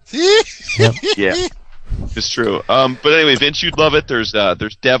 Yep. Yeah. It's true. But anyway, Vince, you'd love it. There's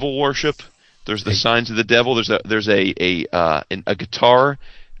devil worship. There's the signs of the devil. There's a guitar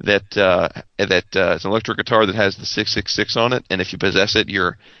that it's an electric guitar that has the 666 on it, and if you possess it,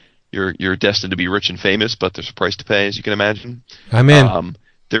 you're destined to be rich and famous. But there's a price to pay, as you can imagine. I'm in.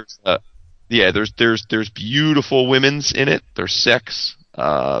 There's beautiful women's in it. There's sex.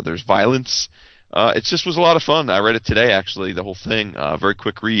 There's violence. It just was a lot of fun. I read it today, actually, the whole thing. Very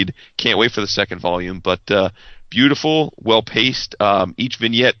quick read. Can't wait for the second volume, but beautiful, well-paced. Each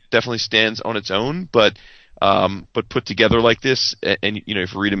vignette definitely stands on its own, but put together like this, and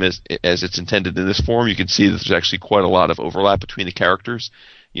if you read them as it's intended in this form, you can see that there's actually quite a lot of overlap between the characters.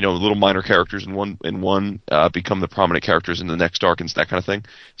 Little minor characters in one become the prominent characters in the next arc and that kind of thing.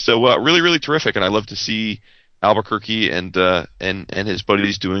 So really, really terrific, and I love to see Albuquerque and his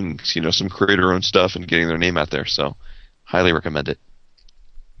buddies doing some creator-owned stuff and getting their name out there. So highly recommend it.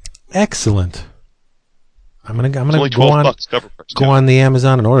 Excellent. I'm gonna go on the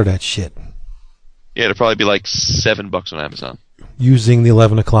Amazon and order that shit. Yeah, it'll probably be like $7 on Amazon. Using the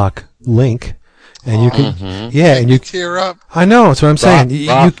 11 o'clock link, and you can and you tear up. I know, that's what I'm saying.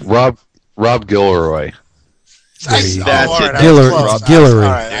 Rob Gilroy. It's Gillery,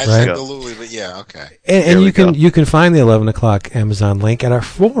 right? I said Galooly, but yeah, okay. And you can find the 11 o'clock Amazon link at our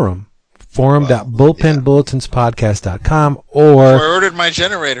forum.bullpenbulletinspodcast.com or I ordered my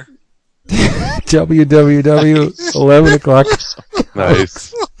generator. www.11o'clock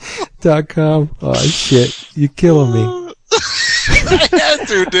Nice.com. Oh shit, you're killing me. I had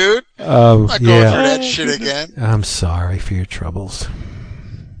to, dude. I'm not going through that shit again. I'm sorry for your troubles.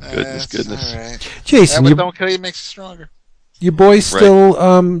 Goodness. All right. Jason, but don't kill you makes you stronger. Your boys still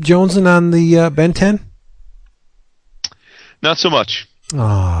jonesing on the Ben 10? Not so much.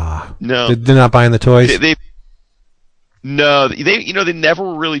 Ah, no. They're not buying the toys. They never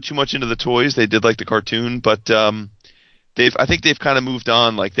were really too much into the toys. They did like the cartoon, but I think they've kind of moved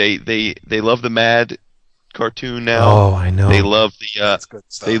on. Like they love the Mad cartoon now. Oh, I know. They love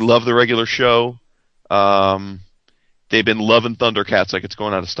they love the regular show. They've been loving Thundercats like it's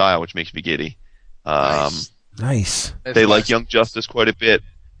going out of style, which makes me giddy. Nice. They like Young Justice quite a bit.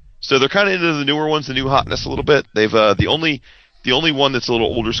 So they're kind of into the newer ones, the new hotness a little bit. They've the only one that's a little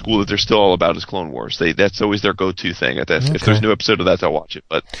older school that they're still all about is Clone Wars. That's always their go-to thing. If there's a new episode of that, they'll watch it.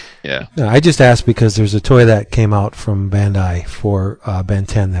 But yeah. No, I just asked because there's a toy that came out from Bandai for Ben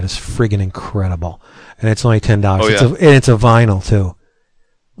 10 that is friggin' incredible, and it's only $10. Oh, yeah. And it's a vinyl too.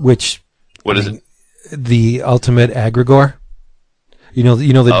 What is it? The Ultimate Agrigor. You know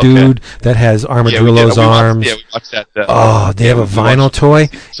the dude that has Armadillo's arms. We watched that. They have a vinyl toy.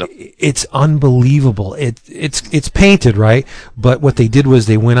 It's unbelievable. It's painted, right? But what they did was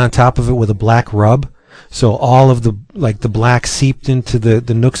they went on top of it with a black rub, so all of the black seeped into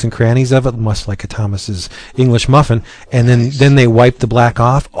the nooks and crannies of it, much like a Thomas's English muffin. And then they wiped the black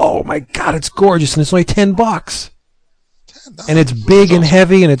off. Oh my God, it's gorgeous, and it's only $10. And it's big and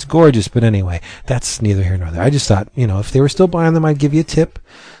heavy, and it's gorgeous. But anyway, that's neither here nor there. I just thought, if they were still buying them, I'd give you a tip.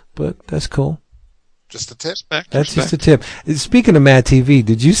 But that's cool. Just a tip? That's just a tip. Speaking of Mad TV,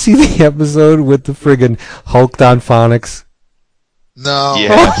 did you see the episode with the friggin' Hulk on phonics? No.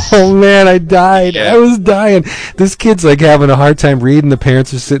 Yes. Oh man, I died. Yeah. I was dying. This kid's like having a hard time reading. The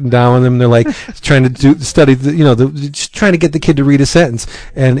parents are sitting down with him. They're like trying to study. Just trying to get the kid to read a sentence,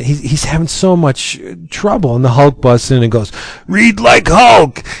 and he's having so much trouble. And the Hulk busts in and goes, "Read like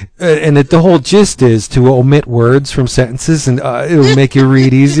Hulk," and the whole gist is to omit words from sentences, and it'll make you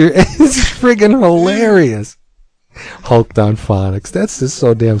read easier. It's friggin' hilarious. Hulk on phonics. That's just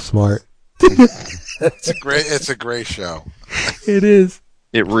so damn smart. It's a great show. It is.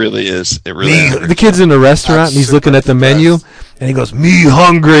 It really is. It really is. The kid's in the restaurant and he's looking at the menu and he goes, "Me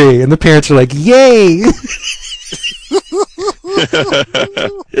hungry," and the parents are like, "Yay!"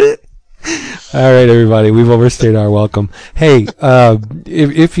 All right, everybody, we've overstayed our welcome. Hey,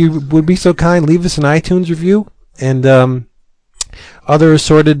 if you would be so kind, leave us an iTunes review and other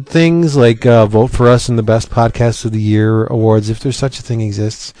assorted things like vote for us in the Best Podcast of the Year awards, if there's such a thing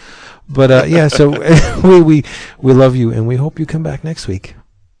exists. But so we love you, and we hope you come back next week.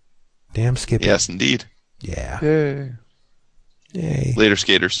 Damn Skippy. Yes, indeed. Yeah. Yay. Later,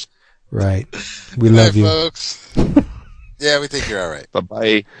 skaters. Right. We love you, folks. Yeah, we think you're all right.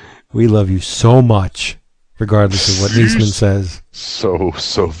 Bye-bye. We love you so much, regardless of what Niesman says. So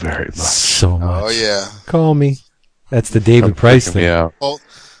very much. So much. Oh yeah. Call me. That's the David Price thing. Yeah. Oh,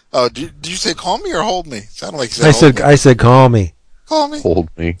 did you say call me or hold me? Sounded like you said I said call me. Call me. Hold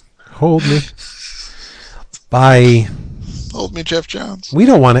me. Hold me. Bye. Hold me, Geoff Johns. We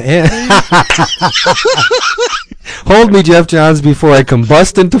don't want to end. Hold me, Geoff Johns, before I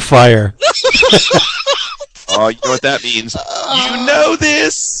combust into fire. Oh, you know what that means. You know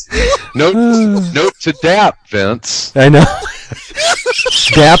this. Note to DAP, Vince. I know.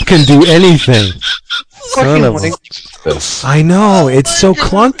 DAP can do anything. Son of a... I know, it's so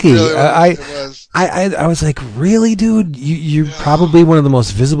clunky. I was like, really, dude? You're probably one of the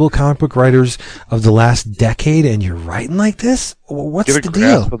most visible comic book writers of the last decade, and you're writing like this? What's the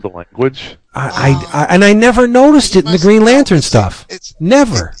deal? Of the language. I never noticed it in the Green Lantern stuff.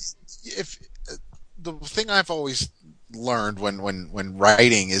 Never. If the thing I've always learned when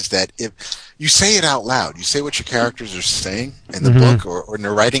writing is that if you say it out loud, you say what your characters are saying in the book or in the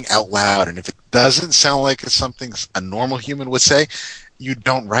writing out loud, and if it doesn't sound like it's something a normal human would say, you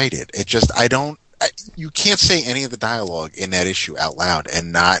don't write it. It just you can't say any of the dialogue in that issue out loud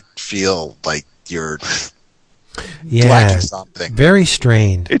and not feel like you're lacking something. Very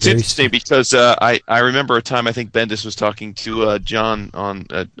strained. It's interesting because I remember a time I think Bendis was talking to John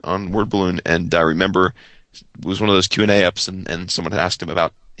on Word Balloon, and I remember it was one of those Q&A apps, and someone had asked him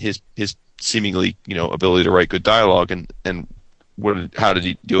about his seemingly ability to write good dialogue, and how did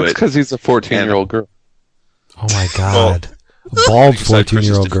he do it? It's because he's a 14-year-old girl. Oh my God, a bald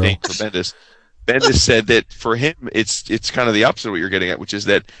 14-year-old girl. For Bendis said that for him it's kind of the opposite of what you're getting at, which is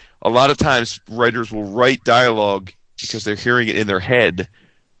that a lot of times writers will write dialogue because they're hearing it in their head,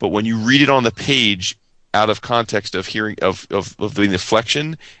 but when you read it on the page, out of context of hearing of the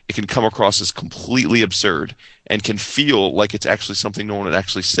inflection, it can come across as completely absurd and can feel like it's actually something no one would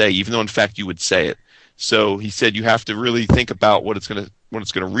actually say, even though in fact you would say it. So he said you have to really think about what it's gonna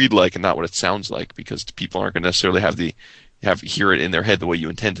read like and not what it sounds like, because people aren't going to necessarily hear it in their head the way you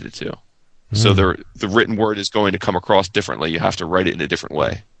intended it to. So the written word is going to come across differently. You have to write it in a different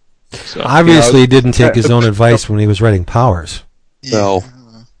way. So, obviously, he didn't take his own advice when he was writing Powers. No.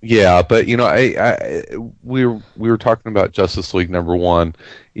 Yeah, but we were talking about Justice League #1.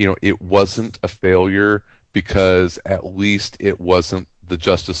 It wasn't a failure because at least it wasn't the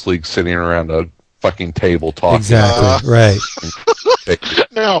Justice League sitting around a fucking table talking. Exactly, right.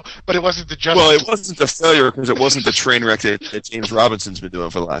 No, but it wasn't the Justice. Well, it wasn't a failure because it wasn't the train wreck that James Robinson's been doing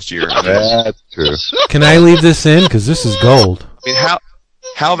for the last year. That's true. Can I leave this in? Because this is gold. I mean,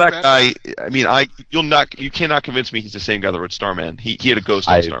 how that guy? I mean, you cannot convince me he's the same guy that wrote Starman. He had a ghost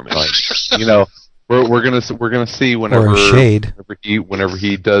on Starman. We're gonna see whenever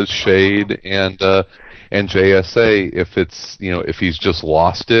he does Shade and JSA, if it's if he's just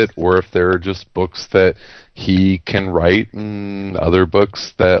lost it, or if there are just books that he can write and other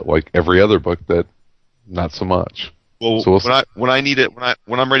books that, like every other book, that not so much. Well, when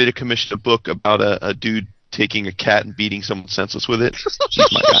I'm ready to commission a book about a dude taking a cat and beating someone senseless with it,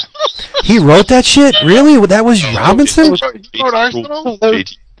 he's my guy. He wrote that shit? Really? That was Robinson? He wrote Arsenal? That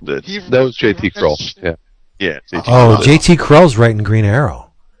was J.T. Kroll. Yeah. Yeah. J.T. Kroll's writing Green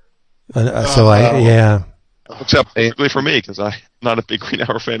Arrow. Except particularly for me, because I'm not a big Green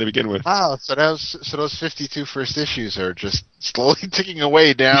Arrow fan to begin with. Wow, so those 52 first issues are just slowly ticking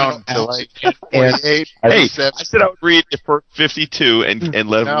away down to like 48. I said I would read the first 52 and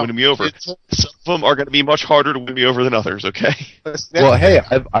let them win me over. Some of them are going to be much harder to win me over than others. Okay. Well, hey,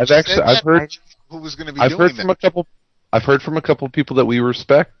 I've heard who was going to be doing that. I've heard from a couple of people that we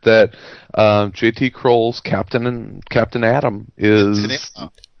respect that J.T. Kroll's Captain Atom is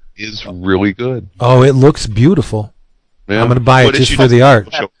really good. Oh, it looks beautiful. Yeah. I'm going to buy it just for the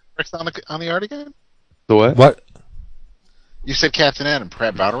art. On the art again? The what? What? You said Captain Atom.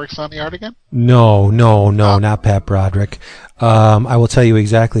 Pat Broderick's on the art again? No, not Pat Broderick. I will tell you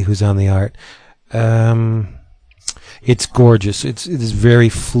exactly who's on the art. It's gorgeous. It's very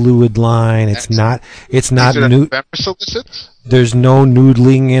fluid line. It's not nude. There's no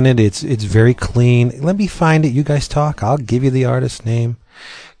noodling in it. It's very clean. Let me find it. You guys talk. I'll give you the artist's name.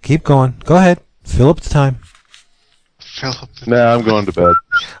 Keep going. Go ahead. Fill up the time. Nah, I'm going to bed.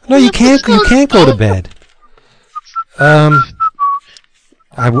 No, you can't. You can't go to bed.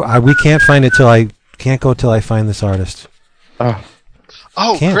 We can't find it till I can't go till I find this artist.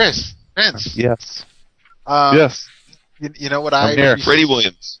 Chris. Yes. Yes. You know what I'm here. Freddie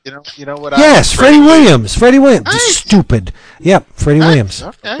Williams. You know what? Yes, Freddie Williams. Freddie Williams. Nice. Stupid. Yep, Freddie Williams.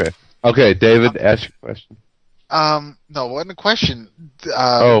 Okay, David, ask your question. No, it wasn't a question.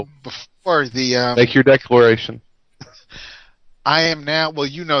 Before the make your declaration. I am now. Well,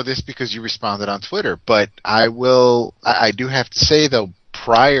 you know this because you responded on Twitter, but I will. I do have to say though,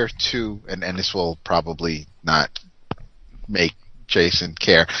 prior to, and this will probably not make Jason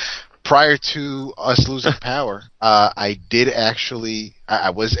care. Prior to us losing power, I did actually.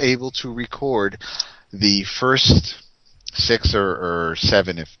 I was able to record the first 6 or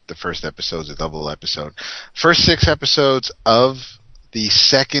 7, if the first episode's a double episode. First 6 episodes of the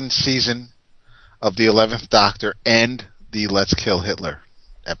second season of the 11th Doctor and the Let's Kill Hitler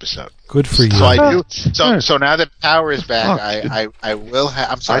episode. Good for you. So I do. So now that power is back, I will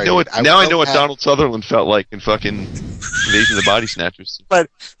have. I'm sorry. I know what Donald Sutherland felt like in fucking Invasion of the Body Snatchers. But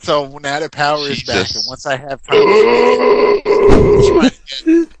so now that power is back, and once I have time,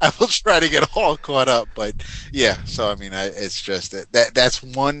 I will try to get all caught up. But yeah, so I mean, it's just that's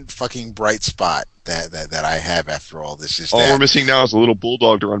one fucking bright spot that I have after all this. Is all we're missing now is a little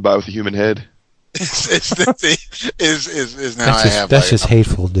bulldog to run by with a human head. Is now that's just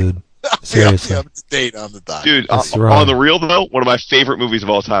hateful, dude. Seriously. I'm up to date on the doc. Dude, on the real though, one of my favorite movies of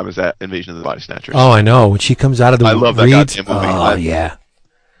all time is that Invasion of the Body Snatchers. Oh, I know. When she comes out of the I love that goddamn movie. Oh, yeah.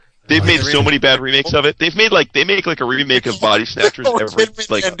 They've made so many bad remakes of it. They make a remake of Body Snatchers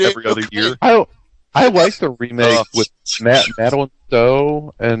every other year. I like the remake with Madeline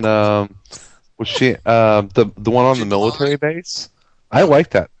Stowe and was she the one on the military base? I like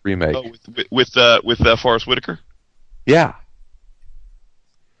that remake. Oh, with Forrest Whitaker. Yeah.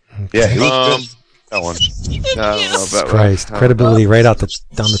 Yeah. That one. Christ, credibility right out down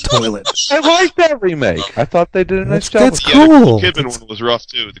the toilet. I like that remake. I thought they did a nice job. That's cool. The Nicole Kidman one was rough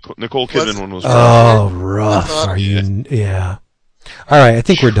too. The Nicole Kidman one was rough. Oh, rough. Are you? Yeah. All right, I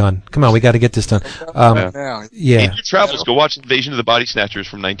think we're done. Come on, we got to get this done. Yeah. In Your Travels, go watch Invasion of the Body Snatchers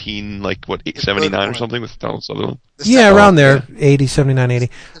from 79 or something with Donald Sutherland. Yeah, around there, 80, 79, 80.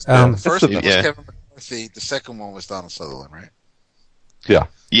 The first one was Kevin McCarthy. The second one was Donald Sutherland, right? Yeah.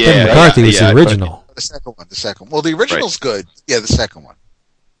 Kevin McCarthy was the original. The second one. Well, the original's good. Yeah, the second one.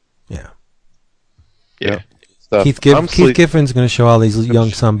 Yeah. Keith Giffin's going to show all these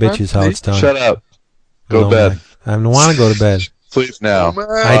young son bitches how it's done. Shut up. Go to bed. I don't want to go to bed. Sleep now.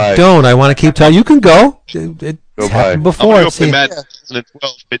 I don't. I want to keep telling you. Can go. It happened before. I'm going to go play Madden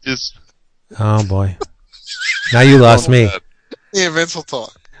 2012, bitches. Oh, boy. Now you lost me. Yeah, Vince will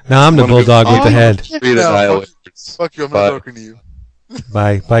talk. Now I'm the bulldog with the head. Fuck you, I'm not talking to you.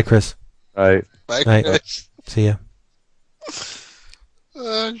 Bye. Bye, Chris. Bye. Bye, Chris. See ya.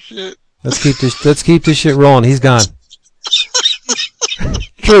 Oh, shit. Let's keep this shit rolling. He's gone.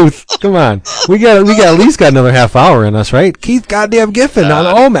 Truth. Come on. We got at least got another half hour in us, right? Keith goddamn Giffen on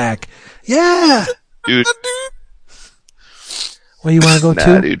OMAC. Yeah. Dude. Well, you want to go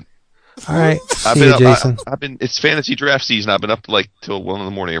too? Dude. All right. See you, Jason. It's fantasy draft season. I've been up till 1 in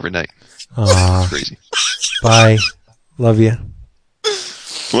the morning every night. Aw. It's crazy. Bye. Love you.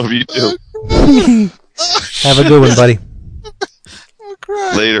 Love you too. Have a good one, buddy. I'm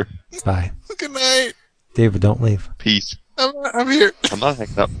crying. Later. Bye. Good night. David, don't leave. Peace. I'm here. I'm not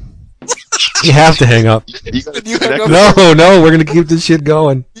hanging up. You have to hang up. You hang up. No, we're going to keep this shit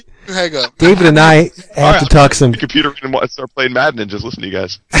going. You hang up. David and I have to talk some... The computer and start playing Madden and just listen to you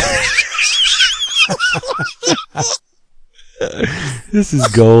guys. This is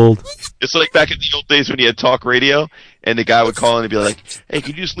gold. It's like back in the old days when you had talk radio, and the guy would call in and be like, "Hey,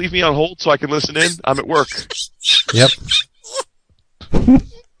 can you just leave me on hold so I can listen in? I'm at work." Yep.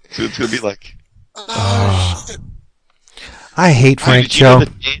 So it's gonna be like. I hate Frank Cho.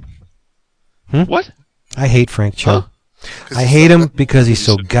 What? I hate Frank Cho. I hate him because he's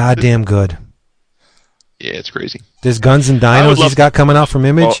so goddamn good. Yeah, it's crazy. There's Guns and Dinos he's got coming out from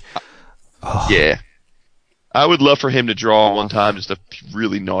Image. Yeah. I would love for him to draw one time just a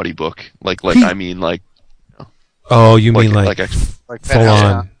really naughty book. Oh, you mean like full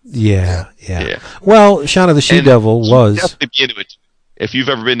on? Yeah. Well, Shaun of the She-Devil was. Definitely be into it. If you've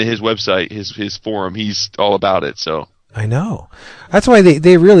ever been to his website, his forum, he's all about it. So I know. That's why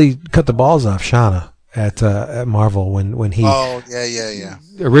they really cut the balls off Shauna at Marvel when he. Oh yeah.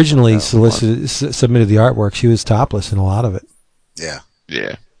 Originally submitted the artwork. She was topless in a lot of it. Yeah.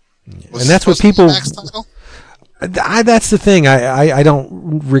 And that's what people. That's the thing. I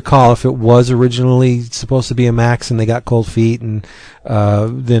don't recall if it was originally supposed to be a Max and they got cold feet and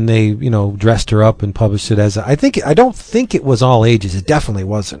then they dressed her up and published it as I don't think it was all ages. It definitely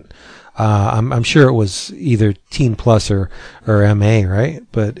wasn't. I'm sure it was either Teen Plus or MA, right?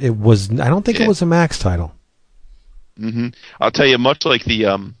 But it was. I don't think it was a Max title. Mm-hmm. I'll tell you, much like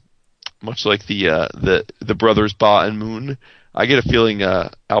the brothers Ba and Moon, I get a feeling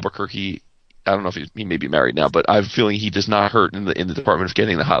Albuquerque. I don't know if he may be married now, but I have a feeling he does not hurt in the department of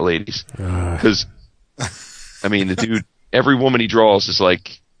getting the hot ladies. Because, I mean, the dude, every woman he draws is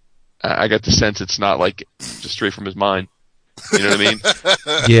like, I got the sense it's not like just straight from his mind. You know what I mean?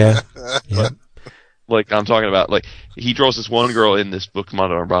 Yeah. Like I'm talking about, like he draws this one girl in this book,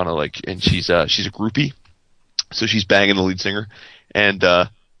 Mondo Urbano, and she's a groupie, so she's banging the lead singer, and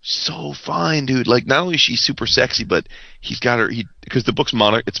so fine, dude. Like not only is she super sexy, but he's got her. Because the book's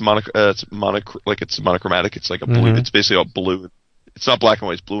monochromatic. It's like a blue. Mm-hmm. It's basically all blue. It's not black and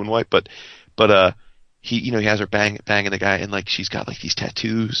white. It's blue and white. But he has her banging the guy, and like she's got like these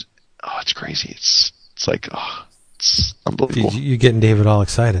tattoos. Oh, it's crazy. It's like it's unbelievable. You're getting David all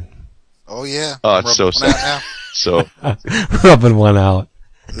excited. Oh yeah. Oh, it's so sad. So rubbing one out.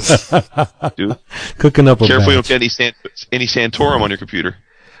 Dude, cooking up a careful batch. You don't get any Santorum on your computer.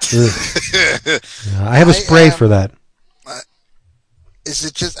 I have a spray for that. Is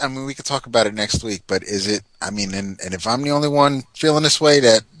it just? I mean, we could talk about it next week, but is it? I mean, and if I'm the only one feeling this way,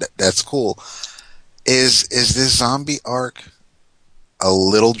 that's cool. Is this zombie arc a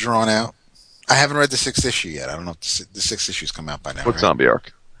little drawn out? I haven't read the 6th issue yet. I don't know if the 6th issue's come out by now. What zombie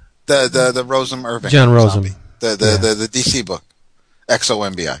arc? The Rozum Irving. John Rozum. The DC book.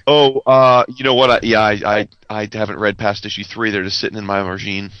 XOMBI. Oh, you know what? I haven't read past issue 3. They're just sitting in my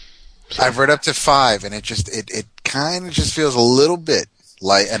margine. So. I've read up to 5, and it kind of just feels a little bit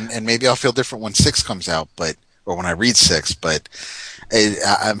like, and maybe I'll feel different when 6 comes out, or when I read 6. But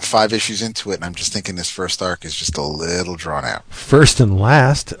I'm 5 issues into it, and I'm just thinking this first arc is just a little drawn out. First and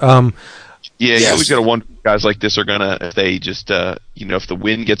last. Yeah, you always got to wonder if guys like this are gonna, if they just, if the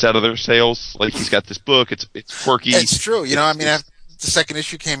wind gets out of their sails. Like he's got this book, it's quirky. It's true. I mean, the second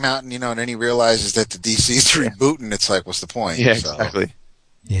issue came out, and and then he realizes that the DC's rebooting. It's like, what's the point? Yeah, exactly.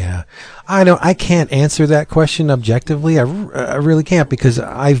 Yeah, I can't answer that question objectively. I really can't, because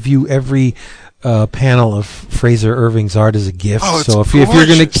I view every panel of Frazer Irving's art as a gift. So if you're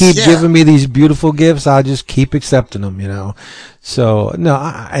going to keep giving me these beautiful gifts, I'll just keep accepting them. So no,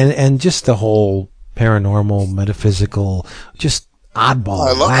 and just the whole paranormal, metaphysical, just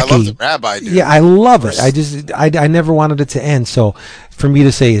oddball, wacky. I love the rabbi dude. Yeah, I love it. I never wanted it to end. So for me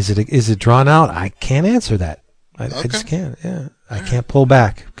to say, is it drawn out? I can't answer that. I just can't. Yeah, I can't pull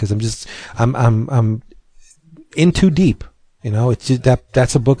back, because I'm in too deep. It's just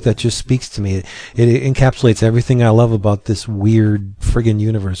that's a book that just speaks to me. It encapsulates everything I love about this weird friggin'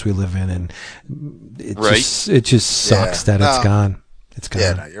 universe we live in, and it just sucks that it's gone. It's gone.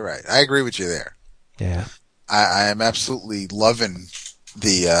 Yeah, no, you're right. I agree with you there. Yeah, I am absolutely loving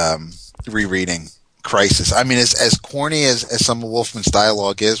the rereading Crisis. I mean, as corny as some of Wolfman's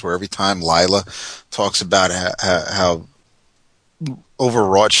dialogue is, where every time Lila talks about how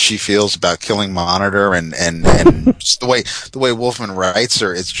overwrought she feels about killing Monitor, and just the way Wolfman writes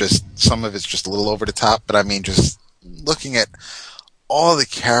her, it's just, some of it's just a little over the top. But I mean, just looking at all the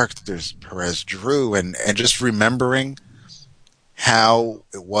characters Perez drew, and just remembering how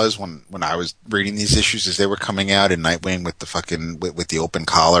it was when I was reading these issues as they were coming out in Nightwing, with the with the open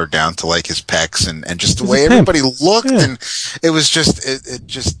collar down to like his pecs, and just the way everybody looked, and it was just it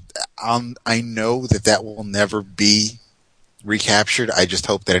just I know that will never be recaptured. I just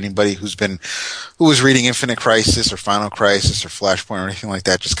hope that anybody who was reading Infinite Crisis or Final Crisis or Flashpoint or anything like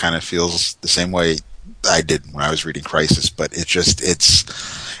that just kind of feels the same way I did when I was reading Crisis. But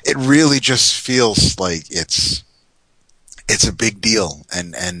it really just feels like it's a big deal,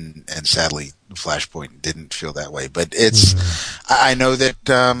 and sadly Flashpoint didn't feel that way. But I know that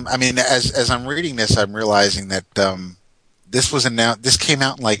I mean, as I'm reading this, I'm realizing that this came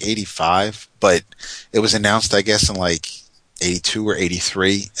out in like 85, but it was announced, I guess, in like 82 or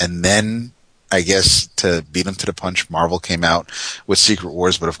 83, and then I guess to beat them to the punch, Marvel came out with Secret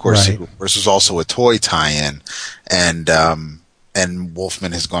Wars, but of course Secret Wars was also a toy tie-in, and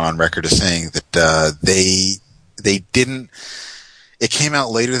Wolfman has gone on record as saying that they didn't. It came out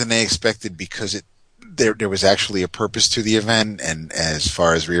later than they expected, because there was actually a purpose to the event, and as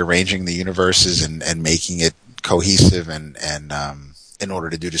far as rearranging the universes and making it cohesive, and in order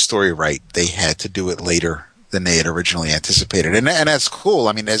to do the story right, they had to do it later than they had originally anticipated, and that's cool.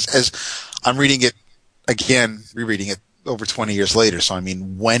 I mean, as I'm reading it again, rereading it over 20 years later, so I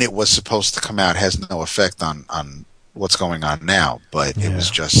mean, when it was supposed to come out has no effect on what's going on now. But it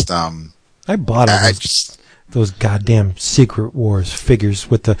was just I bought those goddamn Secret Wars figures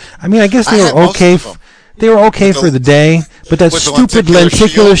with the. I mean, I guess they were okay. They were okay for the day, but that stupid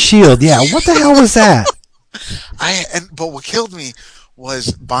lenticular shield. Yeah, what the hell was that? But what killed me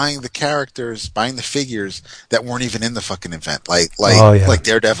was buying the figures that weren't even in the fucking event, like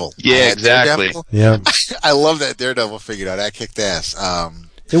Daredevil. Yeah, exactly. Daredevil. Yeah, I love that Daredevil figure. That kicked ass.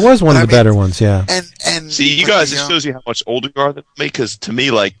 It was one of the better ones, yeah. And see, you guys, it shows you how much older you are than me, because to me,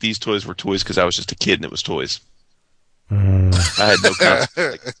 like, these toys were toys because I was just a kid and it was toys. I had no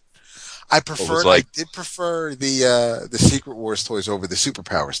concept. I did prefer the Secret Wars toys over the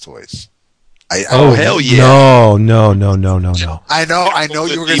Superpowers toys. Hell yeah! No. I know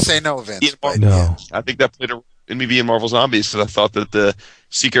you were going to say no, Vince. But no, yeah. I think that played in me being Marvel Zombies, because I thought that the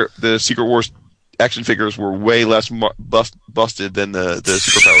Secret Wars action figures were way less busted than the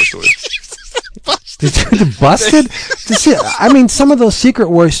Superpowers toys. Busted? I mean, some of those Secret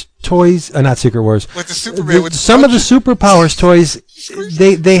Wars toys, not Secret Wars. With the Superman, some of the Superpowers toys,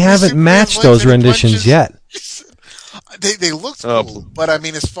 they haven't matched those renditions yet. They looked cool, but I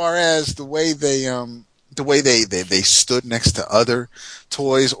mean, as far as the way they stood next to other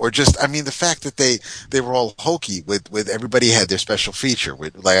toys, or just, I mean, the fact that they were all hokey with everybody had their special feature.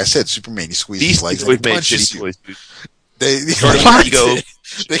 With, like I said, Superman, he squeezes his legs and he punches you. They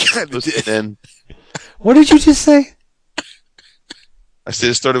kind of did. What did you just say? I said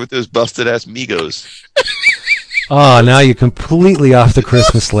it started with those busted ass Migos. Oh, now you're completely off the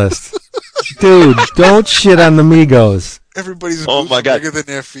Christmas list. Dude, don't shit on the Migos. Everybody's boots are bigger than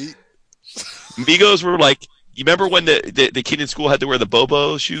their feet. Migos were like, you remember when the kid in school had to wear the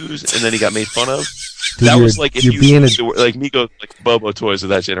Bobo shoes and then he got made fun of? Dude, that was like if you used to wear, like Migos, like Bobo toys of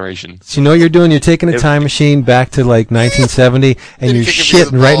that generation. So you know what you're doing? You're taking a time machine back to like 1970 and you're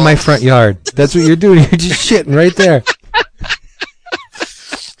shitting right in my front yard. That's what you're doing. You're just shitting right there.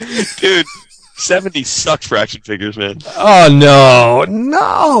 Dude, '70s sucked for action figures, man. Oh no.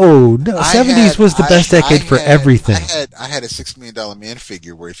 70s was the best decade for everything. I had a $6 million man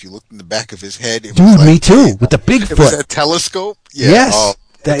figure where if you looked in the back of his head, it dude, was like, me too, with the Bigfoot. It was a telescope. Yeah. Yes,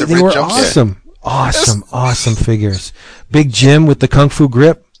 they were awesome. Awesome figures. Big Jim with the kung fu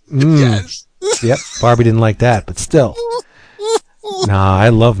grip. Yes. Yep. Barbie didn't like that, but still. Nah, I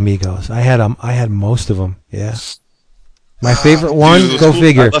love Migos. I had most of them. Yeah. My favorite one. Dude, go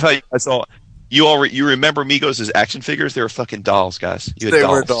figure. I love how you guys all. You remember Migos as action figures? They were fucking dolls, guys. They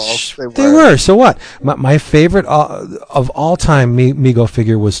were dolls. They were. So what? My favorite of all time Migo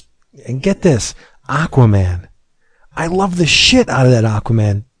figure was, and get this, Aquaman. I love the shit out of that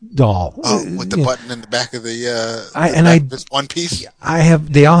Aquaman doll. Oh, with the button in the back of the this one piece.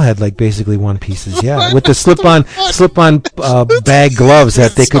 They all had like basically one pieces. Yeah, with the slip on bag gloves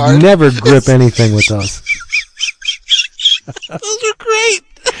that they could never grip anything with those. Those are great.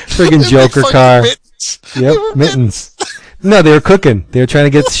 Friggin' Joker car. Mittens. Yep, mittens. No, they were cooking. They were trying to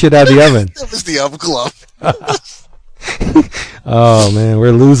get the shit out of the oven. That was the oven glove. Oh man,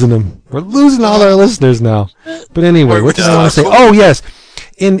 we're losing them. We're losing all our listeners now. But anyway, what did I want to say? Oh yes,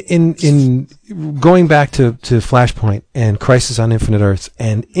 in going back to Flashpoint and Crisis on Infinite Earths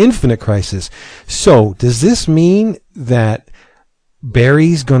and Infinite Crisis. So does this mean that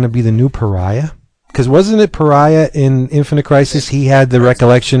Barry's going to be the new Pariah? Because wasn't it Pariah in Infinite Crisis? He had the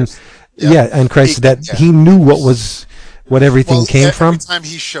recollection, and Crisis he knew what everything came from. Every time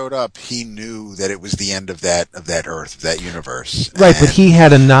he showed up, he knew that it was the end of that Earth, of that universe. Right, but he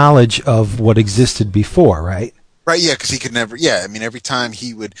had a knowledge of what existed before, right? Right, yeah, because he could never. Yeah, I mean, every time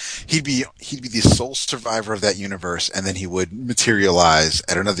he'd be the sole survivor of that universe, and then he would materialize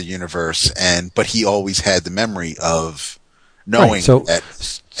at another universe, but he always had the memory of knowing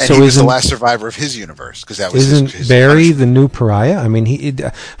that. And he was the last survivor of his universe, because that was his Barry the new Pariah? I mean,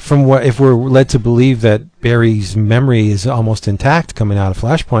 if we're led to believe that Barry's memory is almost intact coming out of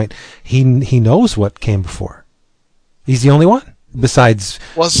Flashpoint, he knows what came before. He's the only one besides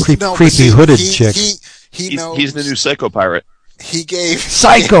creepy hooded chick. He knows. He's the new Psycho Pirate. He gave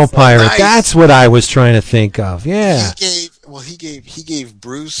Psycho Pirate. Nice. That's what I was trying to think of. Yeah. He gave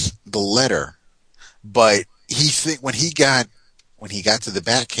Bruce the letter, but when he got to the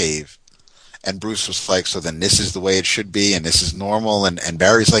Batcave, and Bruce was like, so then this is the way it should be, and this is normal, and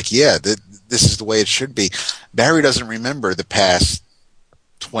Barry's like, yeah, this is the way it should be. Barry doesn't remember the past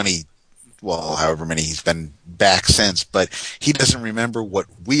 20, however many he's been back since, but he doesn't remember what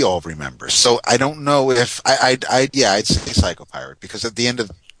we all remember. So I don't know if I'd say Psycho Pirate, because at the end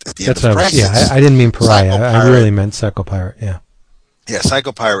of Crisis, I didn't mean Pariah. I really meant Psycho Pirate. Yeah. Yeah,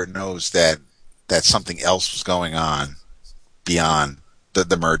 Psycho Pirate knows that something else was going on beyond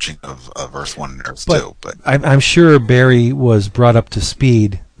the merging of Earth 1 and Earth 2. But I'm sure Barry was brought up to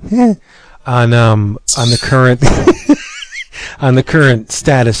speed on the current on the current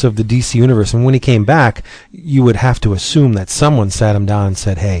status of the DC universe. And when he came back, you would have to assume that someone sat him down and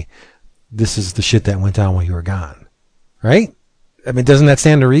said, "Hey, this is the shit that went down while you were gone." Right? I mean, doesn't that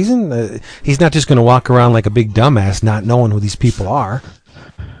stand to reason? He's not just going to walk around like a big dumbass not knowing who these people are.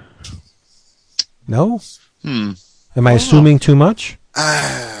 No? Am I assuming too much?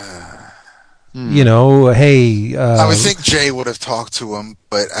 You know, hey... I would think Jay would have talked to him,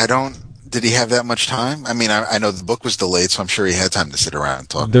 but I don't... Did he have that much time? I mean, I know the book was delayed, so I'm sure he had time to sit around and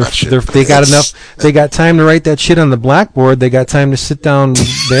talk about shit. They got enough... They got time to write that shit on the blackboard. They got time to sit down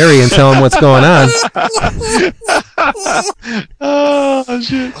Barry and tell him what's going on. Oh,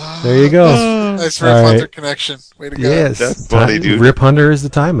 shit. There you go. Nice Rip Hunter connection. Way to go. Yes. That's funny, dude. Rip Hunter is the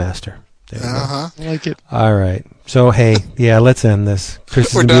Time Master. I like it. All right. So, hey, let's end this. Chris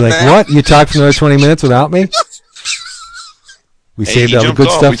is going to be like, now. what? You talked for another 20 minutes without me? We saved all the good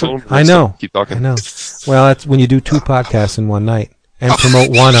stuff. I know. Keep talking. I know. Well, that's when you do 2 podcasts in one night and promote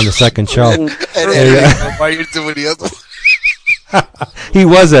one on the second show. Why are you doing the other one? He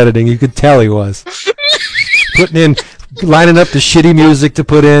was editing. You could tell he was. Lining up the shitty music to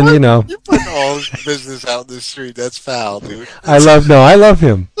put in, you know. You're putting all his business out in the street. That's foul, dude. I love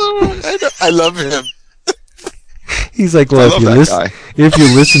him. I love him. He's like, well, if you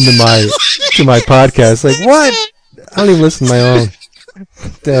listen to my podcast, like, what? I don't even listen to my own.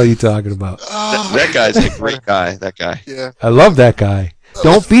 What the hell are you talking about? That guy's a great guy, that guy. Yeah. I love that guy.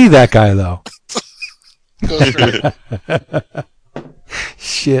 Don't be that guy, though.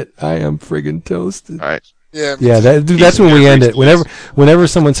 Shit, I am friggin' toasted. All right. Yeah, that's when we end it. Whenever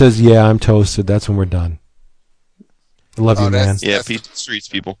someone says, yeah, I'm toasted, that's when we're done. I love you, man. Yeah, peace to the streets,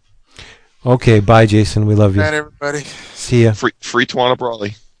 people. Okay, bye, Jason. We love you. Good night, everybody. See ya. Free Tawana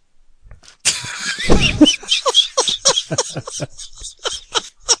Brawley.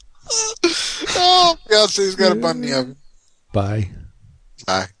 Oh, Beyonce's got a bun in the oven. Bye.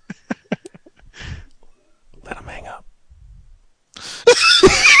 Bye. Let him hang up.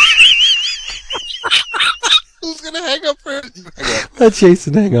 Who's gonna hang up first? You hang up. Let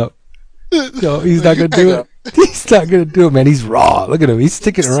Jason hang up. No, he's not gonna do it. He's not gonna do it, man. He's raw. Look at him. He's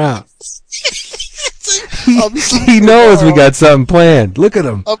sticking around. He knows we got something planned. Look at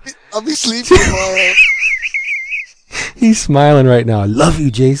him. I'll be sleeping tomorrow. He's smiling right now. I love you,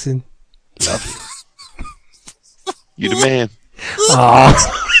 Jason. Love you. You the man.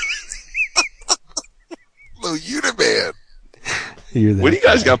 Aw. No, you the man. What do you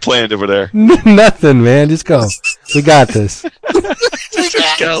guys got planned over there? Nothing, man. Just go. We got this.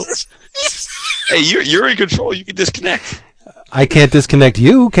 Just go. Hey, you're in control. You can disconnect. I can't disconnect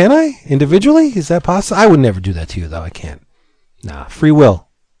you, can I? Individually? Is that possible? I would never do that to you, though. I can't. Nah, free will.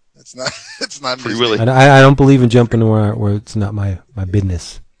 It's not free will. I don't believe in jumping where it's not my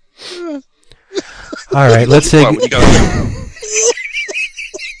business. All right, let's take.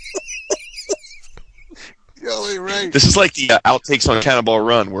 Right. This is like the outtakes on Cannonball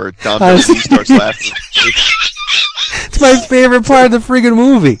Run, where Don Johnson starts laughing. It's my favorite part of the friggin'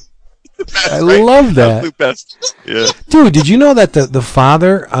 movie. I love that. Best. Yeah. Dude, did you know that the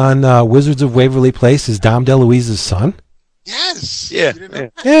father on Wizards of Waverly Place is Dom DeLuise's son? Yes. Yeah.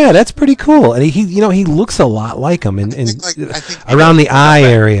 Yeah, that's pretty cool. And he looks a lot like him in I think around the eye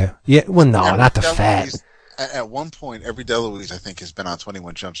area. Yeah. Well, no, not the fat. At one point, every DeLuise, I think, has been on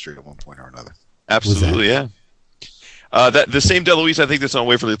 21 Jump Street at one point or another. Absolutely, yeah. The same DeLuise, I think, that's on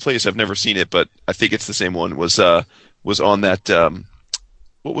Waverly Place. I've never seen it, but I think it's the same one. Was on that.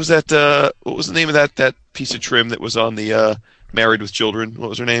 What was that? What was the name of that piece of trim that was on the Married with Children? What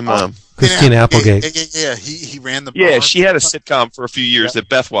was her name? Christina Applegate. Yeah. He ran the bar. Yeah, she had a sitcom for a few years that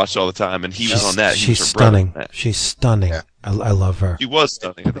Beth watched all the time, and he was on that. She's stunning. She's stunning. Yeah. I love her. She was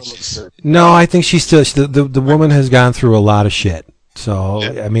stunning. No, I think she's still the woman has gone through a lot of shit. So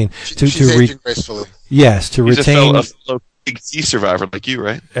I mean, she's aging gracefully. Yes, to she's retain a fellow Big C survivor like you,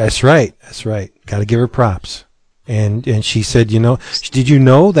 right? That's right. Got to give her props. And she said, did you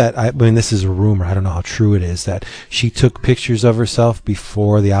know that, I mean, this is a rumor, I don't know how true it is, that she took pictures of herself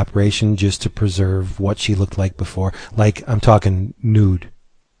before the operation just to preserve what she looked like before. Like, I'm talking nude.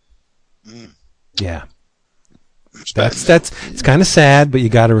 Yeah. It's kind of sad, but you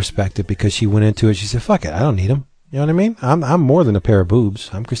got to respect it because she went into it, she said, fuck it, I don't need them. You know what I mean? I'm more than a pair of boobs.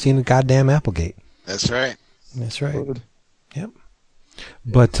 I'm Christina goddamn Applegate. That's right. Yep.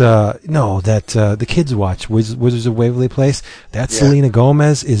 But no, that the kids watch Wizards of Waverly Place. That Selena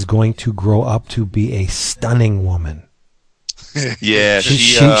Gomez is going to grow up to be a stunning woman. Yeah,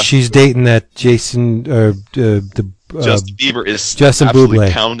 she's dating that Jason Justin Bieber is Justin absolutely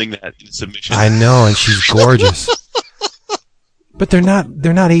Buble. pounding that in submission. I know, and she's gorgeous. But they're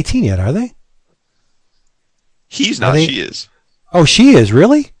not 18 yet, are they? He's not. She is. Oh, she is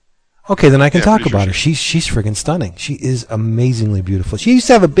really. Okay, then I can talk about her. She's friggin' stunning. She is amazingly beautiful. She used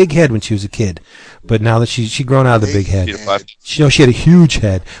to have a big head when she was a kid, but now that she grown out of the big head, she had a huge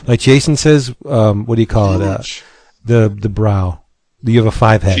head. Like Jason says, what do you call it? The brow. You have a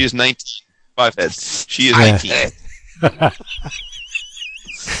 5 head. She is 19. 5 heads. She is 19.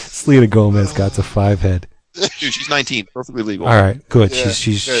 Selena Gomez got a 5 head. Dude, she's 19. Perfectly legal. All right, good. Yeah,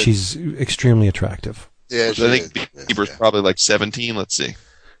 she's extremely attractive. Yeah, I think Bieber's probably like 17. Let's see.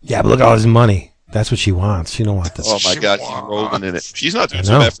 Yeah, but look at all his money. That's what she wants. She don't want this. Oh my God, she's rolling in it. She's not doing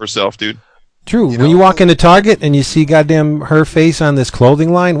so bad for herself, dude. True. When you walk into Target and you see goddamn her face on this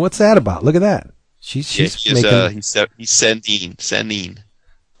clothing line, what's that about? Look at that. She's making. He's sending.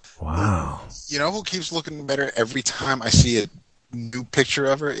 Wow. You know who keeps looking better every time I see a new picture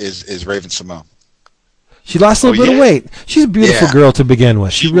of her is Raven Simone. She lost a little bit of weight. She's a beautiful girl to begin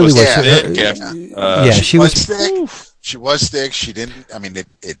with. She really was. She was thick. She was thick. She didn't. I mean,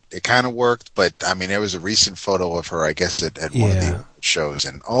 it kind of worked, but I mean, there was a recent photo of her, I guess, at one of the shows,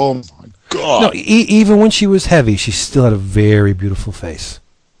 and oh my God! No, even when she was heavy, she still had a very beautiful face.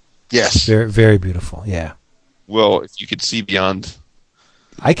 Yes, very, very beautiful. Yeah. Well, if you could see beyond,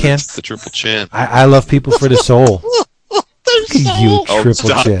 I can. The triple chin. I love people for the soul. You triple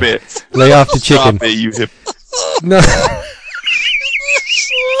stop chin. It. Lay off the chicken. Stop it, you hip. No.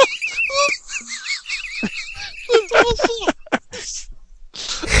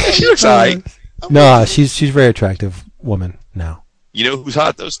 She looks alright. No, she's a very attractive woman now. You know who's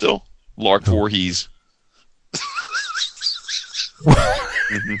hot though? Still, Lark Voorhees.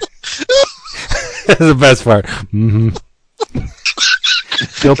 That's the best part. Mm-hmm.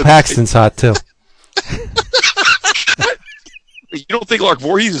 Bill Paxton's hot too. You don't think Lark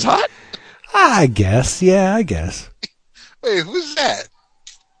Voorhees is hot? I guess. Yeah, I guess. Wait, who's that?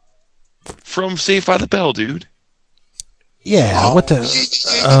 from Saved by the Bell, dude. Yeah, Oh, what the...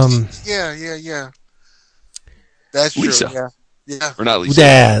 Yeah. That's Lisa. true, yeah. Or not Lisa.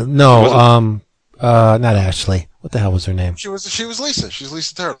 Yeah, no, not Ashley. What the hell was her name? She was Lisa. She's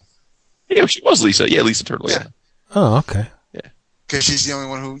Lisa Turtle. Yeah, she was Lisa. Yeah, Lisa Turtle, yeah. Oh, okay. Because she's the only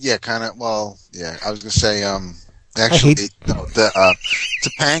one who, kind of, I was going to say, actually,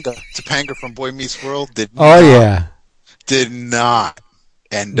 Topanga from Boy Meets World did not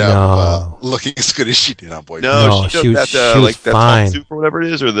end up looking as good as she did on Boy Meets World. No, she was fine. Top Soup or whatever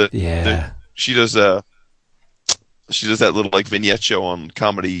it is, or she does that little like vignette show on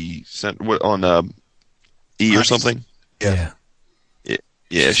Comedy on E or something. Yeah.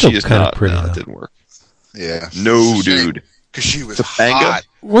 Yeah, she is kind of not pretty. It didn't work. Yeah. No, dude. Because she was Topanga? hot.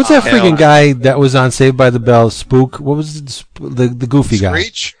 What's that freaking guy that was on Saved by the Bell? Spook? What was it? The goofy guy?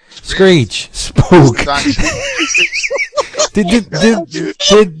 Screech. Spook. did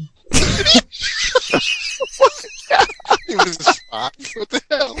He was a spot. What the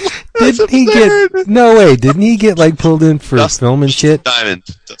hell? Didn't he get like pulled in for film and shit? Dustin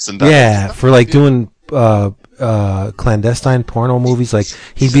Diamond. Yeah, for like doing clandestine porno movies. Like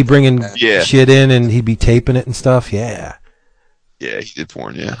he'd be bringing shit in and he'd be taping it and stuff. Yeah. Yeah, he did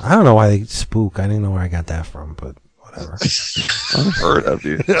porn, yeah. I don't know why they Spook. I didn't know where I got that from, but whatever. Unheard of,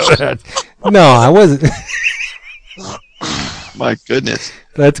 dude. No, I wasn't. My goodness.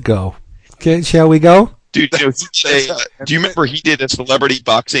 Let's go. Okay, shall we go? Dude, do you remember he did a celebrity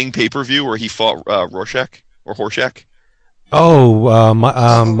boxing pay-per-view where he fought Rorschach? Or Horshack? Oh,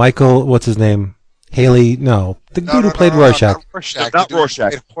 Michael, what's his name? Haley, no. The dude who played Rorschach. Not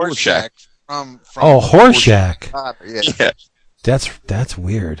Rorschach. Horshack. Horshack. Yeah. That's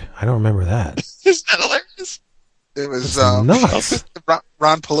weird. I don't remember that. Isn't that hilarious? It was nuts.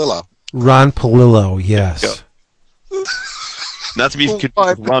 Ron Palillo. Ron Palillo, yes. Not to be confused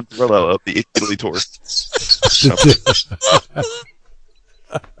with Ron Palillo of the Italy tour.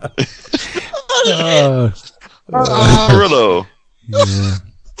 Palillo. Yeah.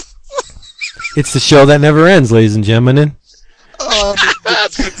 It's the show that never ends, ladies and gentlemen.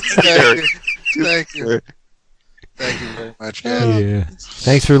 Thank you. Thank you very much, guys. Yeah.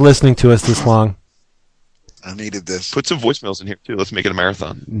 Thanks for listening to us this long. I needed this. Put some voicemails in here, too. Let's make it a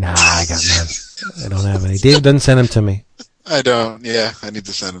marathon. Nah, I got none. I don't have any. Dave doesn't send them to me. I don't. Yeah, I need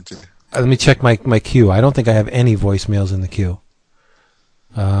to send them to you. Let me check my queue. I don't think I have any voicemails in the queue.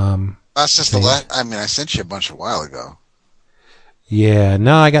 That's just the last. I mean, I sent you a bunch a while ago. Yeah,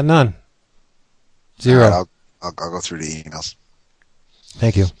 no, I got none. Zero. Right, I'll go through the emails.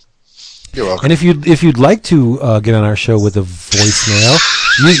 Thank you. You're welcome. And if you'd like to get on our show with a voicemail,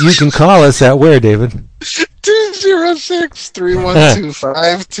 you can call us at where, David?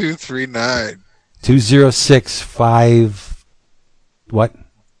 206-312-5239. 206-5 what?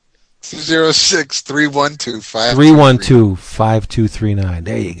 206-312-5239. 312-5239.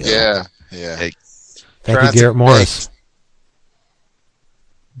 There you go. Yeah. Hey. Thank you, Garrett Morris.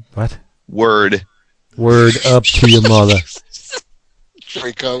 What? Word up to your mother.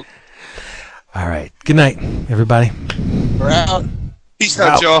 Freako. All right. Good night, everybody. We're out. Peace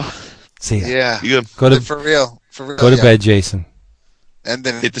out, y'all. See ya. Yeah. You good? Go to for real. Go to bed, Jason. And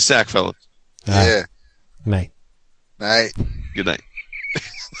then hit the sack, fellas. Yeah. Night. Night. Good night.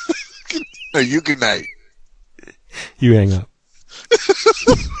 No, you good night. You hang up.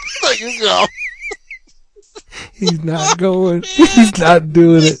 No, you go. He's not going. He's not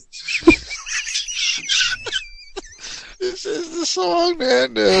doing it. This is the song,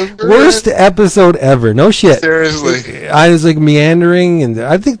 man. Worst episode ever. No shit. Seriously. I was like meandering, and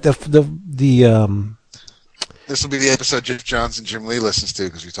I think the This will be the episode Jeff Johns and Jim Lee listens to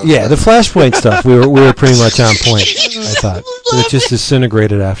because we talked. Yeah, the Flashpoint stuff. We were pretty much on point. I thought it just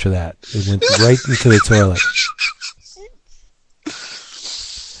disintegrated after that. It went right into the toilet.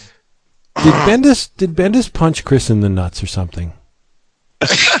 Did Bendis punch Chris in the nuts or something?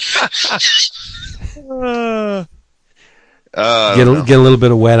 Get a little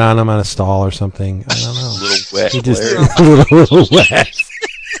bit of wet on him on a stall or something. I don't know. A little wet. He just a little wet.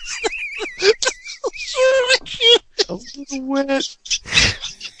 A little wet.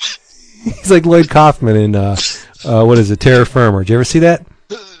 He's like Lloyd Kaufman in what is it, Terra Firma. Did you ever see that?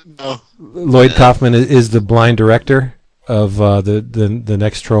 No. Lloyd Kaufman is the blind director of the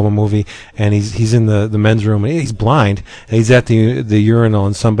next Troma movie, and he's in the men's room, and he's blind, and he's at the urinal,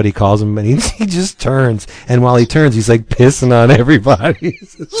 and somebody calls him, and he just turns, and while he turns, he's like pissing on everybody.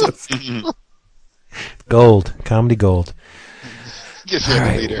 It's just gold, comedy gold. Get him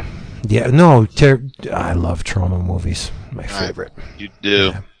right. later. Yeah, no, I love Troma movies. My favorite. You do.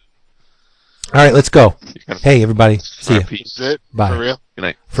 Yeah. All right, let's go. Hey, everybody. See ya. Peace. Is it? Bye. For real? Good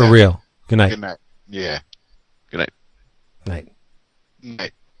night. For real. Good night. Good night. Yeah. Good night. Night.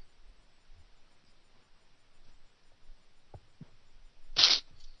 Night.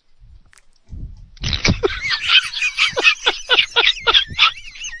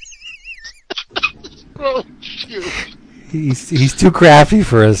 Oh, shoot. He's too crafty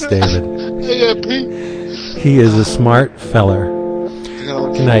for us, David. I gotta pee. He is a smart feller. I gotta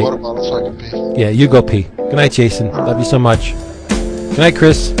look Good for night. a water bottle so I can pee. Yeah, you go pee. Good night, Jason. Love you so much. Good night,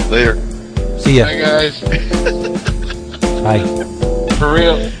 Chris. Later. See ya. Hi, guys. Bye. For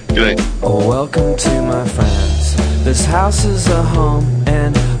real. Good night. Oh, welcome to my friends. This house is a home,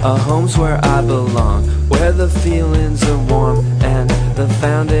 and a home's where I belong, where the feelings are warm and the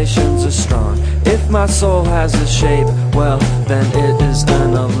foundations are strong. If my soul has a shape, well, then it is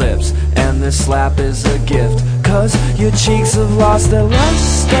an ellipse, and this slap is a gift, 'cause your cheeks have lost their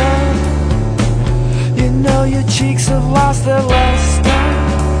luster. You know your cheeks have lost their luster.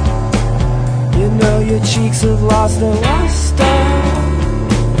 You know your cheeks have lost their luster.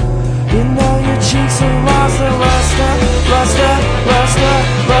 You know your cheeks have lost their luster. Luster, luster,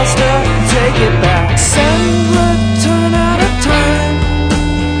 luster. Take it back. Send return out of time.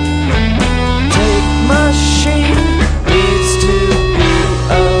 Take machine needs to be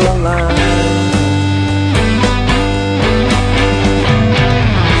aligned.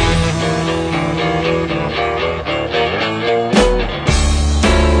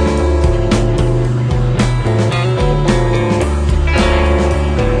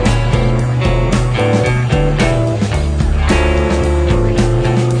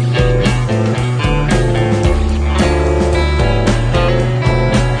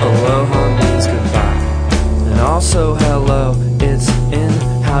 Also hello, it's in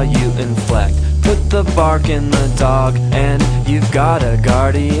how you inflect. Put the bark in the dog and you've got a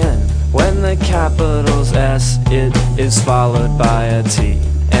guardian. When the capital's S, it is followed by a T,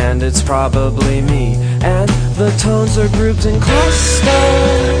 and it's probably me. And the tones are grouped in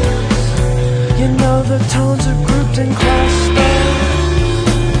clusters. You know the tones are grouped in clusters.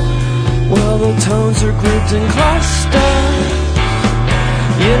 Well, the tones are grouped in clusters.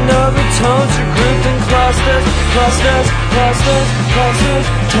 You know the tones are grouped in clusters, clusters, clusters, clusters.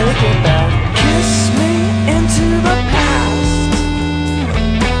 Take it back.